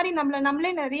உண்மைக்குமே அந்த மாதிரி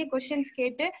நம்மளே நிறைய கொஸ்டின்ஸ்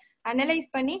கேட்டு அனலைஸ்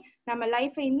பண்ணி நம்ம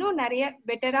லைஃபை இன்னும் நிறைய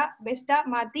பெட்டரா பெஸ்டா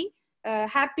மாத்தி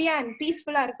ஹாப்பியா அண்ட்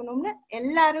பீஸ்ஃபுல்லா இருக்கணும்னு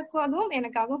எல்லாருக்கும்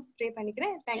எனக்காகவும் ப்ரே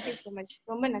பண்ணிக்கிறேன். Thank you so much.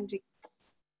 ரொம்ப நன்றி.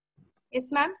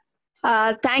 Yes ma'am.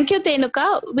 Thank you, Thenuka.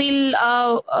 We'll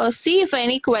see if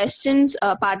any questions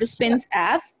participants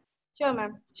have. Sure,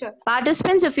 ma'am. Sure.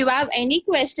 Participants, if you have any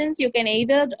questions, you can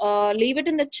either leave it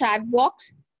in the chat box,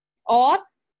 or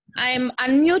I am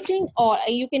unmuting, or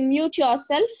you can mute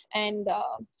yourself and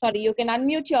you can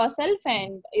unmute yourself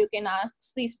and you can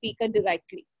ask the speaker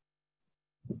directly.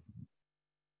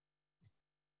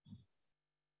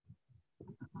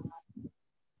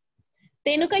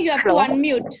 Thenuka, you have to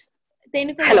unmute.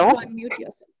 Thenuka, you have to unmute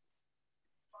yourself.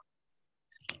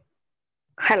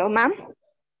 Hello, ma'am.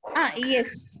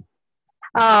 Yes.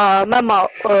 Ma'am,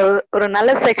 ஒரு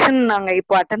நல்ல section நாங்க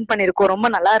இப்போ attend பண்ணிருக்கோம், ரொம்ப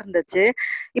நல்லா இருந்துச்சு.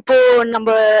 இப்போ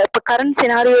நம்ம கரண்ட்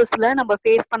சினாரியோஸ்ல நம்ம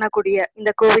ஃபேஸ் பண்ணக்கூடிய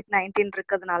இந்த COVID-19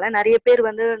 இருக்கிறதுனால நிறைய பேர்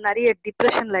வந்து நிறைய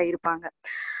டிப்ரெஷன்ல இருப்பாங்க.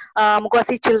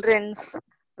 முக்காசி சில்ட்ரன்ஸ்,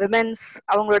 விமென்ஸ்,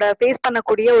 அவங்களோட ஃபேஸ்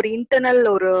பண்ணக்கூடிய ஒரு இன்டர்னல்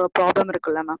ஒரு ப்ராப்ளம்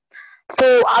இருக்குல்ல மேம். ஸோ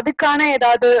அதுக்கான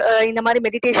ஏதாவது இந்த மாதிரி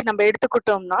மெடிடேஷன் நம்ம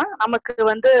எடுத்துக்கிட்டோம்னா நமக்கு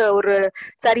வந்து ஒரு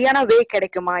சரியான வே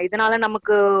கிடைக்குமா? இதனால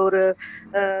நமக்கு ஒரு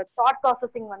தாட்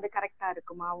ப்ராசஸிங் வந்து கரெக்டா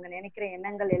இருக்குமா? அவங்க நினைக்கிற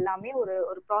எண்ணங்கள் எல்லாமே ஒரு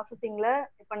ஒரு ப்ராசஸிங்ல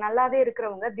இப்ப நல்லாவே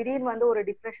இருக்கிறவங்க திடீர்னு வந்து ஒரு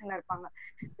டிப்ரெஷன்ல இருப்பாங்க.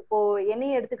 இப்போ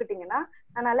என்னையும் எடுத்துக்கிட்டீங்கன்னா,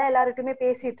 நான் நல்லா எல்லாருக்குமே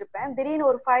பேசிட்டு இருப்பேன், திடீர்னு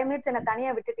ஒரு 5 மினிட்ஸ் என்ன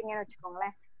தனியா விட்டுட்டீங்கன்னு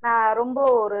வச்சுக்கோங்களேன், நான் ரொம்ப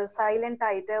ஒரு சைலண்ட்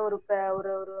ஆயிட்டு ஒரு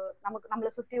ஒரு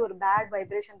நம்மளை சுத்தி ஒரு பேட்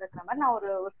வைப்ரேஷன் இருக்கிற மாதிரி நான்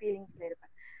ஒரு ஃபீலிங்ஸ்ல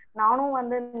இருப்பேன். நானும்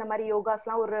வந்து இந்த மாதிரி யோகாஸ்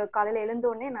எல்லாம் ஒரு காலையில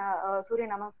எழுந்தோடனே நான் சூரிய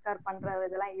நமஸ்கார் பண்ற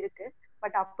இதெல்லாம் இருக்கு.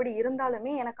 பட் அப்படி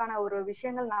இருந்தாலுமே எனக்கான ஒரு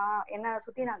விஷயங்கள் நான் என்ன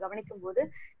சுத்தி நான் கவனிக்கும் போது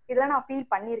இதெல்லாம் நான் ஃபீல்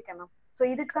பண்ணியிருக்கேன் மேம். ஸோ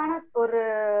இதுக்கான ஒரு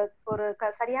ஒரு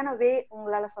சரியான வே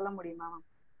உங்களால சொல்ல முடியுமா மேம்?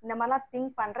 இந்த மாதிரிலாம்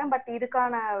திங்க் பண்றேன், பட்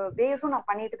இதுக்கான வேஸும் நான்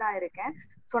பண்ணிட்டு தான் இருக்கேன்.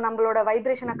 ஸோ நம்மளோட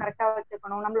வைப்ரேஷனை கரெக்டா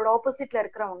வச்சுக்கணும், நம்மளோட ஆப்போசிட்ல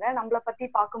இருக்கிறவங்க நம்மளை பத்தி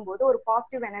பார்க்கும்போது ஒரு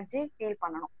பாசிட்டிவ் எனர்ஜி ஃபீல்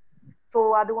பண்ணணும். ஸோ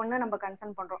அது ஒண்ணு நம்ம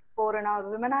கன்சர்ன் பண்றோம். இப்போ நான்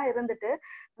விமனா இருந்துட்டு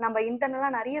நம்ம இன்டர்னலா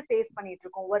நிறைய ஃபேஸ் பண்ணிட்டு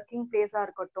இருக்கோம், ஒர்க்கிங் பிளேஸா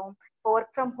இருக்கட்டும், இப்போ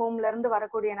ஒர்க் ஃப்ரம் ஹோம்ல இருந்து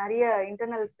வரக்கூடிய நிறைய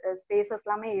இன்டர்னல் ஸ்பேசஸ்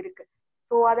எல்லாமே இருக்கு.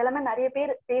 ஸோ அதெல்லாமே நிறைய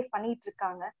பேர் ஃபேஸ் பண்ணிட்டு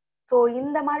இருக்காங்க. ஸோ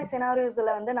இந்த மாதிரி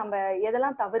சினாரியோஸ்ல வந்து நம்ம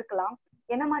எதெல்லாம் தவிர்க்கலாம்,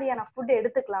 என்ன மாதிரியான ஃபுட்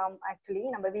எடுத்துக்கலாம். ஆக்சுவலி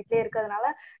நம்ம வீட்லயே இருக்கிறதுனால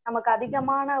நமக்கு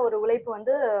அதிகமான ஒரு உழைப்பு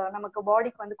வந்து நமக்கு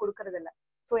பாடிக்கு வந்து கொடுக்கறது இல்ல.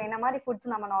 ஸோ என்ன மாதிரி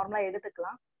ஃபுட்ஸ் நம்ம நார்மலா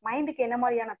எடுத்துக்கலாம், மைண்டுக்கு என்ன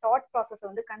மாதிரியான தாட் ப்ராசஸ்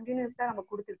வந்து கண்டினியூஸா நம்ம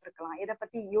கொடுத்துட்டு இருக்கலாம், எதை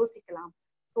பத்தி யோசிக்கலாம்.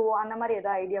 ஸோ அந்த மாதிரி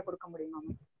ஏதாவது ஐடியா கொடுக்க முடியுமா?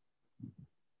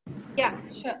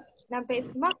 நான்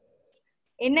பேசணுமா?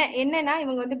 என்னன்னா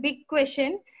இவங்க வந்து பிக்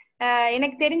கொஸ்டின்.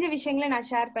 எனக்கு தெரிஞ்ச விஷயங்களை நான்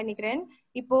ஷேர் பண்ணிக்கிறேன்.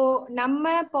 இப்போ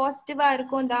நம்ம பாசிட்டிவா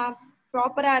இருக்கோம் தான்,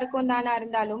 ப்ராப்பரா இருக்கோம் தானா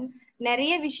இருந்தாலும்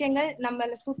நிறைய விஷயங்கள்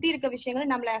நம்மள சுத்தி இருக்க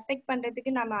விஷயங்கள் நம்மள எஃபெக்ட்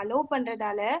பண்றதுக்கு நம்ம அலோவ்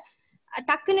பண்றதால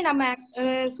டக்குன்னு நம்ம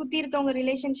சுத்தி இருக்கவங்க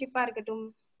ரிலேஷன்ஷிப்பா இருக்கட்டும்,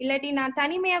 இல்லாட்டி நான்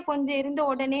தனிமையா கொஞ்சம் இருந்த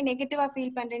உடனே நெகட்டிவா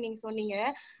ஃபீல் பண்றேன் நீங்க சொன்னீங்க.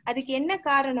 அதுக்கு என்ன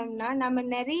காரணம்னா நம்ம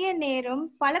நிறைய நேரம்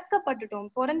பழக்கப்பட்டுட்டோம்,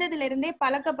 பிறந்ததுல இருந்தே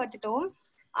பழக்கப்பட்டுட்டோம்.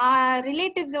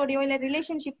 ரிலேட்டிவ்ஸோடயோ இல்ல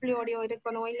ரிலேஷன்ஷிப்லயோடயோ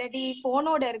இருக்கணும், இல்லாட்டி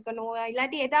போனோட இருக்கணும்,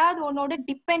 இல்லாட்டி ஏதாவது ஒன்னோட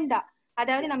டிபெண்டா,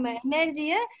 அதாவது நம்ம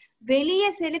எனர்ஜிய வெளியே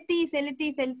செலுத்தி செலுத்தி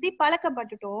செலுத்தி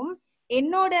பழக்கப்பட்டுட்டோம்.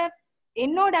 என்னோட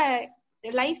என்னோட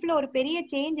லைஃப்ல ஒரு பெரிய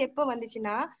சேஞ்ச் எப்ப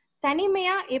வந்துச்சுன்னா,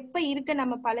 தனிமையா எப்ப இருக்க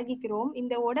நம்ம பழகிக்கிறோம்,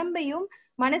 இந்த உடம்பையும்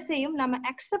மனசையும் நம்ம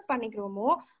அக்செப்ட் பண்ணிக்கிறோமோ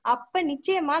அப்ப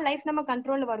நிச்சயமா லைஃப் நம்ம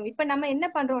கண்ட்ரோல்ல வரும். இப்ப நம்ம என்ன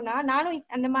பண்றோம்னா, நானும்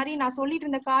அந்த மாதிரி நான் சொல்லிட்டு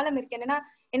இருந்த காலம் இருக்கு. என்னன்னா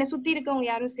என்னை சுத்தி இருக்கவங்க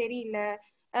யாரும் சரியில்லை,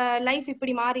 லைஃப்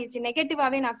இப்படி மாறிடுச்சு,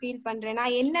 நெகட்டிவாவே நான் ஃபீல் பண்றேன்.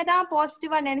 நான் என்னதான்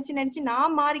பாசிட்டிவா நினைச்சு நினைச்சு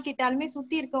நான் மாறிக்கிட்டாலுமே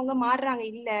சுத்தி இருக்கவங்க மாறுறாங்க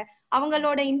இல்ல,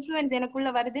 அவங்களோட இன்ஃபுளுன்ஸ் எனக்குள்ள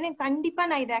வருதுன்னு கண்டிப்பா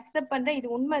நான் இதை அக்செப்ட் பண்றேன், இது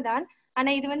உண்மைதான். ஆனா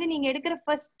இது வந்து நீங்க எடுக்கிற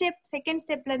ஃபர்ஸ்ட் ஸ்டெப் செகண்ட்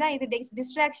ஸ்டெப்ல தான் இது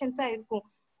டிஸ்ட்ராக்ஷன்ஸா இருக்கும்.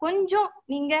 கொஞ்சம்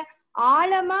நீங்க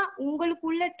ஆழமா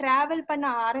உங்களுக்குள்ள டிராவல் பண்ண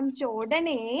ஆரம்பிச்ச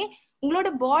உடனே உங்களோட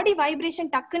பாடி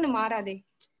வைப்ரேஷன் டக்குன்னு மாறாது.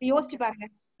 யோசிச்சு பாருங்க.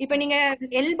 இப்ப நீங்க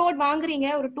எல்போர்ட் வாங்குறீங்க,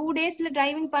 ஒரு 2 டேஸ்ல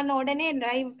டிரைவிங் பண்ண உடனே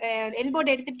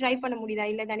எல்போர்ட் எடுத்து டிரைவ் பண்ண முடியுதா?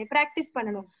 இல்ல தானே, பிராக்டிஸ்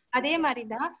பண்ணணும். அதே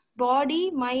மாதிரிதான் பாடி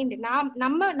மைண்ட்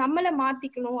நம்மள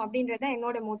மாத்திக்கணும் அப்படின்றத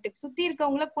என்னோட மோட்டிவ். சுத்தி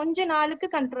இருக்கவங்கள கொஞ்ச நாளுக்கு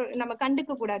நம்ம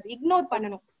கண்டுக்க கூடாது, இக்னோர்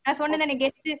பண்ணணும். நான் சொன்னதை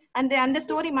கெட்டு அந்த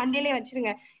ஸ்டோரி மண்டையிலே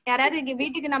வச்சிருங்க. யாராவது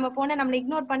வீட்டுக்கு நம்ம போனா நம்மள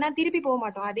இக்னோர் பண்ணா திருப்பி போக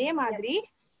மாட்டோம். அதே மாதிரி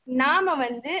நாம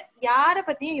வந்து யார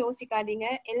பத்தியும் யோசிக்காதீங்க,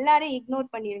 எல்லாரையும்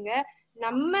இக்னோர் பண்ணிருங்க.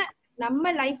 நம்ம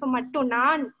லைஃப் மட்டும்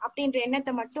நான் அப்படின்ற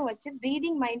எண்ணத்தை மட்டும் வச்சு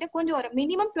பிரீதிங் மைண்ட் கொஞ்சம் ஒரு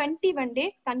மினிமம் 21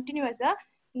 days கண்டினியூஸா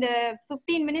இந்த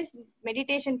 15 minutes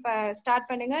மெடிடேஷன் ஸ்டார்ட்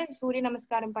பண்ணுங்க, சூரிய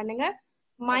நமஸ்காரம் பண்ணுங்க.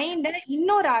 மைண்ட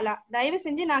இன்னொரு ஆளா தயவு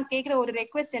செஞ்சு நான் கேக்குற ஒரு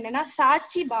ரெக்வெஸ்ட் என்னன்னா,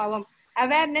 சாட்சி பாவம்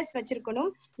அவேர்னஸ்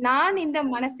வச்சிருக்கணும். நான் இந்த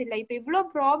மனசு இல்லை. இப்ப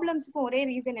இவ்வளவு ப்ராப்ளம்ஸ்க்கும் ஒரே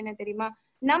ரீசன் என்ன தெரியுமா?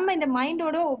 நம்ம இந்த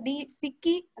மைண்டோட அப்படி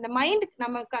சிக்கி அந்த மைண்ட்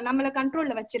நம்மள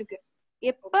கண்ட்ரோல்ல வச்சிருக்கு.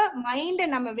 எப்ப மைண்ட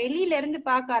நம்ம வெளியில இருந்து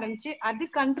பார்க்க ஆரம்பிச்சு அது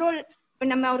கண்ட்ரோல், இப்ப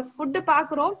நம்ம ஒரு ஃபுட்டு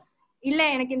பாக்குறோம், இல்ல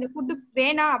எனக்கு இந்த ஃபுட்டு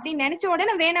வேணாம் அப்படின்னு நினைச்ச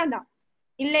உடனே வேணாம் தான்,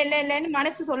 இல்ல இல்ல இல்லன்னு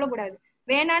மனசு சொல்லக்கூடாது.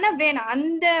 வேணான்னா வேணாம்.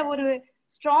 அந்த ஒரு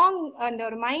ஸ்ட்ராங் அந்த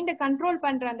ஒரு மைண்ட கண்ட்ரோல்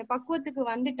பண்ற அந்த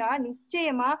பக்குவத்துக்கு வந்துட்டா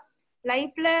நிச்சயமா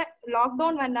லைஃப்ல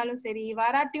லாக்டவுன் வந்தாலும் சரி,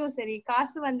 வராட்டியும் சரி,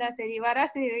 காசு வந்தா சரி, வரா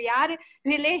சரி, யாரு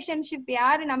ரிலேஷன்ஷிப்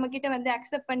யாரு நம்ம கிட்ட வந்து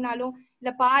அக்செப்ட் பண்ணாலும்,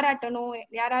 இல்ல பாராட்டணும்,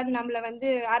 யாராவது நம்மள வந்து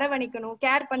அரவணைக்கணும்,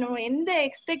 கேர் பண்ணணும், எந்த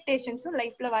எக்ஸ்பெக்டேஷன்ஸும்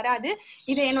லைஃப்ல வராது.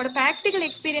 இது என்னோட ப்ராக்டிகல்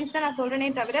எக்ஸ்பீரியன்ஸ் தான் நான்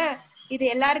சொல்றேனே தவிர இது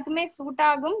எல்லாருக்குமே சூட்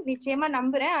ஆகும் நிச்சயமா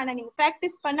நம்புறேன். ஆனா நீங்க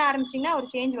பிராக்டிஸ் பண்ண ஆரம்பிச்சீங்கன்னா ஒரு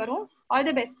சேஞ்ச் வரும். All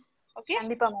the best. ஓகே,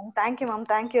 கண்டிப்பா ma'am. Thank you ma'am.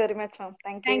 Thank you very much ma'am.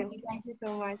 Thank you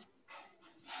so much.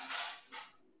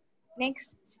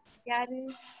 Next யாரு?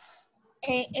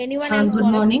 Anyone else?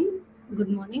 Good morning.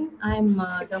 Good morning. I'm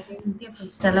Dr. Cynthia from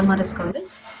Stella Maris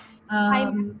College.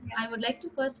 I would like to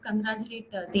first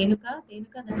congratulate Thenuka.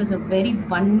 Thenuka, that was a very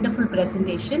wonderful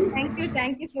presentation.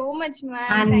 Thank you so much,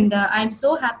 ma'am. And I'm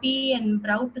so happy and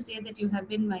proud to say that you have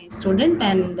been my student.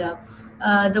 And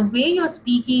the way you're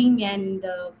speaking and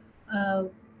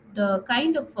the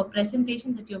kind of presentation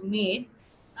that you've made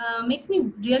makes me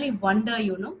really wonder,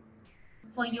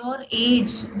 for your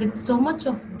age, with so much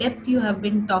of depth you have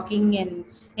been talking and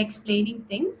explaining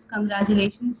things.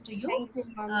 Congratulations to you. Thank you,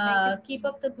 ma'am. Keep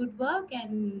up the good work.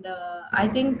 And I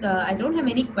think I don't have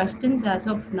any questions as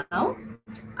of now.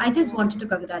 I just wanted to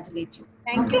congratulate you.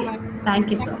 Thank you, ma'am.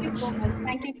 Thank you so much.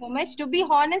 Thank you so much. To be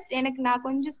honest, எனக்கு நான்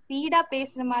கொஞ்சம் speedo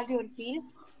பேசுற மாதிரி ஒரு feel.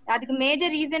 அதுக்கு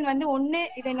major reason வந்து ஒன்னு,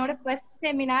 இது என்னோட first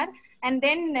seminar. And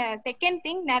then second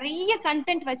thing, நிறைய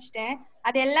கண்டென்ட் வச்சுட்டேன்,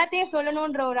 அது எல்லாத்தையும்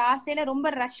சொல்லணும்ன்ற ஒரு ஆசையில ரொம்ப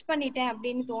ரஷ் பண்ணிட்டேன்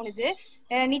அப்படின்னு தோணுது.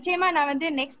 நிச்சயமா நான் வந்து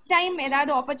நெக்ஸ்ட் டைம்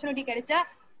ஏதாவது ஆப்பர்ச்சுனிட்டி கிடைச்சா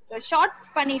ஷார்ட்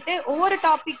பண்ணிட்டு ஒவ்வொரு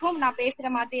டாபிக்கும் நான் பேசுற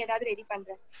மாதிரி ஏதாவது ரெடி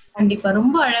பண்றேன். கண்டிப்பா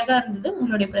ரொம்ப அழகா இருந்தது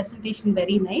உங்களுடைய presentation.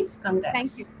 Very nice.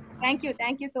 Congrats.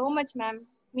 Thank you so much, ma'am.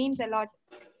 Means a lot.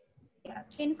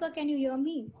 Thenuka, can you hear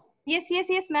me?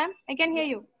 Yes, ma'am. I can hear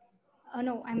you.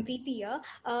 No, I'm Preeti here.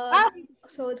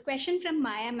 So the question from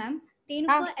Maya, ma'am.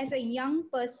 Thenuka, as a young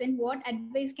person, what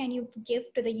advice can you give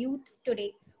to the youth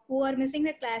today who are missing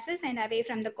the classes and away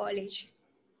from the college?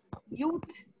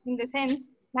 Youth in the sense?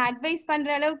 நான் advice பண்ற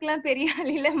அளவுக்கு எல்லாம் பெரிய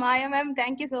ஆள் இல்ல மாயா ma'am.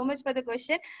 Thank you so much for the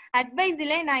question. Advice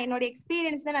இல்ல, நான் என்னோட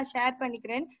எக்ஸ்பீரியன்ஸ் தான் நான் ஷேர்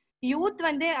பண்ணிக்கிறேன். யூத்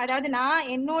வந்து, அதாவது நான்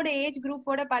என்னோட ஏஜ்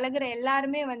குரூப்போட பழகுற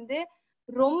எல்லாருமே வந்து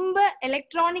ரொம்ப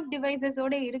எலக்ட்ரானிக்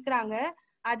டிவைசஸோட இருக்கிறாங்க.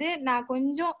 அது நான்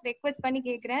கொஞ்சம் ரெக்வெஸ்ட் பண்ணி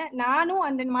கேக்குறேன். நானும்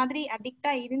அந்த மாதிரி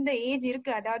அடிக்டா இருந்த ஏஜ்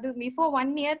இருக்கு. அதாவது பிஃபோர்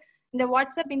 1 year இந்த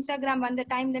வாட்ஸ்அப் இன்ஸ்டாகிராம் வந்த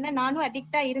டைம்ல நானும்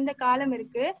அடிக்டா இருந்த காலம்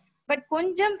இருக்கு. பட்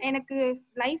கொஞ்சம் எனக்கு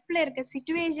லைஃப்ல இருக்க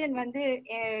சிச்சுவேஷன் வந்து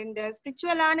இந்த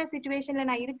ஸ்பிரிச்சுவலான சிச்சுவேஷன்ல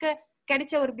நான் இருக்க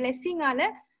கிடைச்ச ஒரு பிளெஸிங்கால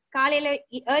காலையில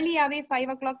ஏர்லியாவே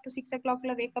 5 o'clock to 6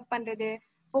 o'clockல வேக்கப் பண்றது,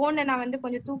 போனை நான் வந்து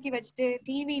கொஞ்சம் தூக்கி வச்சுட்டு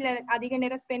டிவில அதிக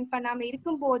நேரம் ஸ்பெண்ட் பண்ணாம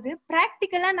இருக்கும்போது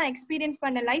பிராக்டிக்கலா நான் எக்ஸ்பீரியன்ஸ்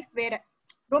பண்ண லைஃப் வேற.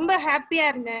 ரொம்ப ஹாப்பியா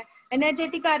இருந்தேன்,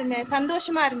 எனர்ஜெட்டிக்கா இருந்தேன்,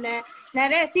 சந்தோஷமா இருந்தேன்,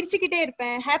 நிறைய சிரிச்சுக்கிட்டே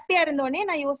இருப்பேன். ஹாப்பியா இருந்தோடனே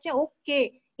நான் யோசிச்சேன், ஓகே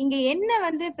இங்க என்ன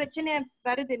வந்து பிரச்சனை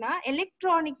வருதுன்னா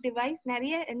எலக்ட்ரானிக் டிவைஸ்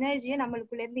நிறைய எனர்ஜியை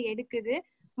நம்மளுக்குள்ள இருந்து எடுக்குது,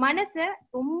 மனச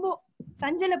ரொம்ப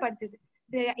சஞ்சலப்படுத்துது.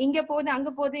 இங்க போகுது அங்க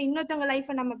போகுது, இன்னொருத்தவங்க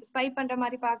லைஃப நம்ம ஸ்பை பண்ற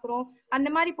மாதிரி பாக்குறோம். அந்த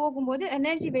மாதிரி போகும்போது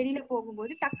எனர்ஜி வெளியில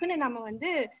போகும்போது டக்குன்னு நம்ம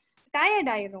வந்து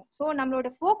டயர்ட் ஆயிடும். சோ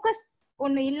நம்மளோட ஃபோக்கஸ்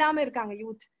ஒண்ணு இல்லாம இருக்காங்க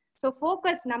யூத். சோ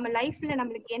ஃபோக்கஸ் நம்ம லைஃப்ல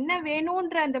நம்மளுக்கு என்ன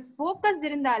வேணும்ன்ற அந்த ஃபோக்கஸ்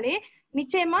இருந்தாலே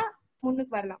நிச்சயமா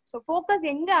முன்னுக்கு வரலாம். சோ ஃபோக்கஸ்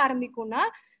எங்க ஆரம்பிக்கும்னா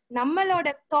நம்மளோட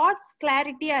தாட்ஸ்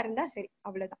கிளாரிட்டியா இருந்தா சரி.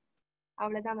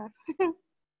 அவ்வளவுதான் மேம்.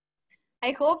 ஐ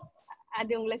ஹோப்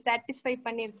அது உங்களை satisfy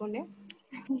பண்ணிருக்கும்னு.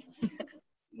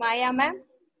 Maya ma'am.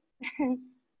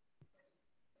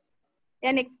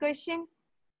 Yeah, next question.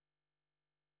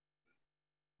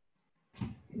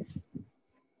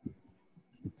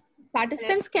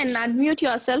 Participants can unmute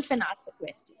yourself and ask the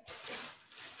questions.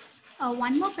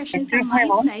 One more question from my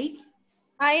side.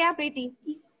 Yeah, Preeti.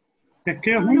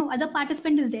 No, other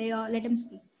participant is there. Let him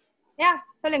speak. Yeah,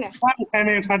 சொல்லுங்க. Can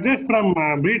I suggest from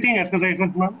breathing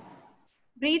exercises, ma'am?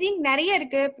 Breathing நிறைய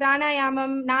இருக்கு.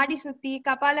 பிராணாயாமம், நாடி சுத்தி,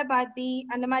 கபாலபாதி,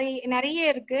 அந்த மாதிரி நிறைய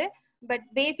இருக்கு. பட்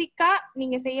பேசிக்கா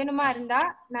நீங்க செய்யணுமா இருந்தா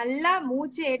நல்லா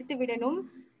மூச்சு எடுத்து விடணும்.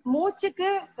 மூச்சுக்கு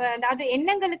அதாவது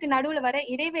எண்ணங்களுக்கு நடுவுல வர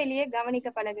இடைவெளியை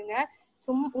கவனிக்க பழகுங்க.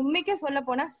 உண்மைக்கு சொல்ல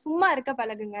போனா சும்மா இருக்க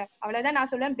பழகுங்க. அவ்வளவுதான்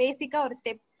நான் சொல்லுவேன். பேசிக்கா ஒரு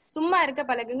ஸ்டெப், சும்மா இருக்க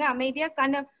பழகுங்க. அமைதியா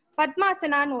கண்ண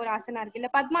பத்மாசனான்னு ஒரு ஆசனா இருக்கு, இல்ல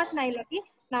பத்மாசனா இல்லாட்டி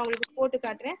நான் உங்களுக்கு போட்டு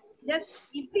காட்டுறேன். ஜஸ்ட்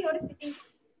இப்படி ஒரு சிட்டிங்,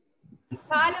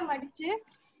 காலம் அடிச்சு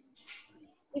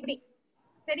இப்படி,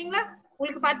 சரிங்களா?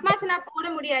 உங்களுக்கு பத்மாசனா போட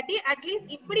முடியாட்டி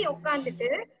அட்லீஸ்ட் இப்படி உட்கார்ந்துட்டு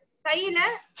கையில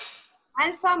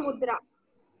ஆல்பா முத்ரா,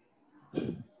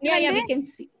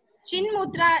 சின்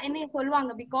முத்ரா என்ன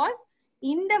சொல்லுவாங்க. பிகாஸ்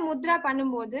இந்த முத்ரா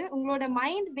பண்ணும்போது உங்களோட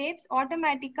மைண்ட் வேவ்ஸ்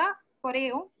ஆட்டோமேட்டிக்கா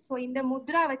குறையும். சோ இந்த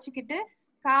முத்ரா வச்சுக்கிட்டு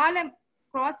காலை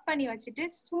கிராஸ் பண்ணி வச்சுட்டு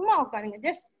சும்மா உட்காருங்க.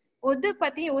 ஜஸ்ட் ஒது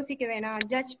பத்தி யோசிக்க வேணாம்,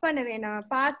 ஜட்ஜ் பண்ண வேணாம்,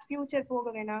 பாஸ்ட் ஃபியூச்சர் போக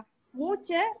வேணாம்.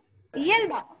 மூச்சை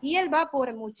இயல்பா போற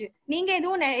மூச்சு, நீங்க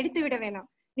எதுவும் எடுத்து விட வேணாம்,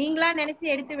 நீங்களா நினைச்சு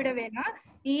எடுத்து விட வேணாம்.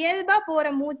 இயல்பா போற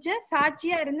மூச்சை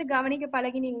சாட்சியா இருந்து கவனிக்க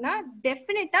பழகினீங்கன்னா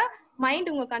டெஃபினட்டா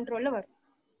மைண்ட் உங்க கண்ட்ரோல்ல வரும்.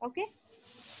 Okay,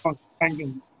 thank you.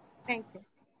 Thank you.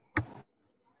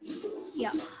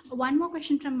 Yeah, one more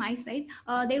question from my side.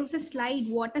 There was a slide,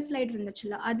 water slide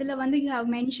irundhuchilla, adula vandu you have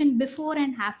mentioned before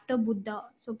and after Buddha.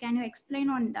 So can you explain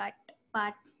on that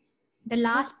part, the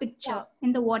last picture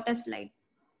in the water slide?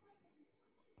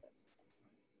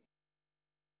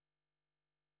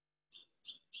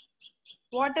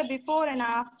 Water before and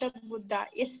after Buddha.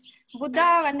 Yes, Buddha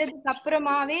வந்ததுக்கு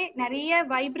அப்புறமாவே நிறைய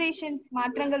vibrations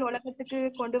மாற்றங்கள் உலகத்துக்கு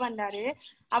கொண்டு வந்தாரு.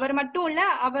 அவர் மட்டும் இல்ல,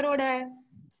 அவரோட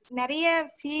நிறைய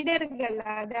சீடர்கள்,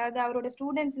 அதாவது அவரோட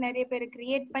ஸ்டூடெண்ட்ஸ் நிறைய பேர்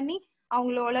கிரியேட் பண்ணி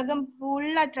அவங்கள உலகம்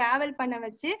ஃபுல்லா டிராவல் பண்ண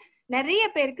வச்சு நிறைய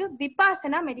பேருக்கு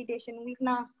விபாசனா மெடிடேஷன், உங்களுக்கு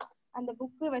நான் அந்த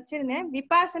புக்கு வச்சிருந்தேன்,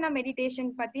 விபாசனா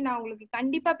மெடிடேஷன் பத்தி நான் உங்களுக்கு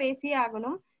கண்டிப்பா பேசியே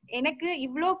ஆகணும். எனக்கு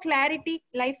இவ்வளோ கிளாரிட்டி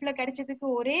லைஃப்ல கிடைச்சதுக்கு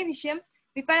ஒரே விஷயம்,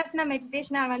 விபாசனா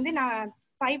மெடிடேஷன் வந்து நான்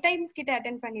 5 times கிட்ட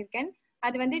அட்டென்ட் பண்ணிருக்கேன்.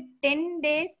 அது வந்து 10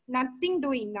 days நத்திங்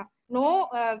டூயிங் தான். நோ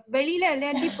வெளியில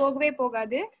இல்லாட்டி போகவே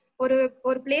போகாது.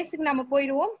 ஒரு பிளேஸுக்கு நம்ம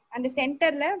போயிடுவோம். அந்த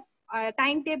சென்டர்ல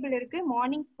டைம் டேபிள் இருக்கு.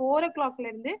 மார்னிங் 4 o'clockல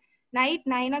இருந்து நைட்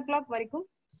 9 o'clock வரைக்கும்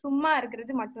சும்மா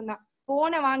இருக்கிறது மட்டும்தான்.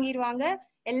 போனை வாங்கிடுவாங்க,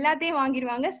 எல்லாத்தையும்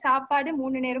வாங்கிடுவாங்க, சாப்பாடு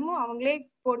 3 நேரமும் அவங்களே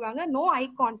போடுவாங்க. நோ ஐ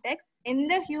கான்டாக்ட்,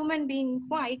 எந்த ஹியூமன்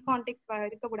பீயிங்க்கும் ஐ கான்டாக்ட்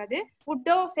இருக்கக்கூடாது.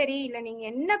 ஃபுட்டோ சரி, இல்ல நீங்க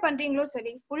என்ன பண்றீங்களோ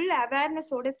சரி, ஃபுல்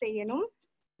அவேர்னஸோட செய்யணும்.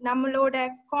 நம்மளோட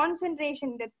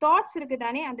கான்சென்ட்ரேஷன், இந்த தாட்ஸ்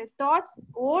இருக்குதானே, அந்த தாட்ஸ்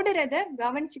ஓடுறத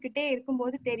கவனிச்சுக்கிட்டே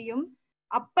இருக்கும்போது தெரியும்.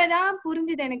 அப்பதான்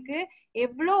புரிஞ்சுது எனக்கு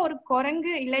எவ்வளோ ஒரு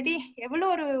குரங்கு இல்லாட்டி எவ்வளோ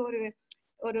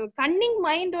ஒரு கன்னிங்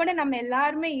மைண்டோட நம்ம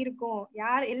எல்லாருமே இருக்கோம்.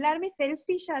 எல்லாருமே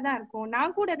செல்ஃபிஷா தான் இருக்கோம்.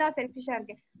 நான் கூட தான் செல்ஃபிஷா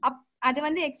இருக்கேன். அது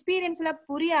வந்து எக்ஸ்பீரியன்ஸ்ல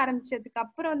புரிய ஆரம்பிச்சதுக்கு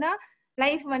அப்புறம் தான்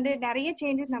லைஃப் வந்து நிறைய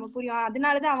சேஞ்சஸ் நமக்கு புரியும்.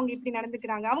 அதனாலதான் அவங்க இப்படி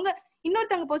நடந்துக்கிறாங்க. அவங்க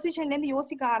இன்னொருத்தவங்க பொசிஷன்ல இருந்து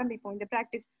யோசிக்க ஆரம்பிப்போம் இந்த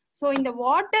பிராக்டிஸ். சோ இந்த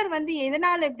வாட்டர் வந்து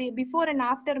எதனால இப்படி before and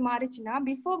after மாறிச்சுன்னா,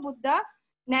 before Buddha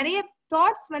நிறைய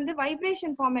தாட்ஸ் வந்து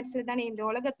வைப்ரேஷன் ஃபார்மேட்ஸ்ல தானே இந்த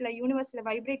உலகத்துல யூனிவர்ஸ்ல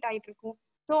வைப்ரேட் ஆயிட்டு இருக்கும்.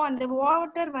 சோ அந்த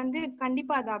வாட்டர் வந்து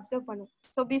கண்டிப்பா அதை அப்சர்வ் பண்ணும்.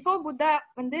 சோ பிஃபோர் புத்தா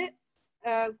வந்து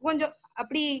கொஞ்சம்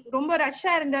அப்படி ரொம்ப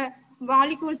ரஷ்ஷா இருந்த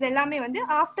மாலிகூல்ஸ் எல்லாமே வந்து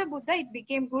after Buddha it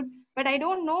became good. But I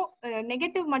don't know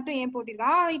negative மட்டும் ஏன்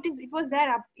போட்டிருக்கான். It was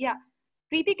there up. Yeah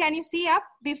Preeti, can you see up?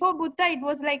 Before Buddha it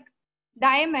was like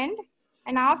diamond,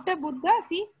 and after Buddha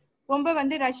see ரொம்ப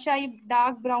வந்து ரஷ் ஆகி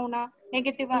dark ப்ரௌனா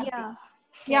நெகட்டிவா இருக்கு.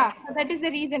 யா that is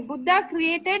the reason Buddha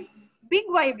created big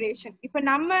vibration. இப்ப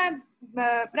நம்ம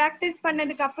பிராக்டிஸ்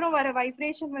பண்ணதுக்கு அப்புறம் வர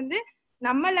வைப்ரேஷன் வந்து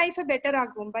நம்ம லைஃப பெட்டர்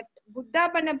ஆகும். பட் புத்தா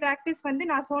பண்ண பிராக்டிஸ் வந்து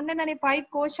நான் சொன்னேனே 5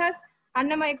 கோஷாஸ்,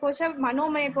 அன்னமய கோஷா,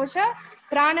 மனோமய கோஷா,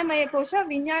 பிராணமய கோஷா,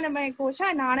 விஞ்ஞானமய கோஷா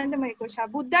and ஆனந்தமய Gosha.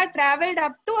 Buddha traveled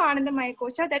up to ஆனந்தமய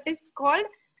Gosha. That is called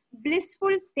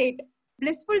blissful state.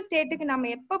 blissful stateக்கு நம்ம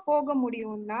எப்ப போக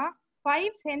முடியும்னா 5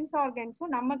 சென்ஸ்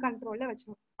ஆர்கன்ஸும் நம்ம கண்ட்ரோல்ல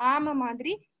வச்சிடணும். ஆம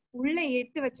மாதிரி உள்ள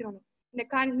எடுத்து வச்சிடணும். இந்த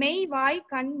கண், மெய், வாய்,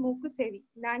 கண், மூக்கு, செவி,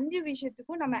 இந்த 5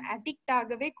 விஷயத்துக்கும் நம்ம அடிக்ட்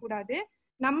ஆகவே கூடாது.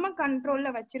 நம்ம கண்ட்ரோல்ல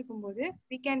வச்சிருக்கும் போது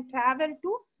we can travel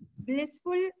to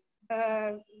blissful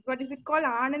what is it called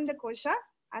ஆனந்த கோஷா.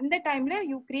 அந்த டைம்ல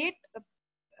you create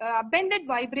abundant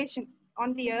vibration on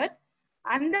the earth.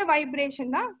 அந்த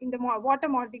வைப்ரேஷன் தான் இந்த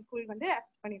வாட்டர் மாலிக்யூல் வந்து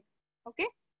ஆக்ட் பண்ணிருக்கு. Okay,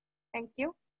 thank you.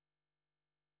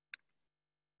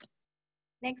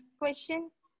 Next question.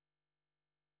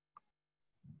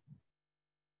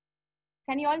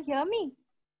 Can you all hear me?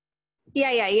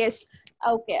 Yes.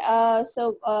 Okay. So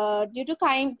due to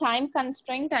time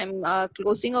constraint, I'm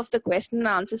closing off the question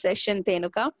and answer session,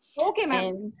 Thenuka. Okay,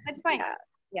 ma'am. That's fine.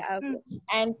 Okay.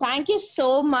 And thank you so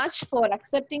much for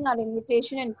accepting our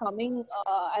invitation and coming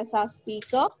as our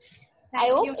speaker. I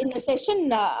hope in the session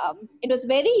it was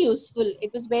very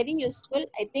useful.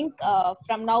 I think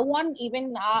from now on, even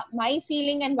my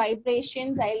feeling and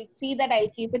vibrations, I'll see that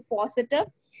I'll keep it positive.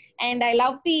 And I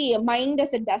love the mind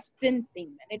as a dustbin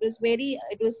thing. And it was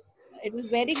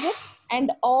very good. And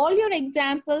all your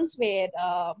examples were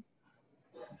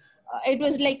it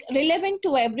was like relevant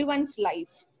to everyone's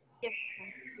life. Yes.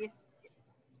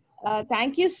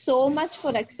 Thank you so much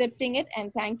for accepting it, and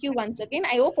thank you once again.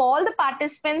 I hope all the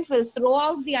participants will throw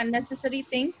out the unnecessary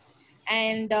thing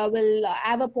and will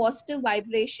have a positive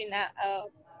vibration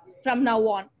from now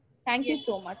on. Thank you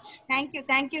so much. Thank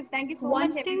you so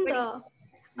much, everybody.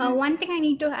 One thing I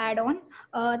need to add on,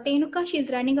 Thenuka, she's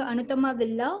running a Anuttama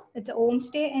Villa. It's a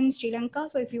homestay in Sri Lanka.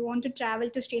 So if you want to travel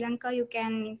to Sri Lanka, you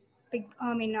can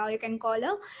you can call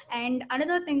her. And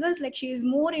another thing is, like, she is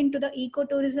more into the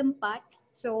ecotourism part.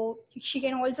 So she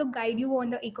can also guide you on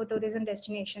the ecotourism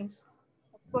destinations.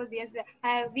 Of course, yes.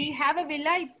 We have a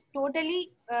villa. It's totally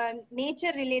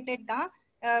nature related da.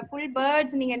 Full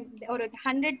birds. நீங்க ஒரு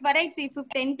 100 varieties,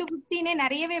 10 to 15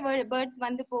 நிறையவே birds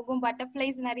வந்து போகும்,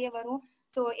 butterflies நிறைய வரும்.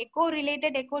 So eco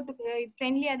related, eco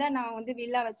friendly தான் நான் வந்து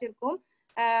villa வச்சிருக்கோம்.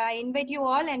 I invite you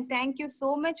all and thank you so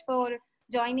much for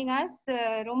joining us.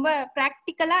 ரொம்ப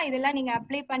பிராக்டிக்கலா இதெல்லாம் நீங்க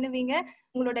அப்ளை பண்ணுவீங்க,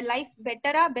 உங்களோட லைஃப்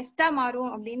பெட்டரா பெஸ்டா மாறும்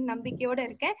அப்படின்னு நம்பிக்கையோட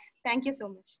இருக்கேன். Thank you so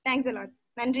much. Thanks a lot.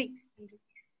 நன்றி.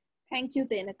 Thank you,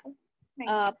 Thenuka.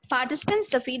 Participants,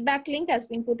 the feedback link has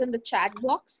been put in the chat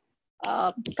box.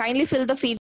 Kindly fill the feedback.